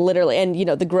neighbors and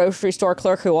the grocery store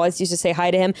clerk who always used to say hi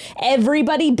to him.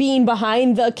 Everybody being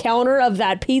behind the counter of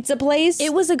that pizza place.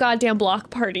 It was a goddamn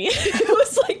block party. It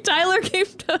was like Tyler came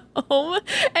to home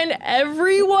and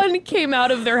everyone came out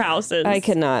of their houses. I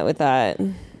could not with that.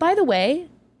 By the way,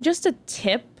 just a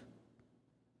tip.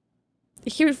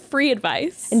 Here's free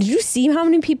advice. And did you see how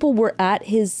many people were at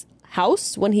his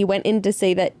house when he went in to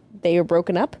say that they were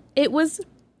broken up? It was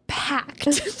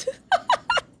packed.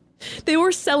 They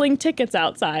were selling tickets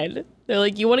outside. They're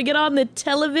like, you want to get on the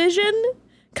television?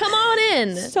 Come on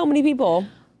in. So many people.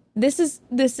 This is,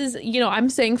 I'm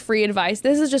saying free advice.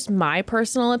 This is just my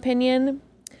personal opinion.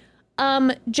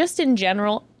 Just in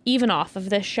general, even off of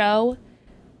this show.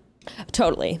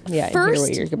 Totally. Yeah. First,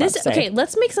 I hear what you're about to say. Okay,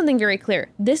 let's make something very clear.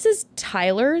 This is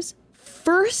Tyler's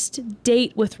first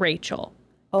date with Rachel.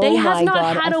 They have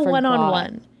not had a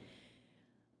one-on-one.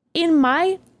 In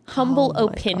my humble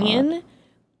opinion,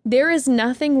 there is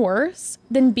nothing worse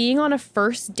than being on a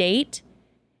first date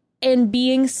and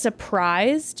being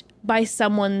surprised by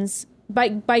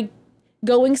by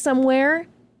going somewhere.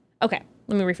 Okay,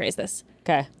 let me rephrase this.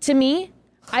 Okay. To me,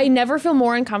 I never feel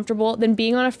more uncomfortable than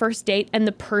being on a first date and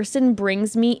the person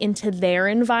brings me into their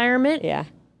environment. Yeah.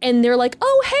 And they're like,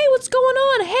 oh, hey, what's going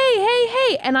on?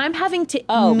 Hey. And I'm having to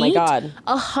meet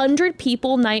 100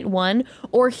 people night one,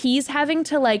 or he's having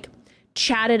to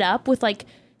chat it up with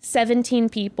 17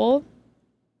 people.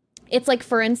 It's like,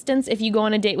 for instance, if you go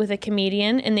on a date with a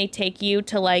comedian and they take you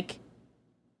to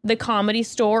the Comedy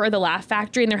Store or the Laugh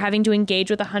Factory and they're having to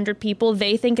engage with 100 people,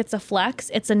 they think it's a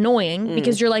flex. It's annoying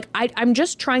because you're like, I'm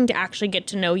just trying to actually get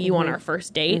to know you on our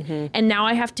first date. And now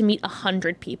I have to meet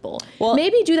 100 people. Well,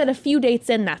 maybe do that a few dates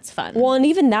in. That's fun. Well, and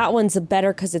even that one's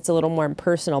better because it's a little more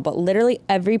impersonal. But literally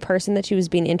every person that she was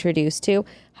being introduced to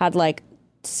had like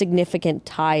significant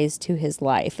ties to his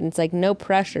life. And it's like, no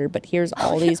pressure, but here's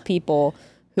all these people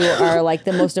who are like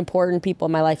the most important people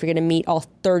in my life. You're going to meet all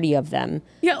 30 of them.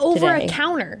 Yeah, over today. A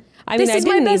counter. I mean, this is I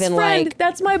didn't my best even friend. like.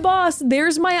 That's my boss.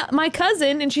 There's my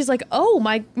cousin, and she's like, "Oh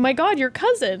my God, your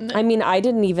cousin." I mean, I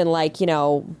didn't even like, you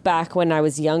know, back when I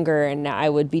was younger, and I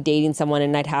would be dating someone,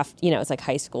 and I'd have, you know, it's like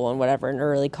high school and whatever, and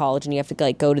early college, and you have to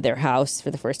like go to their house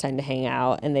for the first time to hang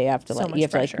out, and they have to like you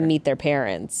have to like meet their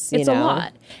parents. It's a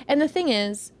lot, and the thing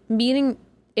is, meeting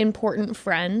important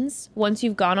friends once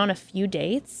you've gone on a few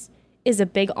dates is a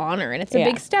big honor, and it's a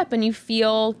big step, and you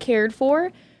feel cared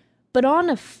for. But on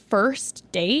a first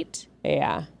date,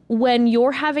 when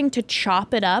you're having to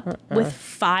chop it up with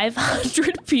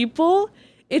 500 people,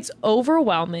 it's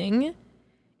overwhelming.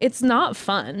 It's not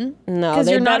fun. No, because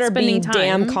you're not spending time.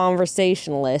 Damn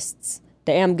conversationalists.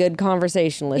 Damn good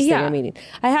conversationalists that you're meeting.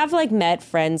 I have like met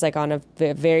friends like on a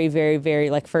very, very, very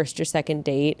like first or second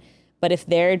date. But if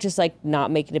they're just like not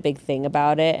making a big thing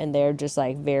about it and they're just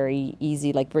like very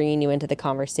easy, like bringing you into the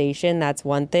conversation, that's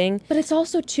one thing. But it's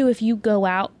also too, if you go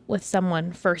out with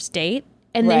someone first date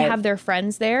and they have their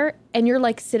friends there and you're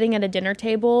like sitting at a dinner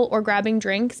table or grabbing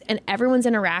drinks and everyone's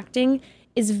interacting,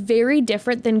 is very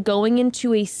different than going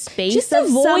into a space just of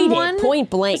avoid someone. It,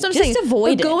 point blank. Just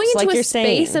avoid it. Going into like a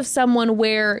space of someone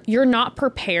where you're not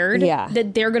prepared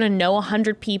that they're going to know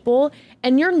 100 people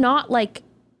and you're not like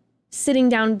sitting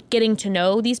down getting to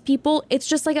know these people. It's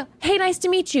just like hey, nice to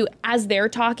meet you, as they're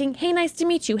talking. Hey, nice to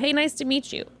meet you. Hey, nice to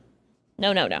meet you.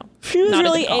 No. She was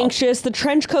really anxious. The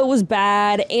trench coat was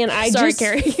bad, and I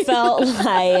Carrie. felt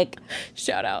like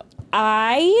shout out.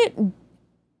 I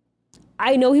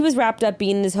know he was wrapped up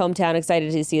being in his hometown,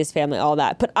 excited to see his family, all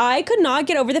that, but I could not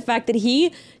get over the fact that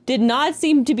he did not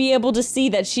seem to be able to see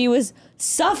that she was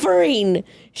suffering.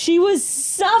 She was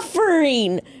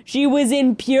suffering. She was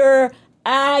in pure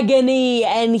agony,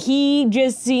 and he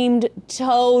just seemed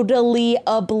totally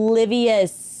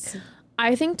oblivious.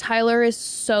 I think Tyler is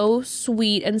so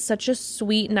sweet and such a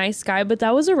sweet, nice guy, but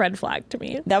that was a red flag to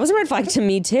me. That was a red flag to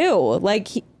me too. Like,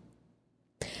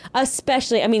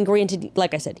 especially, I mean, granted,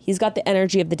 like I said, he's got the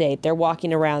energy of the day. They're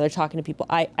walking around, they're talking to people.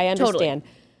 I understand. Totally.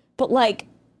 But like,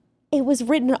 it was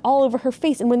written all over her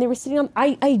face. And when they were sitting on,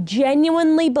 I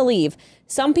genuinely believe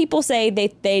some people say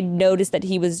they noticed that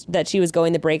she was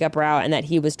going the breakup route and that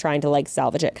he was trying to like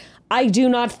salvage it. I do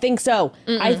not think so.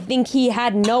 I think he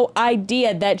had no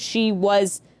idea that she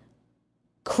was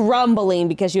crumbling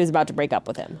because she was about to break up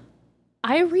with him.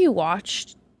 I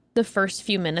rewatched the first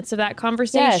few minutes of that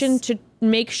conversation to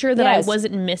make sure that I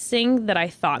wasn't missing that I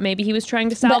thought maybe he was trying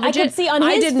to salvage but I could see on his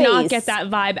face. I did not get that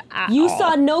vibe at all. You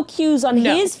saw no cues on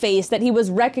his face that he was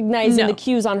recognizing the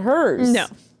cues on hers.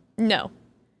 No.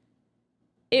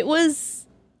 It was...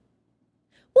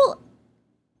 Well...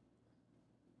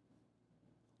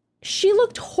 She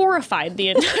looked horrified the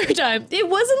entire time. It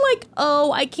wasn't like,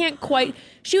 oh, I can't quite...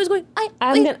 She was going,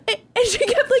 and she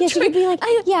kept like she could be like,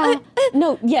 I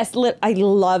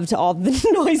loved all the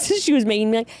noises she was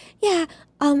making. Like, She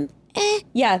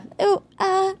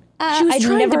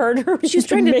was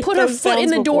trying to put her foot in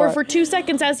the door for 2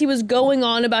 seconds as he was going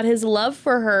on about his love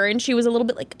for her, and she was a little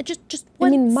bit like, just. I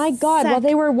mean, my God, while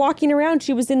they were walking around,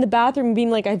 she was in the bathroom being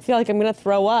like, I feel like I'm gonna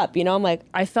throw up. You know, I'm like,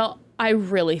 I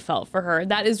really felt for her.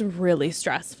 That is really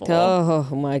stressful.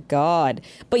 Oh my God.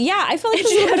 But yeah, I felt like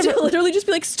she had to literally just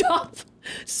be like, stop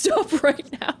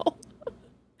right now.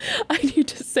 I need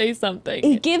to say something.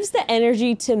 It gives the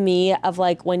energy to me of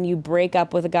like when you break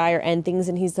up with a guy or end things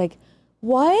and he's like,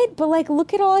 what? But like,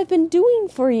 look at all I've been doing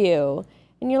for you.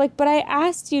 And you're like, but I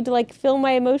asked you to like fill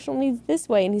my emotional needs this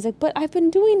way. And he's like, but I've been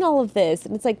doing all of this.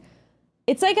 And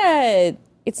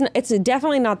it's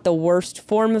definitely not the worst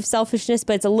form of selfishness,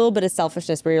 but it's a little bit of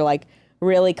selfishness where you're like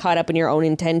really caught up in your own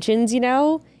intentions, you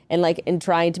know, and like in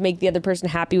trying to make the other person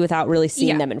happy without really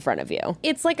seeing them in front of you.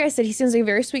 It's like I said, he seems like a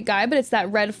very sweet guy, but it's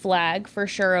that red flag for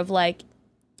sure of like,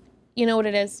 you know what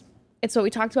it is? It's what we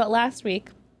talked about last week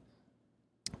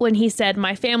when he said,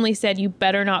 my family said, you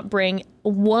better not bring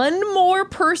one more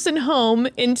person home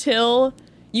until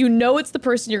you know it's the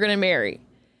person you're going to marry.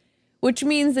 Which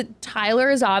means that Tyler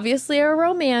is obviously a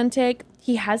romantic.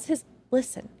 He has his...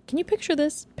 Listen, can you picture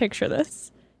this? Picture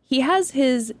this. He has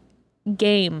his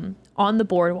game on the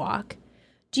boardwalk.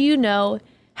 Do you know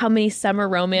how many summer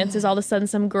romances all of a sudden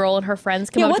some girl and her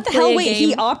friends come up to play a game? Wait,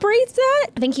 he operates that?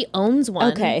 I think he owns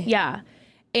one. Okay. Yeah.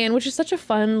 and which is such a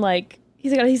fun, like,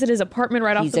 he's at his apartment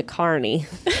right off. He's a carny.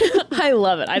 I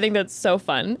love it. I think that's so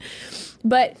fun.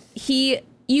 But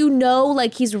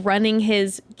like he's running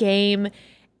his game,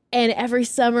 and every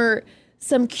summer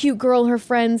some cute girl and her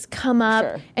friends come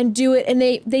up and do it, and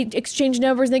they exchange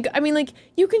numbers. And they go, I mean, like,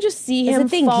 you can just see him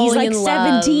falling he's like in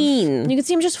love. 17. You can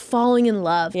see him just falling in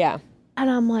love. Yeah. And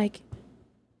I'm like,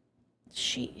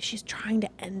 she's trying to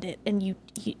end it, and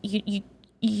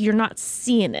you're not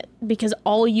seeing it because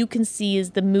all you can see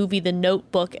is the movie The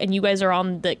Notebook, and you guys are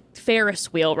on the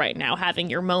Ferris wheel right now having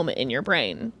your moment in your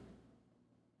brain.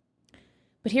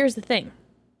 But here's the thing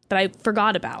that I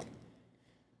forgot about.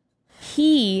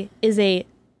 He is a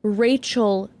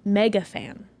Rachel mega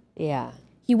fan. Yeah.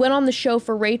 He went on the show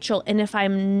for Rachel, and if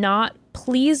I'm not,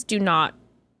 please do not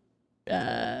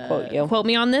quote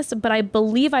me on this, but I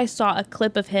believe I saw a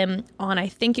clip of him on, I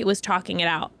think it was Talking It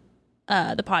Out,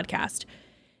 the podcast,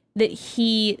 that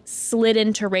he slid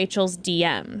into Rachel's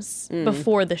DMs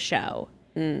before the show.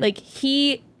 Like,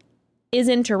 he is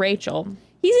into Rachel.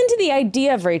 He's into the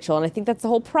idea of Rachel, and I think that's the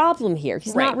whole problem here.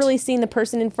 He's not really seeing the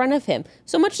person in front of him.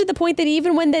 So much to the point that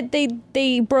even when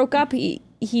they broke up, he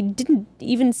didn't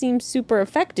even seem super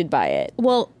affected by it.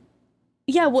 Well,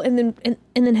 yeah, well, and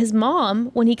then his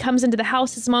mom, when he comes into the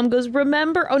house, his mom goes,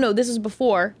 remember? Oh, no, this was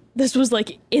before. This was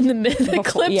like in the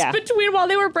clips between while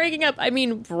they were breaking up. I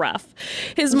mean, rough.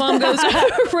 His mom goes,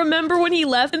 remember when he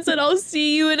left and said, I'll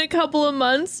see you in a couple of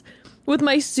months with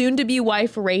my soon-to-be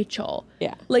wife, Rachel.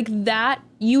 Yeah. Like that,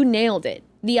 you nailed it.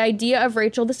 The idea of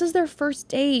Rachel, this is their first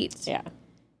date. Yeah.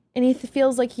 And he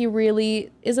feels like he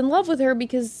really is in love with her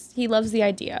because he loves the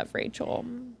idea of Rachel.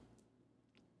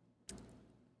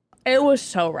 It was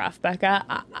so rough, Becca.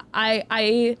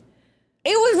 It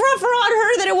was rougher on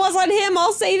her than it was on him,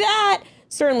 I'll say that.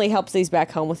 Certainly helps that he's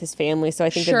back home with his family, so I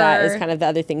think that is kind of the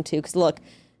other thing, too. Because, look,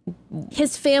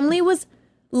 his family was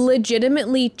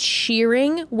legitimately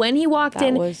cheering when he walked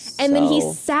in, and then he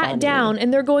sat down,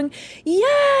 and they're going,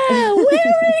 yeah,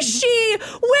 where is she?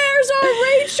 Where's our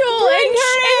Rachel? Bring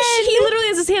her in. He literally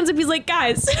has his hands up. He's like,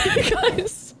 guys.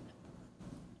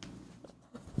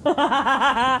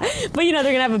 But you know,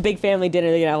 they're gonna have a big family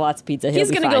dinner. They're gonna have lots of pizza. He's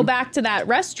gonna go back to that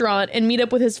restaurant and meet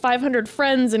up with his 500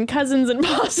 friends and cousins and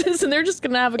bosses, and they're just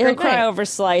gonna have a great night. He'll cry over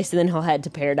slice, and then he'll head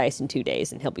to paradise in 2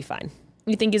 days, and he'll be fine.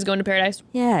 You think he's going to paradise?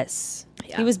 Yes.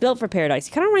 Yeah. He was built for paradise.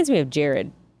 He kind of reminds me of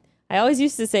Jared. I always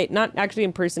used to say, not actually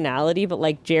in personality, but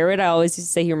like Jared, I always used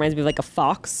to say he reminds me of like a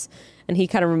fox, and he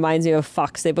kind of reminds me of a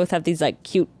fox. They both have these like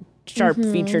cute,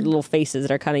 sharp-featured little faces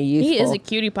that are kind of youthful. He is a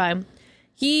cutie pie.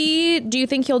 Do you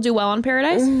think he'll do well on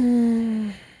Paradise?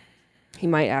 He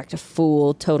might act a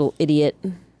fool, total idiot,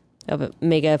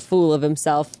 make a fool of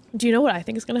himself. Do you know what I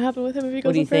think is going to happen with him if he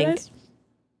goes on Paradise?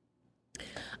 Think?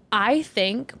 I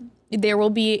think there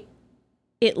will be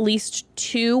at least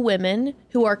 2 women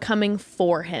who are coming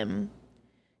for him,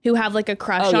 who have like a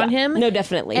crush on him. No,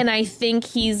 definitely. And I think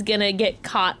he's going to get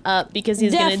caught up because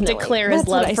he's going to declare his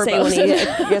love for both. That's what I say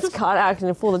when he gets caught acting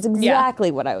a fool. That's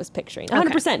exactly what I was picturing.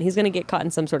 100%. He's going to get caught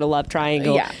in some sort of love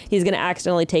triangle. Yeah. He's going to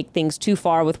accidentally take things too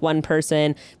far with one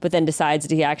person, but then decides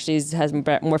that he actually has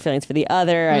more feelings for the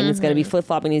other, and it's going to be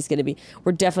flip-flopping.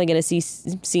 We're definitely going to see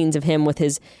scenes of him with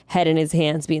his head in his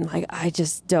hands being like, I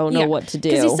just don't know what to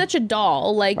do. Because he's such a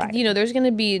doll. Like, you know, there's going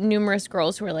to be numerous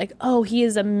girls who are like, oh, he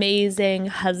is amazing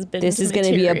husband. This is going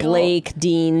to be a Blake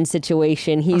Dean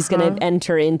situation. He's going to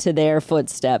enter into their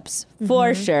footsteps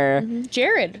for sure.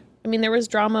 Jared. I mean, there was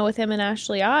drama with him and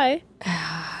Ashley I.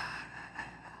 I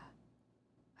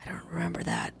don't remember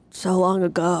that. So long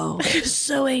ago.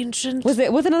 So ancient. Was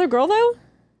it with another girl though?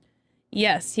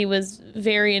 Yes, he was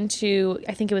very into,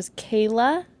 I think it was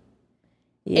Kayla.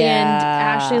 Yeah. And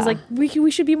Ashley was like, we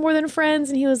should be more than friends.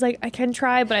 And he was like, I can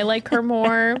try, but I like her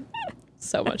more.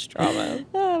 So much drama.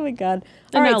 Oh my God.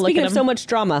 All right, speaking of so much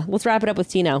drama, let's wrap it up with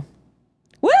Tino.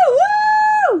 Woo,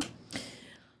 woo!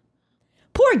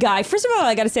 Poor guy. First of all,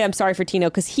 I got to say I'm sorry for Tino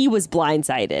because he was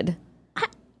blindsided.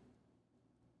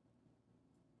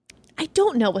 I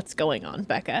don't know what's going on,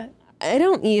 Becca. I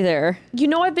don't either. You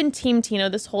know, I've been Team Tino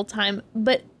this whole time,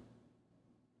 but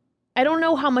I don't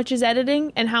know how much is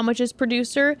editing and how much is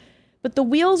producer, but the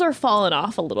wheels are falling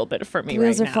off a little bit for me right now.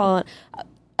 Wheels are falling.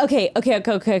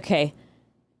 Okay.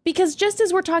 Because just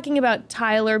as we're talking about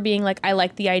Tyler being like, I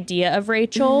like the idea of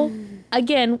Rachel,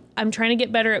 again, I'm trying to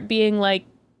get better at being like,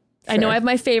 I know I have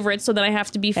my favorites, so then I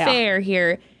have to be fair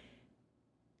here.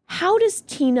 How does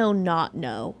Tino not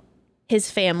know his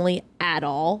family at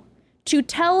all? To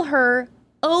tell her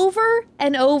over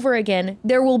and over again,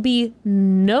 there will be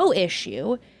no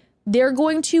issue. They're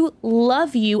going to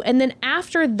love you. And then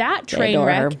after that train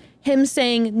wreck, him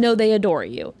saying, no, they adore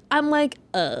you. I'm like,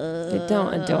 They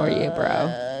don't adore you,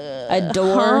 bro.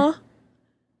 Adore? Huh?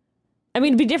 I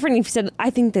mean, it'd be different if you said, I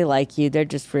think they like you. They're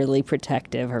just really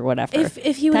protective or whatever.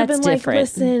 If he would have been different. Like,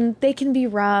 listen, they can be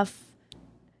rough.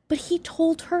 But he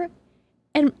told her,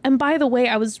 and by the way,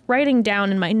 I was writing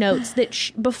down in my notes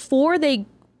that before they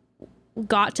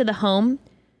got to the home,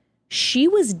 she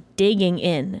was digging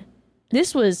in.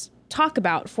 This was, talk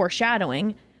about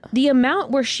foreshadowing. The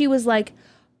amount where she was like,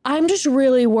 I'm just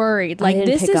really worried. Like,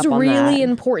 this is really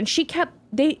important. She kept,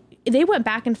 they went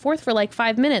back and forth for like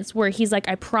 5 minutes where he's like,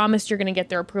 I promise you're going to get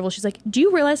their approval. She's like, do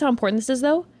you realize how important this is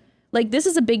though? Like, this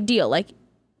is a big deal. Like,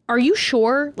 are you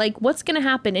sure? Like, what's going to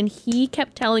happen? And he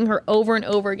kept telling her over and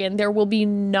over again, there will be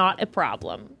not a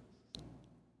problem.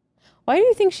 Why do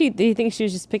you think she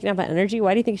was just picking up on energy?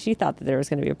 Why do you think she thought that there was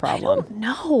going to be a problem? I don't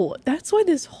know. That's why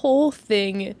this whole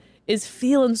thing is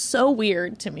feeling so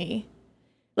weird to me.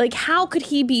 Like, how could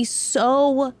he be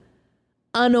so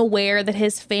unaware that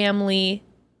his family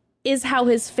is how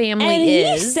his family is?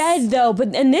 And he said, though,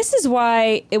 and this is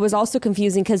why it was also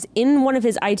confusing, because in one of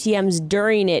his ITMs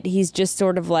during it, he's just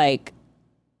sort of like,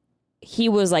 he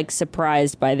was like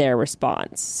surprised by their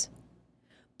response.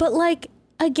 But like,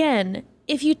 again,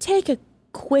 if you take a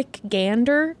quick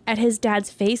gander at his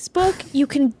dad's Facebook, you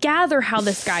can gather how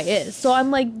this guy is. So I'm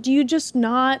like, do you just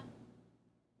not...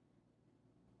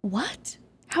 What?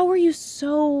 How were you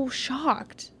so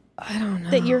shocked? I don't know.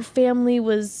 That your family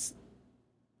was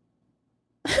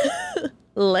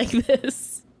like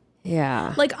this.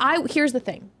 Yeah. Like, here's the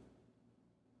thing.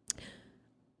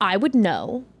 I would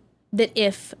know that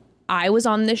if I was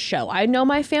on this show, I know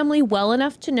my family well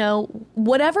enough to know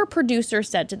whatever producer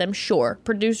said to them, sure,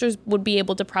 producers would be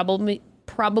able to probably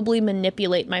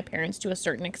manipulate my parents to a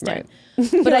certain extent.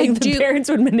 Right. But like the parents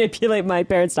would manipulate my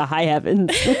parents to high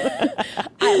heavens.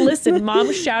 Listen,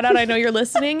 Mom, shout out. I know you're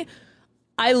listening.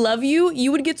 I love you.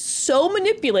 You would get so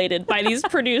manipulated by these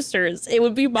producers. It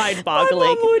would be mind-boggling.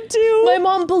 My mom would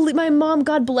too. My mom,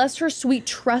 God bless her sweet,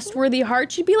 trustworthy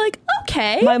heart. She'd be like,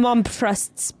 okay. My mom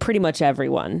trusts pretty much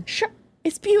everyone. Sure.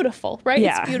 It's beautiful, right?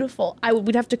 Yeah. It's beautiful.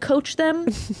 We'd have to coach them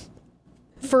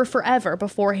for forever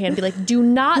beforehand. Be like, do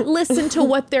not listen to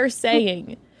what they're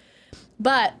saying.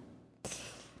 But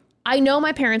I know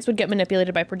my parents would get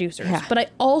manipulated by producers. Yeah. But I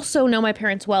also know my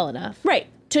parents well enough. Right.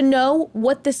 To know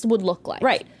what this would look like.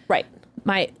 Right.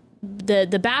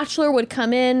 The Bachelor would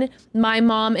come in. My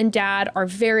mom and dad are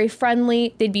very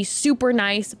friendly. They'd be super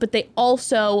nice, but they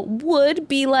also would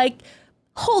be like,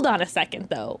 hold on a second,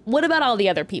 though. What about all the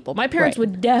other people? My parents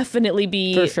would definitely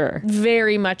be for sure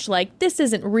very much like, this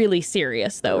isn't really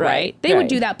serious, though, right? They would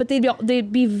do that, but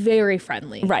they'd be very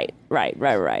friendly. Right.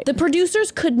 The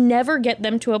producers could never get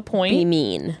them to a point be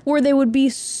mean where they would be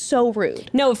so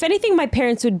rude. No, if anything, my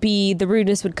parents would be, the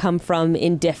rudeness would come from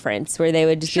indifference, where they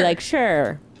would just be like,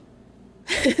 sure.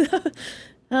 Sure,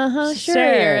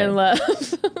 you're in love.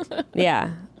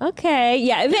 Yeah. Okay.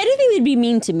 Yeah. If anything, they'd be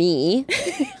mean to me,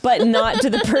 but not to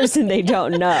the person they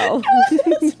don't know.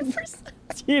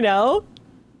 You know?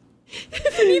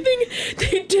 If anything,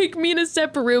 they'd take me in a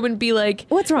separate room and be like,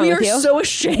 what's wrong with you? We are so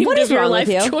ashamed of your life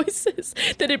choices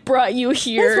that it brought you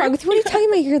here. What's wrong with you? What are you talking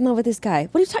about? You're in love with this guy.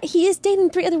 What are you talking? He is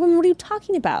dating 3 other women. What are you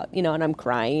talking about? You know, and I'm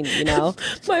crying, you know?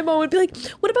 My mom would be like,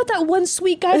 what about that one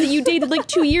sweet guy that you dated like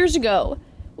 2 years ago?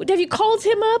 Have you called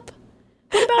him up?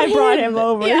 What about him? I brought him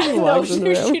over. Yeah, no,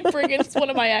 she'd bring in one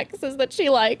of my exes that she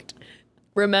liked.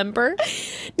 Remember?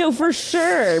 No, for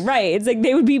sure. Right. It's like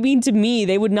they would be mean to me.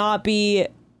 They would not be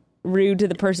rude to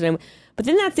the person. But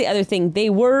then that's the other thing. They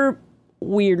were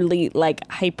weirdly like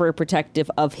hyper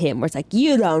protective of him. Where it's like,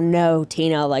 you don't know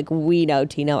Tino like we know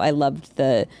Tino. I loved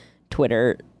the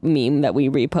Twitter meme that we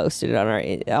reposted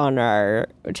on our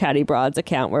Chatty Broads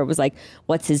account where it was like,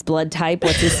 what's his blood type?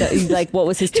 What's his like? What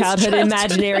was his childhood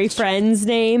imaginary friend's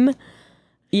name?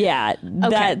 Yeah,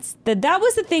 okay. That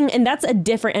was the thing, and that's a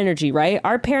different energy, right?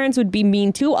 Our parents would be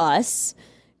mean to us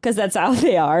because that's how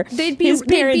they are. They'd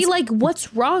be like,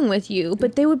 "What's wrong with you?"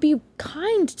 But they would be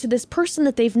kind to this person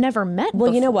that they've never met.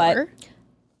 Well, before. You know what,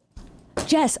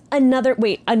 Jess?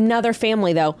 Another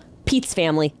family though. Pete's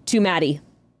family to Maddie.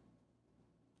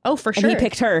 Oh, for sure. And he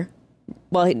picked her.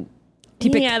 Well, he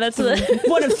picked that's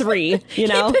one of 3. You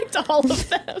know, he picked all of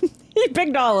them. He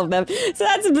picked all of them. So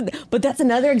that's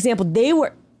another example.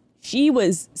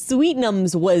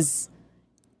 Sweetnums was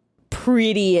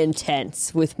pretty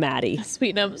intense with Maddie.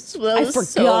 Sweetnums. I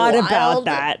forgot about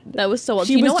that. That was so wild.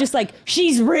 She was just like,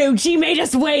 she's rude. She made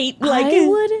us wait. Like,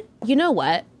 you know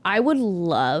what? I would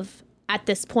love at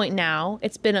this point now,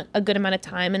 it's been a good amount of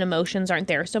time and emotions aren't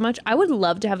there so much. I would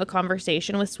love to have a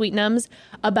conversation with Sweet Nums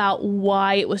about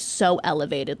why it was so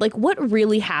elevated. Like, what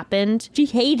really happened? She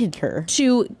hated her.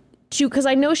 Because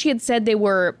I know she had said it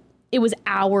was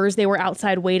hours they were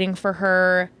outside waiting for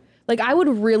her. Like, I would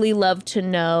really love to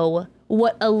know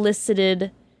what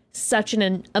elicited such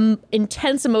an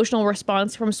intense emotional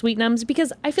response from Sweet Nums,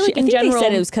 because I feel like in general, they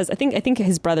said it was because I think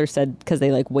his brother said because they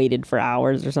like waited for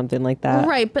hours or something like that.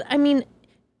 Right, but I mean,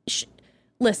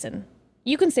 listen,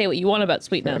 you can say what you want about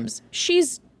Sweet Nums.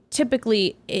 She's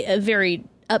typically a very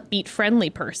upbeat, friendly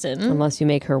person, unless you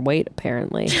make her wait.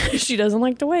 Apparently, she doesn't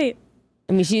like to wait.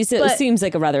 I mean, she seems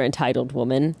like a rather entitled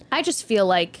woman. I just feel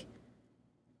like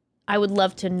I would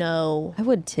love to know. I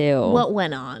would too. What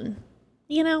went on.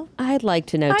 You know, I'd like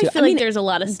to know too. I feel like there's a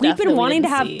lot of stuff. We've been wanting to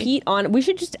have Pete on. We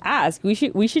should just ask. We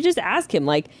should just ask him,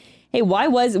 like, hey, why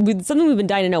was something we've been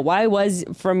dying to know? Why was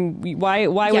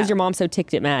your mom so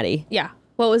ticked at Maddie? Yeah.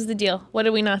 What was the deal? What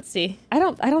did we not see? I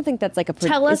don't think that's like a.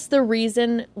 Tell us the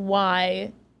reason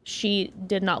why she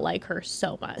did not like her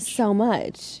so much. So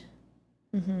much.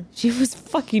 Mm-hmm. She was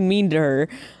fucking mean to her.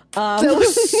 That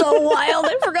was so wild.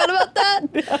 I forgot about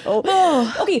that.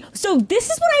 No. Okay, so this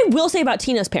is what I will say about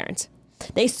Tina's parents.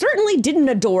 They certainly didn't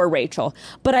adore Rachel,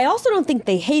 but I also don't think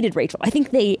they hated Rachel. I think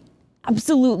they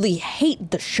absolutely hate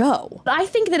the show. I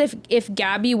think that if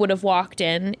Gabby would have walked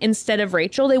in instead of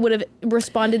Rachel, they would have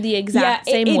responded the exact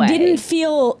same way.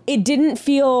 It didn't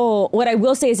feel, what I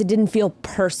will say is it didn't feel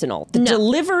personal. The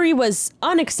delivery was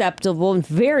unacceptable and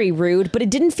very rude, but it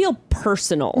didn't feel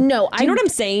personal. No. Do you know what I'm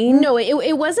saying? No,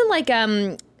 it wasn't like,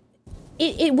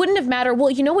 it wouldn't have mattered. Well,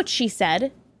 you know what she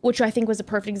said, which I think was a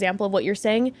perfect example of what you're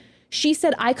saying? She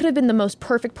said, I could have been the most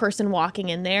perfect person walking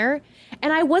in there.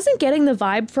 And I wasn't getting the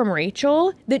vibe from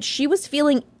Rachel that she was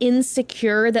feeling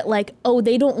insecure that like, oh,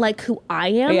 they don't like who I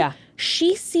am. Yeah.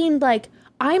 She seemed like,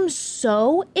 I'm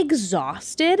so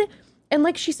exhausted. And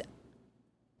like she said,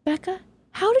 Becca,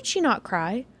 how did she not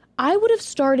cry? I would have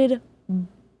started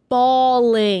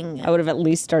bawling. I would have at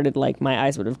least started, like, my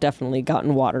eyes would have definitely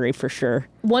gotten watery for sure.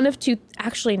 One of two,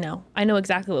 actually, no. I know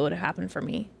exactly what would have happened for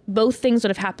me. Both things would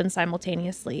have happened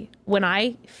simultaneously. When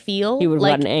I feel you would have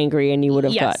like, gotten angry and you would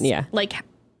have gotten, yeah. Like,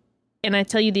 and I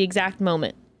tell you the exact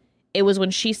moment. It was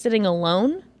when she's sitting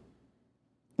alone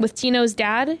with Tino's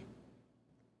dad.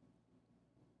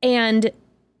 And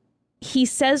he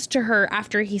says to her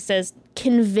after he says,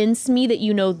 convince me that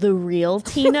you know the real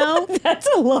Tino. That's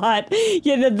a lot.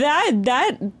 Yeah,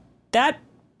 that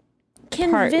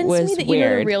convince me that weird. You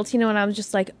know the real Tino. And I was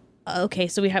just like, okay,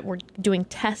 so we're doing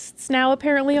tests now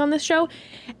apparently on this show.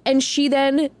 And she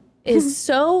then is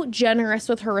so generous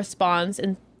with her response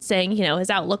and saying, you know, his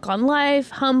outlook on life,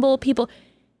 humble people.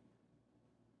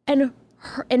 And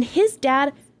his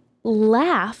dad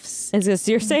laughs. It's just,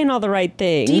 you're saying all the right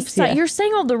things. Deep side, you're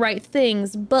saying all the right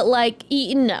things, but like,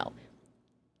 no.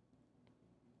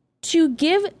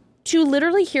 To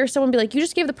literally hear someone be like, you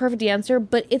just gave the perfect answer,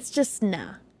 but it's just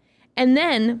nah. And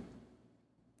then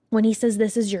when he says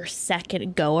this is your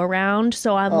second go around,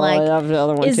 so I'm like,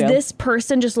 is this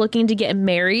person just looking to get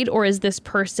married, or is this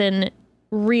person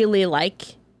really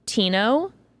like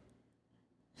Tino?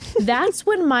 That's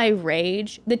when my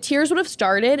rage, the tears would have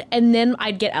started, and then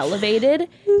I'd get elevated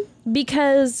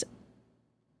because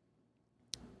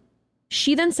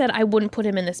she then said I wouldn't put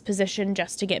him in this position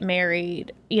just to get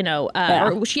married, you know,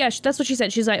 that's what she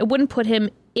said. She's like, I wouldn't put him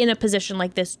in a position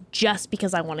like this just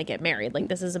because I want to get married. Like,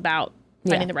 this is about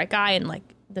finding the right guy, and like,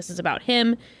 this is about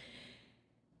him.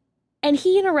 And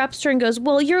he interrupts her and goes,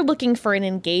 well, you're looking for an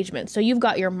engagement, so you've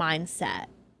got your mind set.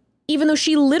 Even though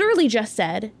she literally just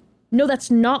said, no,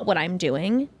 that's not what I'm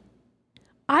doing.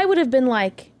 I would have been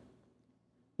like,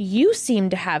 you seem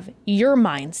to have your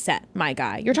mind set, my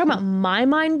guy. You're talking about my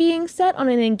mind being set on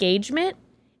an engagement,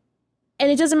 and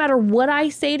it doesn't matter what I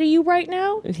say to you right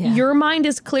now. Yeah. Your mind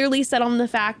is clearly set on the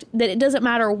fact that it doesn't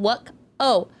matter what.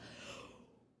 Oh,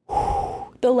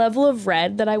 the level of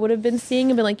red that I would have been seeing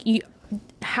and been like,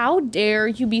 how dare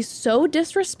you be so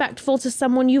disrespectful to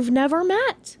someone you've never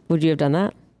met? Would you have done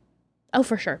that? Oh,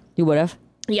 for sure. You would have?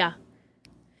 Yeah.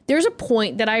 There's a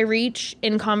point that I reach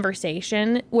in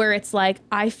conversation where it's like,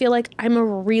 I feel like I'm a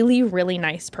really, really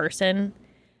nice person.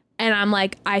 And I'm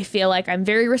like, I feel like I'm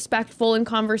very respectful in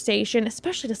conversation,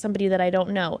 especially to somebody that I don't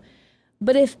know.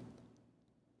 But if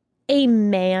a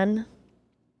man,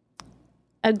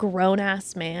 a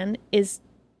grown-ass man, is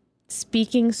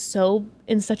speaking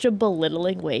in such a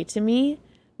belittling way to me,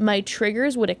 my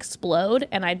triggers would explode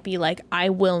and I'd be like, I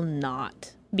will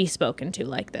not be spoken to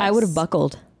like this. I would have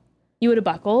buckled. You would have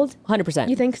buckled? 100%.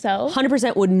 You think so?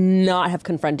 100% would not have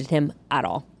confronted him at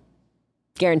all.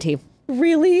 Guarantee.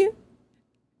 Really?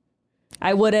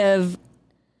 I would have.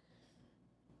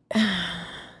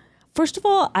 First of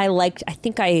all, I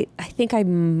think I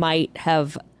might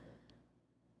have.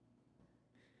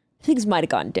 Things might have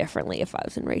gone differently if I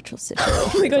was in Rachel's situation.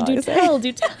 Oh my God, do tell.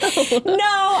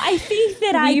 No, I think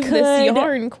that I could. This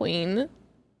yarn queen.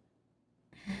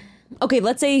 Okay,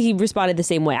 let's say he responded the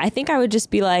same way. I think I would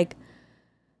just be like,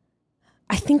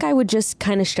 I think I would just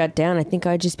kind of shut down. I think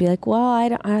I would just be like,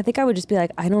 well, I think I would just be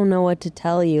like, I don't know what to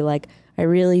tell you. Like, I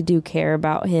really do care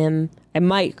about him. I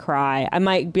might cry. I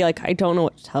might be like, I don't know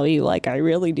what to tell you. Like, I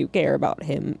really do care about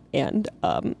him. And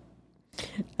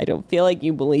I don't feel like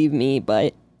you believe me,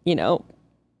 but, you know,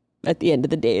 at the end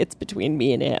of the day, it's between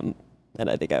me and him. And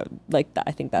I think I would like that.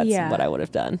 I think that's what I would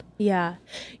have done. Yeah.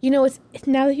 You know, it's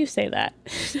now that you say that,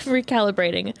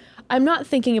 recalibrating, I'm not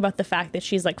thinking about the fact that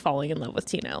she's like falling in love with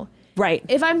Tino. Right.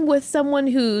 If I'm with someone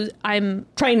who I'm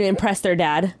trying to impress their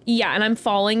dad. Yeah. And I'm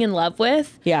falling in love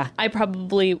with. Yeah. I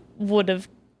probably would have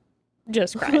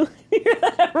just cried.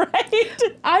 Right.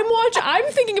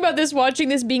 I'm thinking about this, watching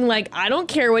this being like, I don't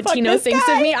care what Tino thinks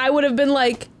of me. I would have been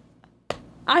like,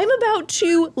 I'm about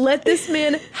to let this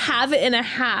man have it in a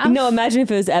half. No, imagine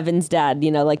if it was Evan's dad,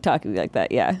 you know, like talking like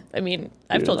that. Yeah. I mean,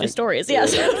 I've told you stories.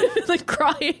 Yes. Like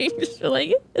crying. Just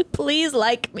like, please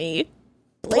like me.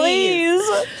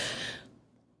 Please.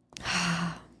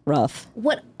 Rough.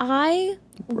 What I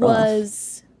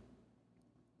was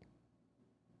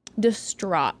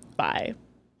distraught by.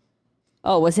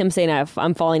 Oh, was him saying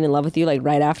I'm falling in love with you like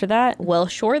right after that? Well,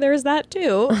 sure, there's that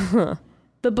too.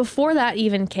 But before that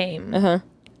even came,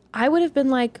 I would have been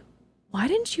like, why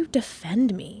didn't you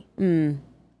defend me?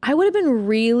 I would have been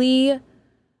really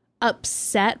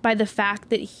upset by the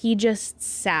fact that he just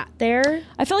sat there.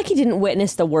 I feel like he didn't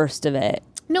witness the worst of it.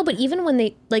 No, but even when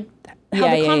they, like,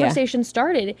 how the conversation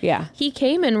started, he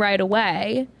came in right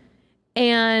away,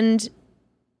 and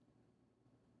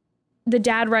the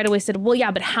dad right away said, well,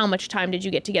 yeah, but how much time did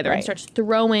you get together? And starts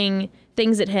throwing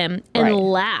things at him and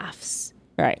laughs.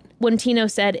 Right. When Tino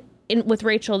said, with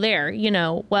Rachel there, you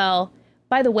know, well,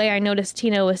 by the way, I noticed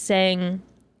Tino was saying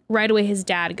right away, his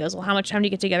dad goes, well, how much time do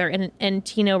you get together? And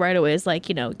Tino right away is like,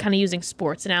 you know, kind of using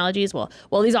sports analogies. Well,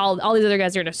 all these other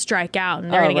guys are going to strike out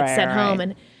and they're going to get sent home.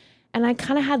 And I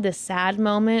kind of had this sad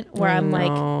moment where I'm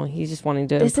like, he's just wanting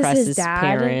to impress his dad,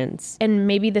 parents. And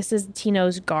maybe this is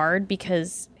Tino's guard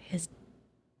because his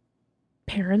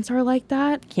parents are like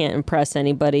that. Can't impress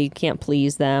anybody, can't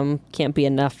please them, can't be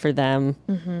enough for them.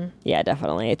 Yeah,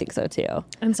 definitely. I think so too.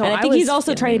 And I think he's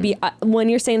also trying to be, when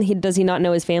you're saying does he not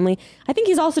know his family, I think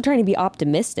he's also trying to be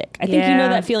optimistic. I think you know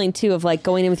that feeling too of like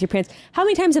going in with your parents. How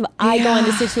many times have I gone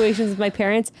into situations with my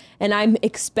parents and I'm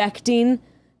expecting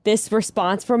this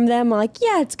response from them? I'm like,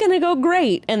 yeah, it's gonna go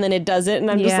great, and then it doesn't, and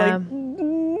I'm just like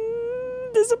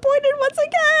disappointed once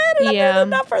again, and I'm not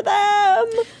enough for them.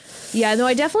 Yeah, no,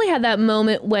 I definitely had that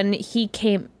moment when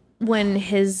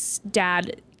his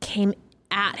dad came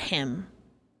at him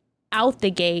out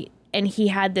the gate, and he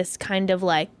had this kind of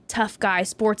like tough guy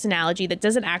sports analogy that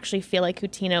doesn't actually feel like who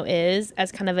Tino is,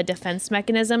 as kind of a defense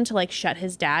mechanism to like shut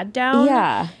his dad down.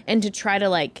 Yeah. And to try to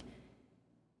like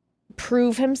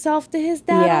prove himself to his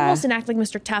dad almost and act like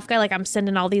Mr. Tough Guy, like I'm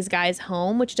sending all these guys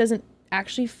home, which doesn't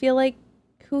actually feel like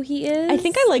who he is. I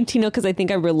think I like Tino because I think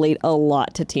I relate a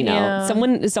lot to Tino. Yeah.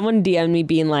 Someone DM'd me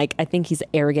being like, I think he's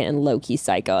arrogant and low-key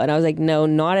psycho. And I was like, no,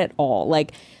 not at all.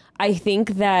 Like, I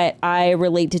think that I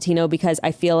relate to Tino because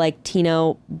I feel like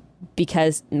Tino,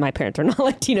 because my parents are not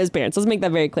like Tino's parents. Let's make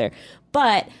that very clear.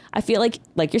 But I feel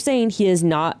like you're saying, he has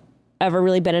not ever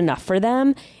really been enough for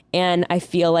them. And I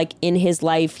feel like in his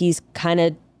life, he's kind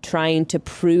of trying to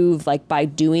prove, like, by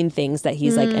doing things that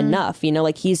he's like enough, you know,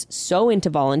 like he's so into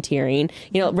volunteering,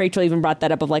 you know. Rachel even brought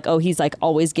that up of like, oh, he's like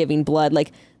always giving blood.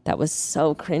 Like, that was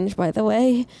so cringe, by the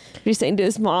way. He's saying to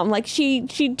his mom, like, he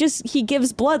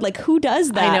gives blood. Like, who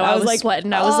does that? I know. I was like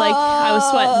sweating. I was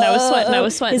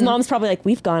sweating. His mom's probably like,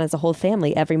 we've gone as a whole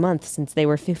family every month since they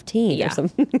were 15 or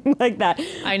something like that.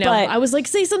 I know. But I was like,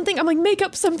 say something. I'm like, make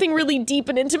up something really deep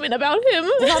and intimate about him.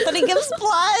 Not that he gives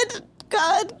blood.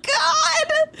 God.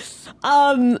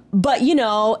 But you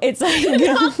know, it's like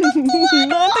not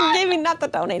the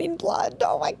donating blood.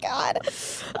 Oh my God.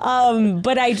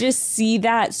 But I just see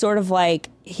that sort of like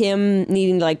him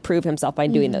needing to like prove himself by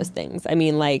doing those things. I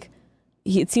mean, like,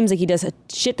 it seems like he does a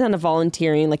shit ton of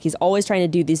volunteering. Like, he's always trying to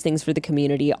do these things for the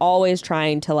community, always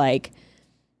trying to like,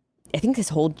 I think his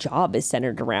whole job is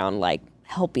centered around like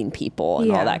helping people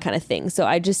and all that kind of thing. So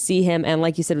I just see him, and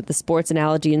like you said with the sports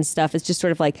analogy and stuff, it's just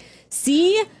sort of like,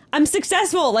 see, I'm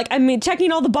successful. Like, I'm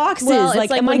checking all the boxes. Well, like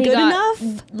am I good enough?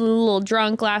 A little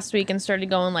drunk last week and started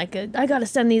going like, I got to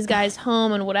send these guys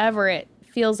home and whatever. It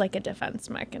feels like a defense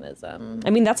mechanism. I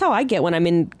mean, that's how I get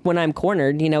when I'm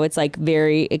cornered. You know, it's like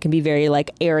it can be very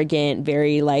like arrogant,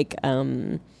 very like,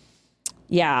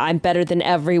 yeah, I'm better than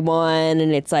everyone.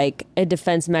 And it's like a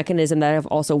defense mechanism that I've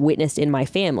also witnessed in my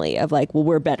family of like, well,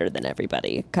 we're better than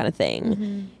everybody kind of thing.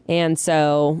 Mm-hmm. And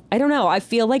so I don't know. I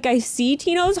feel like I see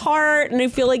Tino's heart and I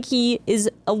feel like he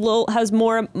has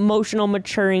more emotional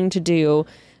maturing to do.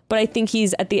 But I think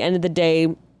he's at the end of the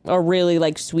day a really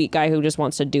like sweet guy who just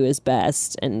wants to do his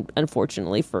best. And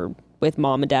unfortunately with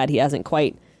mom and dad, he hasn't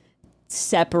quite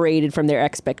separated from their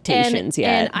expectations yet.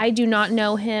 And I do not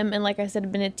know him. And like I said,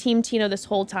 I've been a team Tino this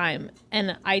whole time.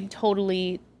 And I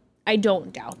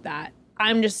don't doubt that.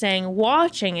 I'm just saying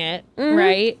watching it,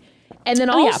 right? And then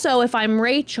if I'm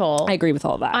Rachel. I agree with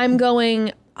all that. I'm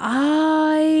going,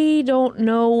 I don't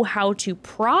know how to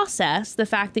process the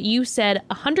fact that you said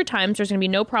 100 times there's going to be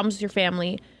no problems with your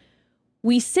family.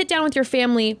 We sit down with your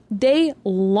family. They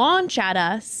launch at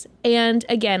us. And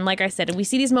again, like I said, we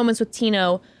see these moments with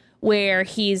Tino where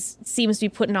he seems to be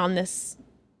putting on this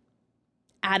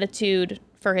attitude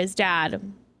for his dad.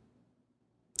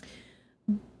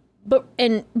 But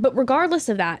regardless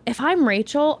of that, if I'm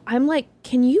Rachel, I'm like,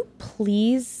 can you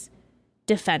please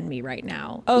defend me right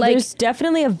now? Oh, like, there's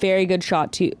definitely a very good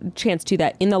chance to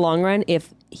that in the long run.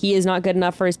 If he is not good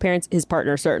enough for his parents, his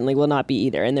partner certainly will not be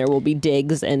either. And there will be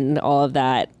digs and all of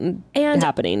that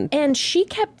happening. And she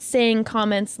kept saying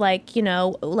comments like, you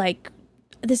know, like,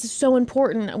 this is so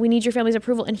important. We need your family's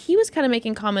approval. And he was kind of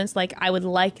making comments like, I would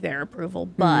like their approval,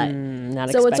 but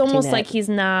so it's almost like he's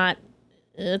not,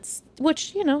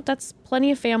 which, you know, that's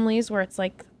plenty of families where it's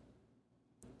like,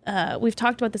 we've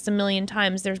talked about this a million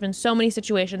times. There's been so many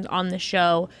situations on the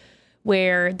show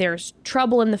where there's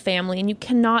trouble in the family and you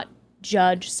cannot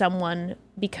judge someone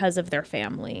because of their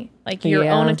family, like your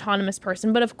own autonomous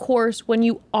person. But of course, when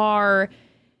you are,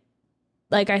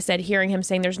 like I said, hearing him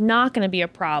saying there's not going to be a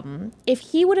problem. If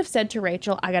he would have said to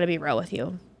Rachel, I got to be real with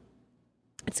you,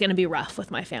 it's going to be rough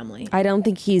with my family. I don't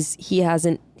think he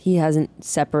hasn't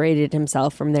separated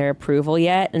himself from their approval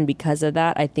yet. And because of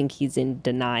that, I think he's in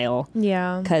denial.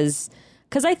 Yeah. Because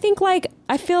I think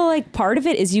I feel like part of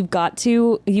it is you've got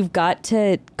to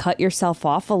cut yourself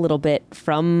off a little bit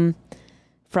from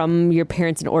your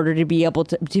parents in order to be able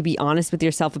to be honest with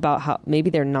yourself about how maybe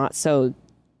they're not so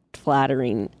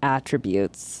flattering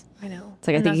attributes. I know. It's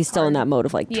like, I think he's still in that mode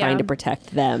of like trying to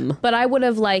protect them. But I would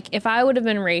have if I would have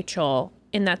been Rachel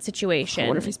in that situation. I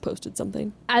wonder if he's posted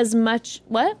something.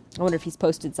 What? I wonder if he's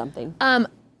posted something.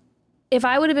 If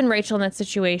I would have been Rachel in that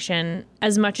situation,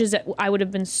 as much as I would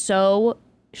have been so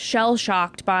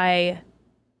shell-shocked by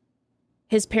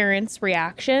his parents'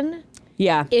 reaction.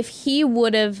 Yeah. If he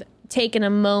would have taken a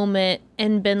moment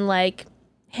and been like,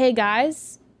 hey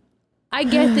guys, I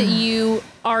get that you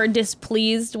are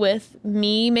displeased with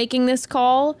me making this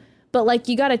call, but like,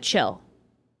 you gotta chill.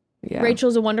 Yeah.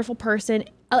 Rachel's a wonderful person.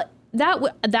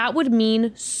 That would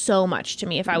mean so much to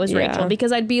me if I was Rachel,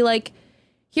 because I'd be like,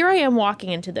 here I am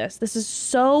walking into this. This is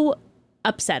so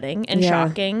upsetting and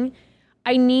shocking.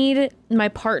 I need my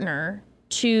partner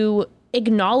to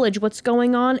acknowledge what's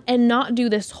going on and not do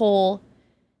this whole,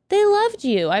 they loved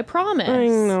you, I promise. I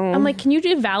know. I'm like, can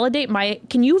you validate my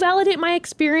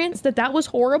experience that was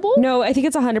horrible? No, I think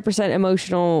it's 100%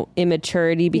 emotional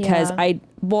immaturity because I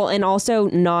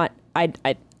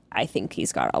think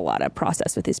he's got a lot of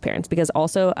process with his parents, because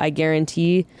also I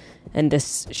guarantee, and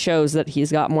this shows that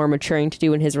he's got more maturing to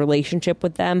do in his relationship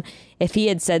with them. If he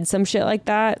had said some shit like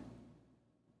that,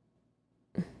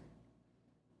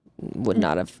 would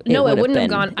not have. No, it wouldn't have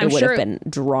gone. It would have been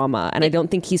drama, and I don't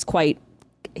think he's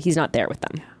not there with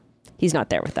them. He's not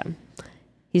there with them.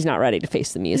 He's not ready to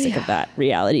face the music of that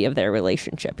reality of their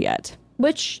relationship yet.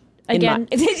 Which, again,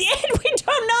 and we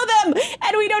don't know them,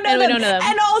 and we don't know them.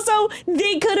 And also,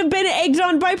 they could have been egged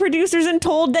on by producers and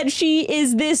told that she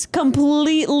is this girl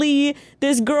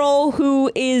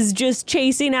who is just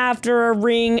chasing after a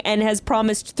ring and has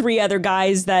promised 3 other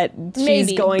guys that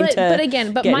she's going to. But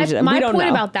again, my point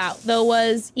about that though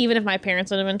was, even if my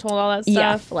parents would have been told all that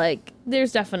stuff, like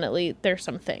there's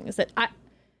some things that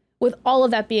with all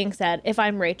of that being said, if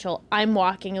I'm Rachel, I'm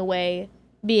walking away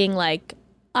being like,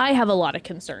 I have a lot of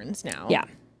concerns now. Yeah.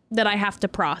 That I have to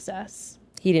process.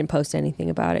 He didn't post anything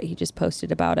about it. He just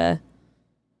posted about a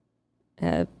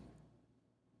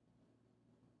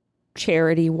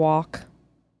charity walk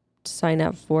to sign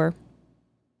up for.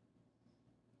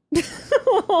 Get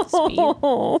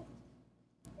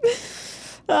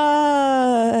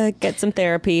some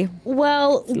therapy.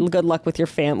 Well, good luck with your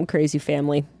crazy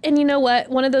family. And you know what?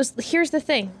 Here's the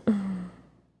thing.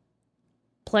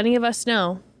 Plenty of us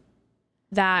know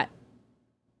that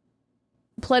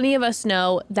plenty of us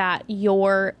know that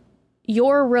your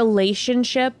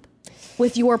relationship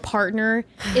with your partner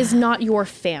is not your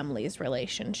family's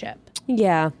relationship.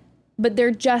 Yeah. But there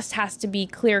just has to be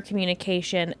clear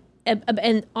communication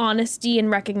and honesty and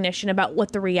recognition about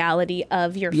what the reality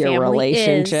of your family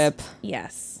relationship is.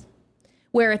 Yes.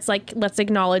 Where it's like, let's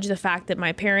acknowledge the fact that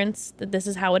my parents, that this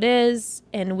is how it is,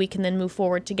 and we can then move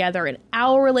forward together in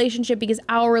our relationship, because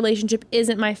our relationship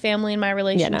isn't my family and my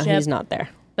relationship. Yeah, no, he's not there.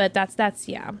 But that's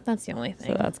the only thing.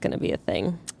 So that's going to be a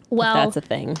thing. Well, that's a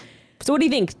thing. So what do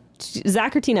you think?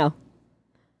 Zach or Tino?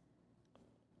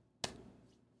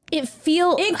 It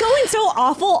going so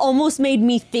awful almost made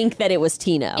me think that it was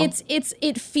Tino.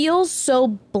 It feels so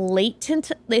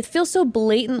blatant. It feels so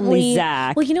blatantly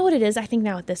Zach. Well, you know what it is? I think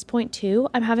now at this point too,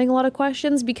 I'm having a lot of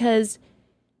questions because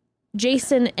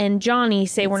Jason and Johnny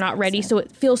say we're not ready, so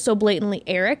it feels so blatantly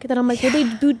Eric that I'm like, will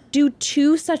they do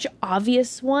two such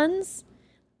obvious ones?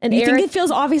 And you think it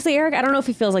feels obviously Eric? I don't know if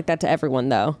it feels like that to everyone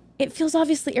though. It feels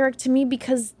obviously Eric to me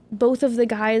because both of the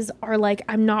guys are like,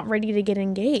 I'm not ready to get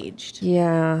engaged.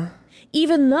 Yeah.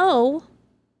 Even though,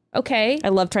 okay. I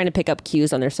love trying to pick up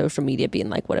cues on their social media being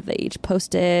like, what have they each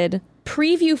posted?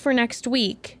 Preview for next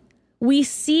week. We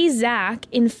see Zach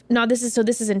this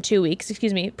is in 2 weeks,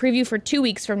 excuse me. Preview for 2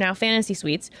 weeks from now, Fantasy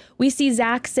Suites. We see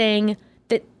Zach saying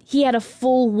that he had a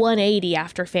full 180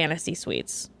 after Fantasy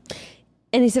Suites.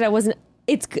 And he said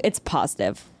it's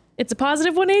positive. It's a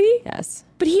positive 180? Yes.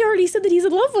 But he already said that he's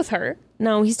in love with her.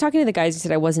 No, he's talking to the guys who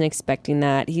said I wasn't expecting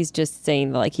that. He's just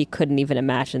saying that, like, he couldn't even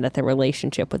imagine that the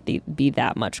relationship would be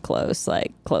that much closer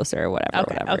or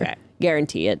whatever. Okay.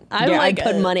 Guarantee it. I'd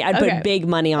put money. I'd put big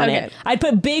money on it. I'd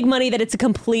put big money that it's a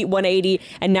complete 180.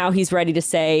 And now he's ready to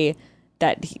say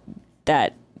that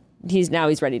he's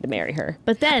ready to marry her.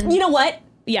 But then, you know what?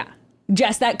 Yeah.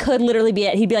 Jess, that could literally be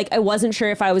it. He'd be like, I wasn't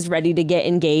sure if I was ready to get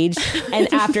engaged. And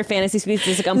after Fantasy Suites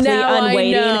is a complete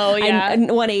unwaiting.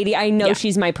 180. I know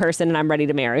she's my person and I'm ready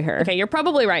to marry her. Okay, you're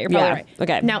probably right. Right.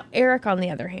 Okay. Now, Eric, on the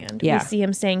other hand, we see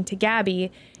him saying to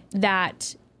Gabby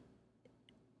that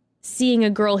seeing a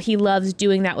girl he loves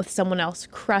doing that with someone else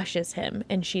crushes him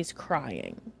and she's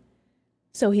crying.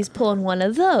 So he's pulling one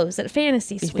of those at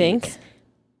Fantasy Suites. You think?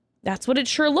 That's what it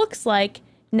sure looks like.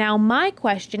 Now, my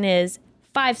question is,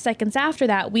 5 seconds after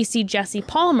that, we see Jesse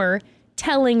Palmer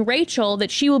telling Rachel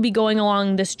that she will be going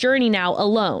along this journey now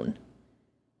alone.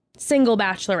 Single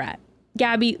bachelorette.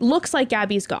 Gabby, looks like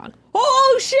Gabby's gone.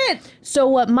 Oh, shit! So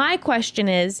what my question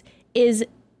is do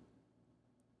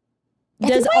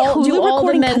all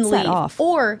the men leave?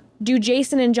 Or do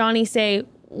Jason and Johnny say,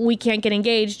 we can't get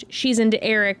engaged, she's into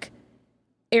Eric.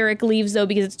 Eric leaves, though,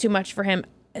 because it's too much for him,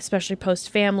 especially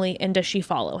post-family, and does she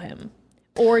follow him?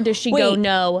 Or does she go,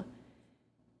 no...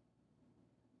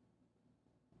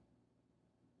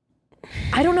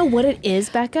 I don't know what it is,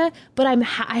 Becca, but I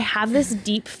have this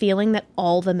deep feeling that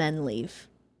all the men leave.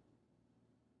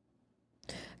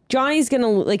 Johnny's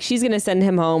gonna she's gonna send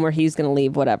him home, or he's gonna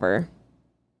leave. Whatever.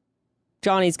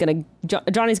 Johnny's gonna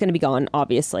be gone.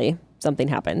 Obviously, something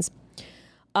happens.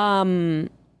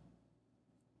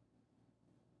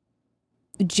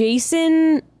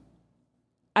 Jason,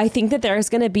 I think that there's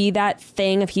gonna be that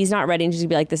thing if he's not ready and just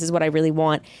be like, "This is what I really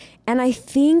want," and I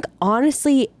think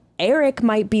honestly, Eric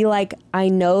might be like, I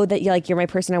know that you're my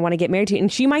person I want to get married to.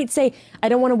 And she might say, I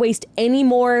don't want to waste any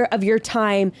more of your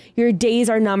time. Your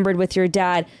days are numbered with your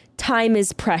dad. Time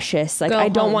is precious. Like, I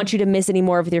don't want you to miss any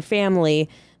more with your family.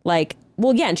 Like,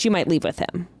 well, again, she might leave with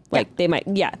him. Like, they might.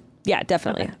 Yeah,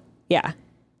 definitely. Okay. Yeah.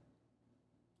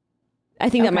 I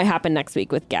think that might happen next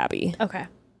week with Gabby. Okay.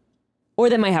 Or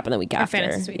that might happen the week after.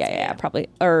 Fantasy Suites, yeah, probably.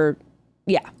 Or,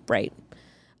 yeah, right.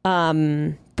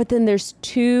 But then there's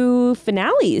two-part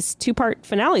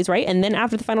finales, right? And then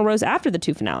after the final rose, after the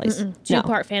two finales.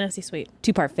 Two-part Fantasy Suite.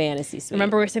 Two-part Fantasy Suite.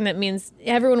 Remember we were saying that means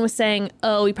everyone was saying,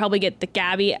 oh, we probably get the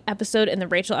Gabby episode and the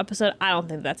Rachel episode. I don't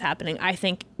think that's happening. I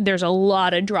think there's a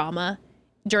lot of drama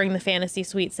during the Fantasy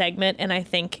Suite segment, and I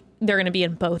think they're going to be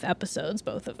in both episodes,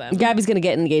 both of them. Gabby's going to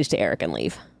get engaged to Eric and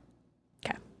leave.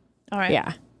 Okay. All right.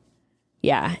 Yeah.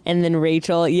 Yeah. And then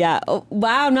Rachel, Oh,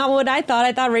 wow, not what I thought.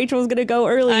 I thought Rachel was going to go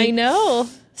early. I know.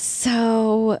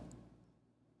 So,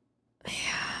 yeah.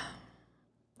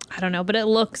 I don't know, but it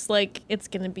looks like it's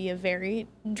going to be a very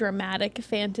dramatic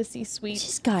Fantasy Suite.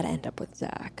 She's got to end up with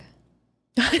Zach.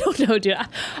 I don't know, dude.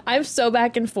 I'm so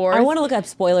back and forth. I want to look up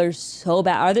spoilers so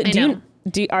bad.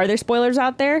 Are there spoilers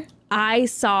out there? I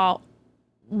saw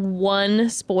one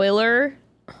spoiler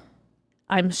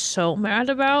I'm so mad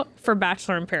about for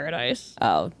Bachelor in Paradise.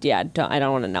 Oh, yeah. I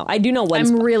don't want to know. I do know one.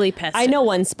 I'm really pissed. I know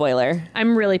one spoiler.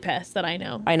 I'm really pissed that I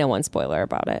know. I know one spoiler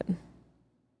about it.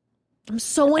 I'm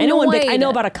so annoyed. I know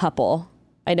about a couple.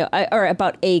 I know, or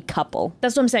about a couple.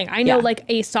 That's what I'm saying. I know like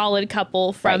a solid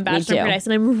couple from Bachelor in Paradise,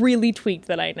 and I'm really tweaked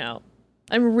that I know.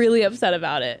 I'm really upset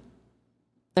about it.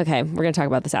 Okay, we're going to talk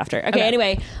about this after. Okay,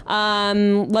 anyway,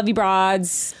 love you,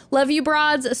 broads. Love you,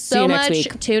 broads, so much.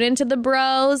 Tune into the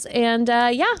bros, and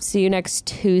yeah. See you next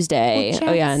Tuesday.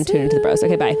 And tune into the bros.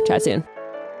 Okay, bye. Chat soon.